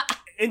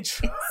and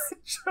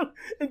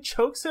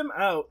chokes him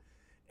out,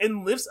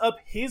 and lifts up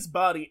his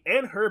body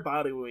and her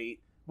body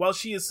weight while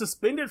she is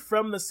suspended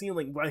from the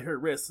ceiling by her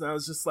wrists. And I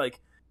was just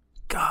like,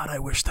 God, I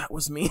wish that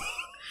was me.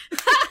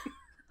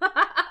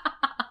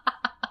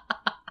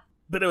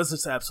 But it was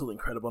just absolutely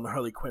incredible. And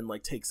Harley Quinn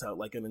like takes out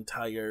like an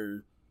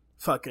entire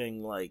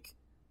fucking like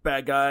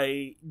bad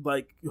guy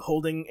like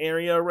holding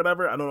area or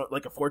whatever. I don't know,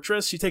 like a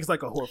fortress. She takes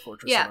like a whole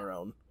fortress on her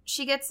own.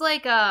 She gets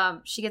like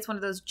she gets one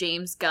of those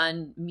James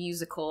Gunn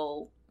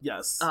musical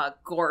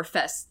gore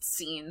fest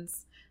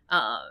scenes.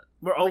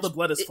 Where all the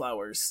blood is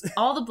flowers.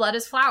 All the blood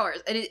is flowers,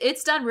 and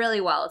it's done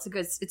really well.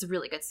 It's a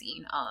really good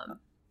scene.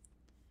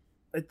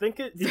 I think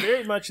it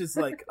very much is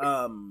like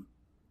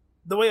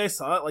the way I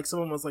saw it. Like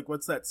someone was like,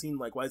 "What's that scene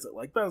like? Why is it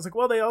like that?" I was like,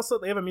 "Well, they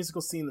have a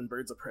musical scene in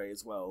Birds of Prey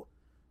as well,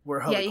 where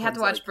Harley you have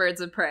to watch like,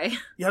 Birds of Prey.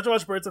 You have to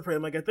watch Birds of Prey.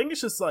 I'm like, I think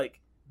it's just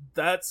like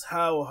that's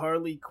how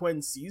Harley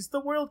Quinn sees the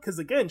world, because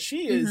again,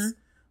 she is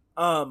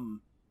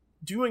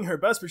doing her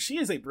best, but she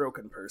is a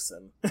broken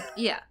person.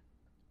 Yeah.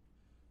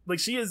 Like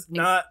she is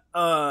not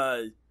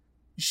who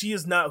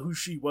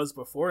she was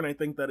before, and I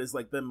think that is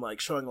like them like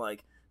showing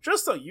like,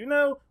 just so you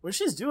know, when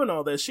she's doing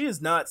all this, she is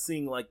not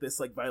seeing like this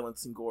like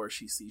violence and gore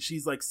she sees.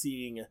 She's like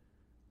seeing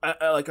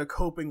like a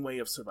coping way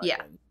of surviving.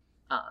 Yeah.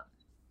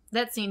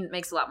 That scene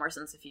makes a lot more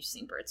sense if you've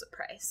seen Birds of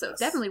Prey. So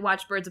definitely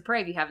watch Birds of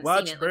Prey if you haven't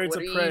seen it. Watch Birds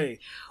of Prey.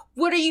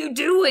 What are you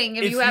doing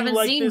if you haven't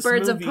seen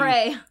Birds of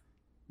Prey?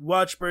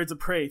 Watch Birds of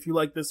Prey if you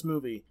like this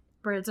movie.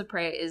 Birds of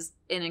Prey is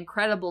an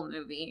incredible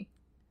movie.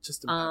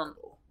 Just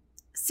impeccable.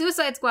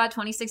 Suicide Squad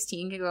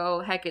 2016 can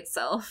go heck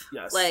itself.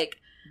 Yes. Like,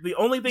 The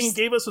only thing he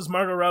gave us was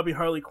Margot Robbie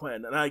Harley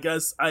Quinn, and I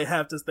guess I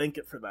have to thank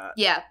it for that.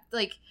 Yeah,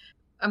 like,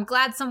 I'm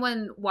glad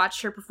someone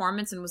watched her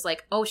performance and was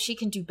like, oh, she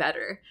can do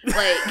better.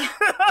 Like,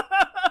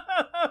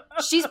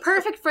 she's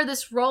perfect for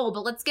this role,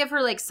 but let's give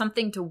her, like,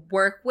 something to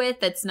work with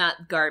that's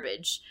not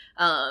garbage.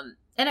 And,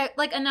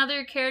 like,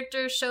 another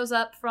character shows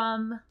up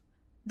from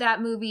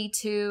that movie,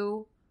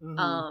 too.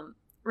 Mm-hmm.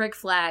 Rick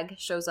Flag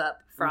shows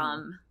up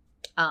from,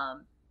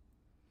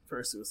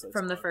 First Suicide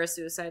from Squad. the first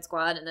Suicide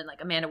Squad, and then, like,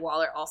 Amanda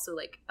Waller also,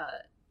 like,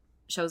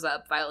 shows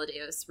up. Viola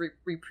Davis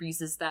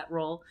reprises that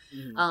role.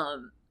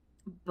 Mm-hmm.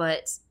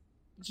 But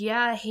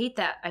yeah, I hate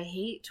that. I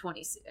hate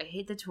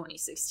the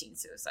 2016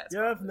 Suicide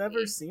Squad. Yeah, I've movie.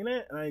 never seen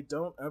it, and I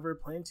don't ever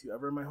plan to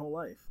ever in my whole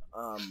life.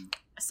 I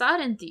saw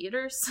it in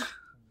theaters.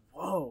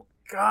 Whoa,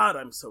 God,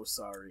 I'm so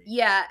sorry.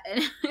 Yeah,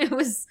 and it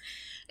was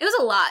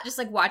a lot. Just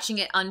like watching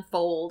it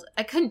unfold.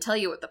 I couldn't tell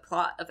you what the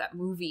plot of that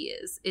movie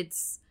is.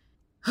 It's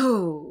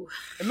And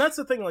that's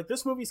the thing. Like,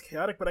 this movie's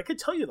chaotic, but I could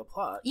tell you the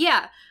plot.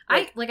 Yeah,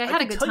 I had a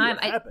could good tell you time.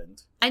 what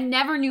happened. I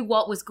never knew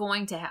what was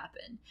going to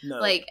happen. No.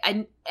 Like,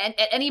 at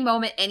any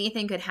moment,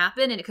 anything could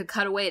happen, and it could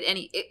cut away at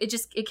any.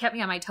 It kept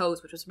me on my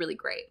toes, which was really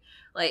great.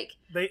 Like,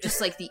 just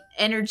like the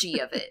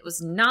energy of it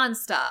was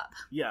nonstop.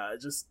 Yeah,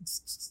 just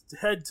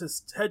head to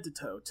toe, toe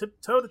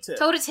to tip.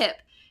 Toe to tip.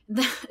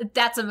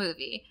 That's a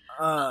movie.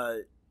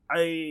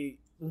 They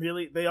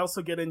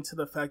also get into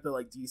the fact that,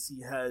 like,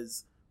 DC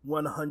has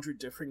 100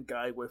 different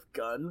guy with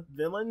gun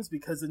villains,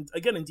 because in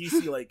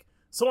DC, like,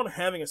 someone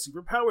having a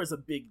superpower is a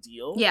big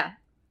deal. Yeah.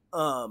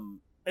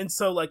 And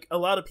so, like, a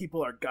lot of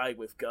people are guy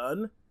with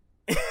gun,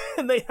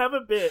 and they have a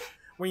bit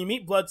where you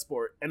meet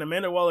Bloodsport, and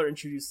Amanda Waller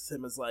introduces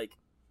him as, like,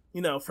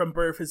 you know, from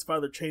birth his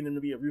father trained him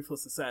to be a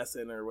ruthless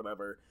assassin or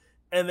whatever,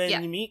 and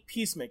then you meet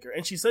Peacemaker,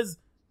 and she says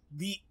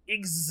the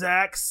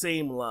exact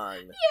same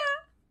line.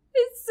 Yeah,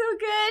 it's so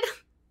good.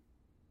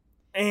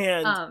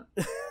 And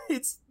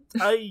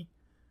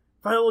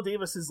Viola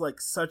Davis is,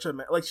 like, such a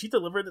like, she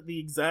delivered it the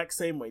exact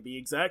same way, the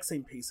exact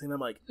same pacing. I'm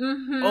like,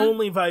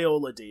 only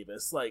Viola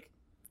Davis. Like,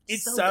 it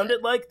So sounded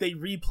good. like they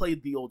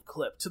replayed the old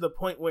clip to the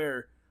point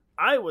where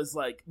I was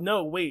like,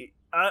 no, wait,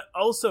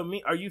 also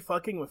me, are you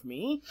fucking with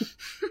me?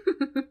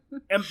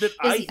 And did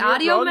I Is the hear it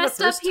audio wrong the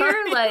messed up first here?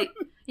 time? Like,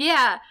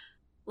 yeah.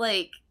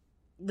 Like,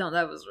 no,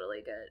 that was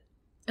really good.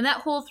 And that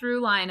whole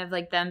through line of,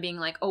 like, them being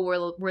like,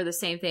 oh, we're the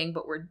same thing,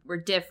 but we're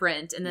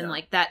different. And then,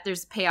 like, that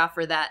there's payoff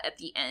for that at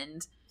the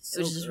end. So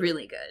It was just good.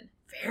 really good.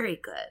 Very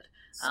good.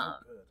 So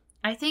good.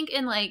 I think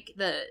in, like,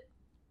 the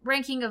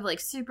ranking of, like,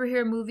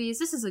 superhero movies,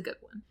 this is a good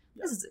one.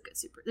 Yeah. This is a good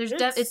super.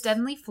 It's- It's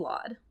definitely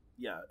flawed.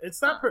 Yeah,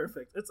 it's not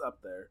perfect. It's up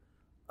there.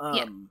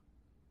 Yeah.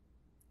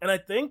 And I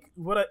think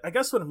I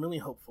guess what I'm really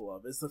hopeful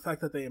of is the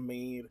fact that they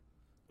made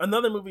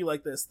another movie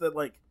like this that,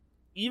 like,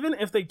 even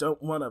if they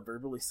don't want to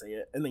verbally say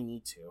it, and they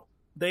need to,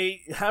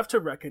 they have to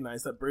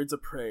recognize that Birds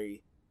of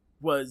Prey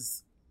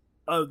was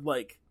a,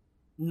 like,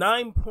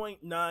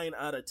 9.9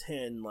 out of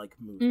 10, like,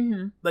 movie.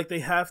 Mm-hmm. Like, they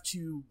have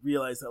to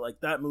realize that,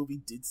 like, that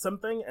movie did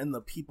something and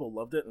the people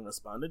loved it and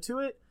responded to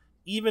it,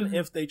 even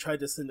if they tried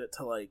to send it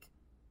to, like,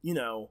 you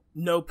know,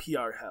 no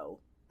PR hell.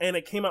 And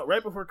it came out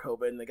right before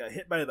COVID, and they got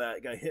hit by that.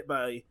 It got hit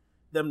by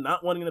them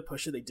not wanting to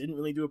push it. They didn't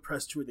really do a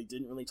press tour. They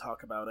didn't really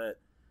talk about it.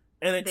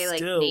 And it's They, like,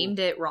 still... named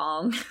it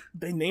wrong.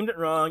 They named it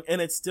wrong,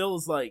 and it still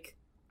is, like,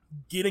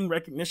 getting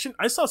recognition.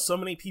 I saw so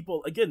many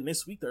people, again,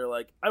 this week, they're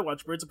like, I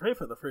watched Birds of Prey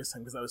for the first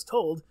time because I was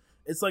told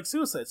it's like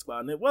Suicide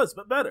Squad, and it was,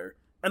 but better.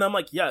 And I'm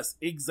like, yes,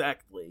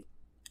 exactly.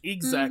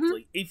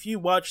 Exactly. If you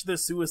watch the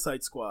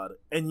Suicide Squad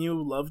and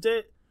you loved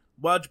it,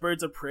 watch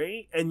Birds of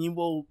Prey, and you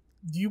will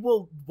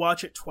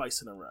watch it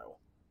twice in a row.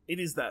 It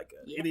is that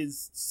good. Yeah. It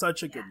is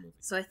such a good movie.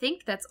 So I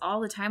think that's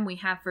all the time we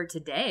have for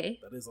today.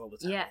 That is all the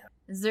time. Yeah.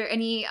 Is there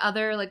any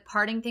other, like,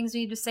 parting things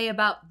we need to say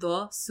about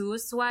the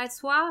Suicide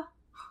Squad?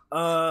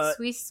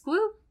 Sweet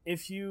Squoo?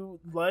 If you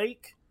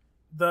like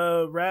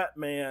the Rat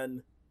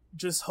Man,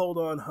 just hold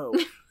on hope.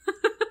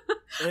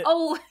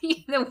 Oh,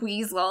 the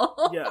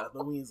Weasel. Yeah,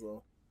 the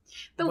Weasel.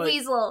 The But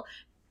Weasel.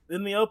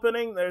 in the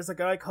opening, there's a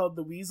guy called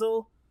the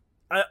Weasel.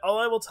 All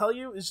I will tell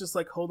you is just,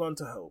 like, hold on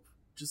to hope.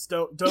 Just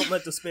don't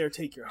let despair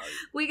take your heart.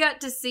 We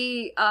got to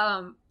see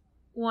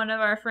one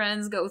of our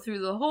friends go through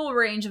the whole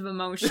range of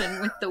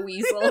emotion with the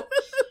Weasel.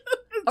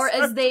 Or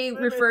as they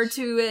refer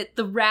to it,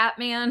 the Rat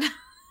Man.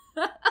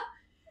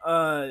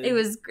 It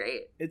was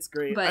great. It's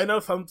great. But- I know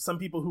some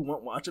people who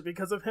won't watch it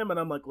because of him, and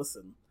I'm like,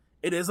 listen,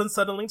 it is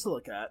unsettling to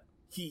look at.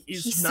 He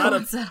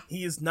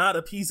is not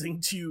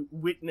appeasing to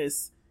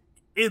witness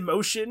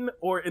emotion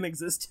or an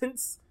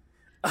existence.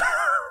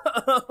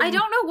 I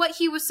don't know what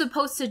he was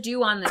supposed to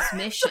do on this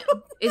mission,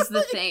 is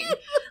the thing.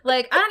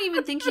 Like, I don't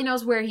even think he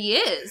knows where he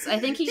is. I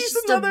think he's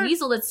just a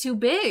weasel that's too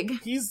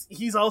big.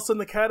 He's also in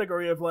the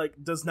category of,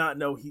 like, does not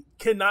know, he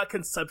cannot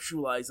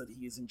conceptualize that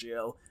he is in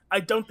jail.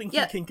 I don't think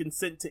he can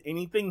consent to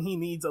anything. He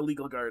needs a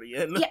legal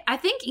guardian. Yeah, I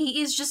think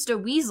he is just a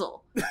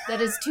weasel that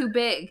is too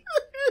big.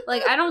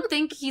 Like, I don't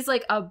think he's,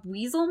 like, a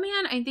weasel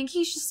man. I think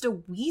he's just a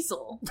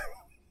weasel.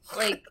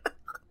 Like,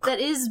 that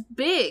is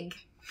big.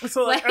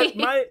 So, like,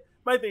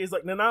 my thing is,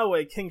 like,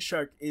 Nanaue, King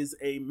Shark, is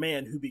a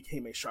man who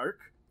became a shark.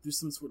 through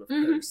some sort of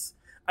curse.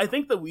 I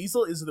think the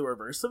Weasel is the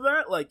reverse of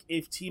that. Like,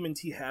 if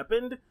TMNT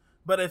happened,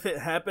 but if it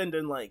happened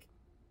and, like,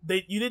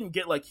 you didn't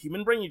get, like,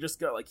 human brain, you just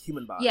got, like,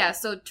 human body. Yeah,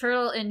 so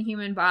turtle in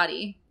human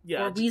body.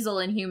 Yeah, or Weasel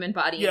in human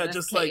body in this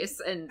just, case.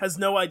 Like, and has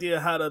no idea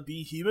how to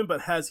be human,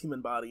 but has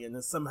human body, and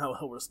is somehow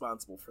held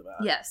responsible for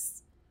that.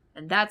 Yes.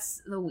 And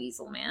that's the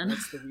Weasel, man.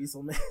 That's the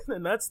Weasel, man.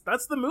 And that's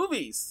the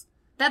movies.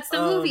 That's the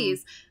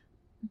movies.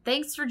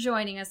 Thanks for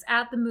joining us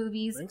at the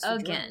movies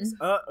again.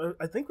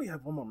 I think we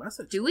have one more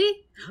message. Do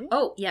we?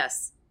 Oh,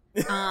 yes.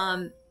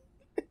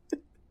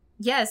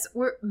 Yes,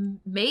 we're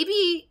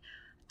maybe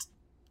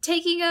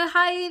taking a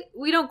hide.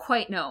 We don't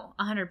quite know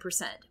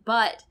 100%,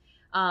 but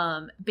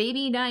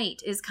Baby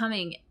Night is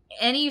coming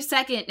any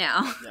second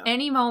now,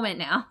 any moment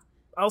now.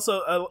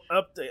 Also,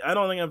 update. I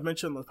don't think I've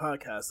mentioned the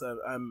podcast.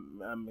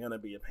 I'm gonna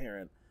be a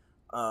parent,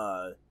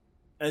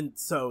 and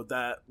so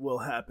that will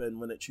happen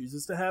when it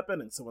chooses to happen.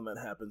 And so when that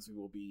happens, we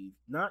will be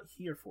not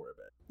here for a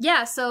bit.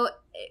 Yeah. So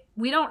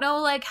we don't know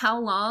like how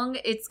long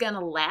it's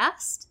gonna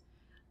last.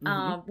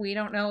 We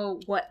don't know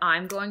what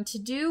I'm going to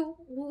do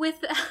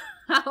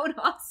without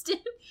Austin.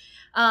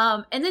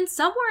 And then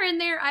somewhere in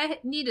there, I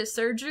need a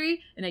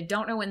surgery, and I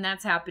don't know when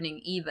that's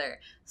happening either.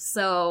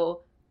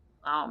 So.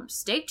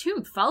 Stay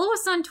tuned. Follow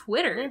us on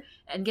Twitter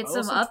and get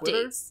some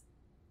updates.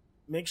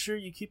 Make sure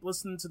you keep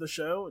listening to the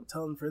show and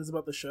telling friends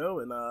about the show.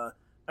 And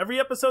every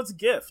episode's a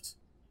gift.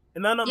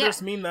 And I don't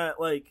just mean that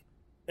like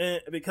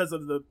because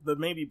of the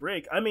maybe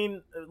break. I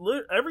mean,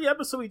 every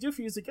episode we do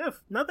for you is a gift.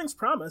 Nothing's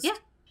promised. Yeah.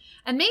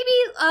 And maybe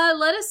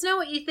let us know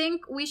what you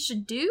think we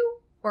should do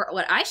or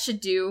what I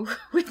should do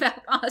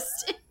without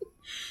Austin.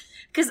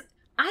 Because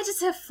I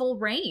just have full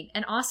reign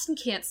and Austin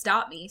can't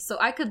stop me. So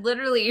I could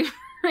literally...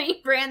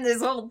 rebrand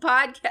this whole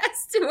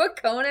podcast to a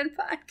Conan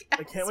podcast.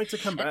 I can't wait to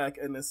come back,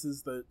 and this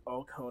is the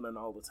all Conan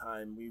all the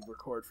time. We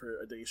record for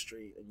a day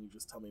straight, and you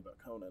just tell me about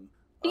Conan.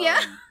 Yeah.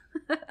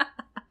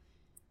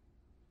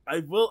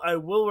 I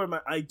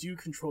do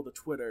control the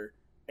Twitter,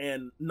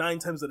 and 9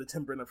 times out of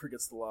 10, Brenda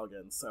forgets to log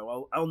in,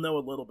 so I'll know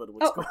a little bit of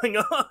what's going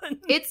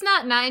on. It's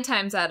not 9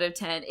 times out of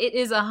 10. It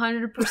is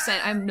 100%.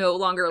 I'm no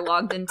longer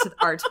logged into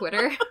our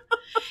Twitter.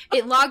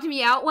 It logged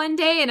me out one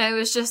day, and I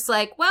was just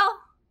like,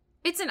 well...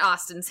 It's in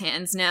Austin's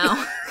hands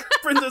now.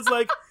 Brenda's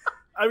like,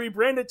 I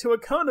rebranded to a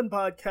Conan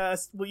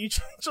podcast. Will you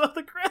change all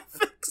the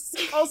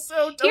graphics? Also,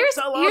 don't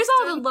tell Austin. Here's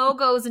all the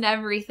logos and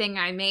everything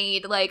I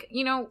made. Like,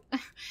 you know,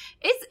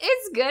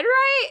 it's good,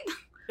 right?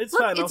 It's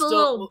Look, fine. It's a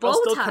little bow tie.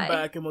 I'll still come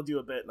back and we'll do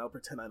a bit, and I'll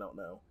pretend I don't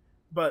know.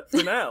 But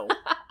for now,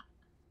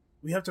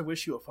 we have to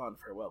wish you a fond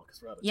farewell because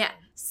we're out of time.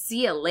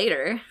 See you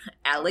later,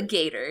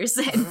 alligators,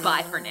 and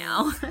bye for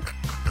now.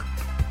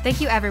 Thank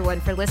you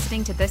everyone for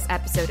listening to this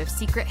episode of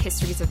Secret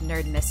Histories of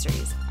Nerd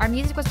Mysteries. Our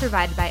music was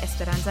provided by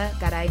Esperanza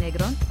Garay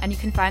Negron, and you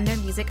can find their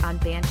music on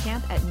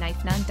Bandcamp at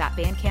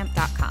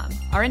knifenun.bandcamp.com.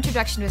 Our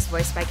introduction was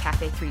voiced by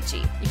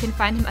Cafe3G. You can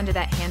find him under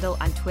that handle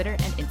on Twitter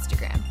and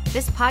Instagram.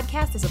 This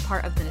podcast is a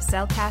part of the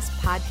Nacellecast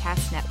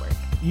Podcast Network.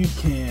 You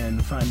can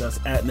find us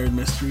at Nerd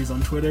Mysteries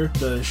on Twitter.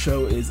 The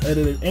show is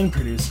edited and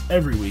produced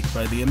every week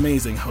by the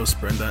amazing host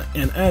Brenda.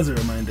 And as a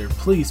reminder,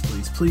 please,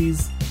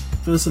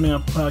 if you're listening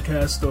on the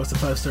podcast, throw us a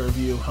 5-star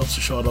review. Helps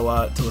the show out a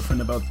lot. Tell a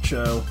friend about the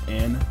show.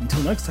 And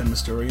until next time,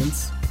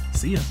 Mysterians,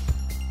 see ya.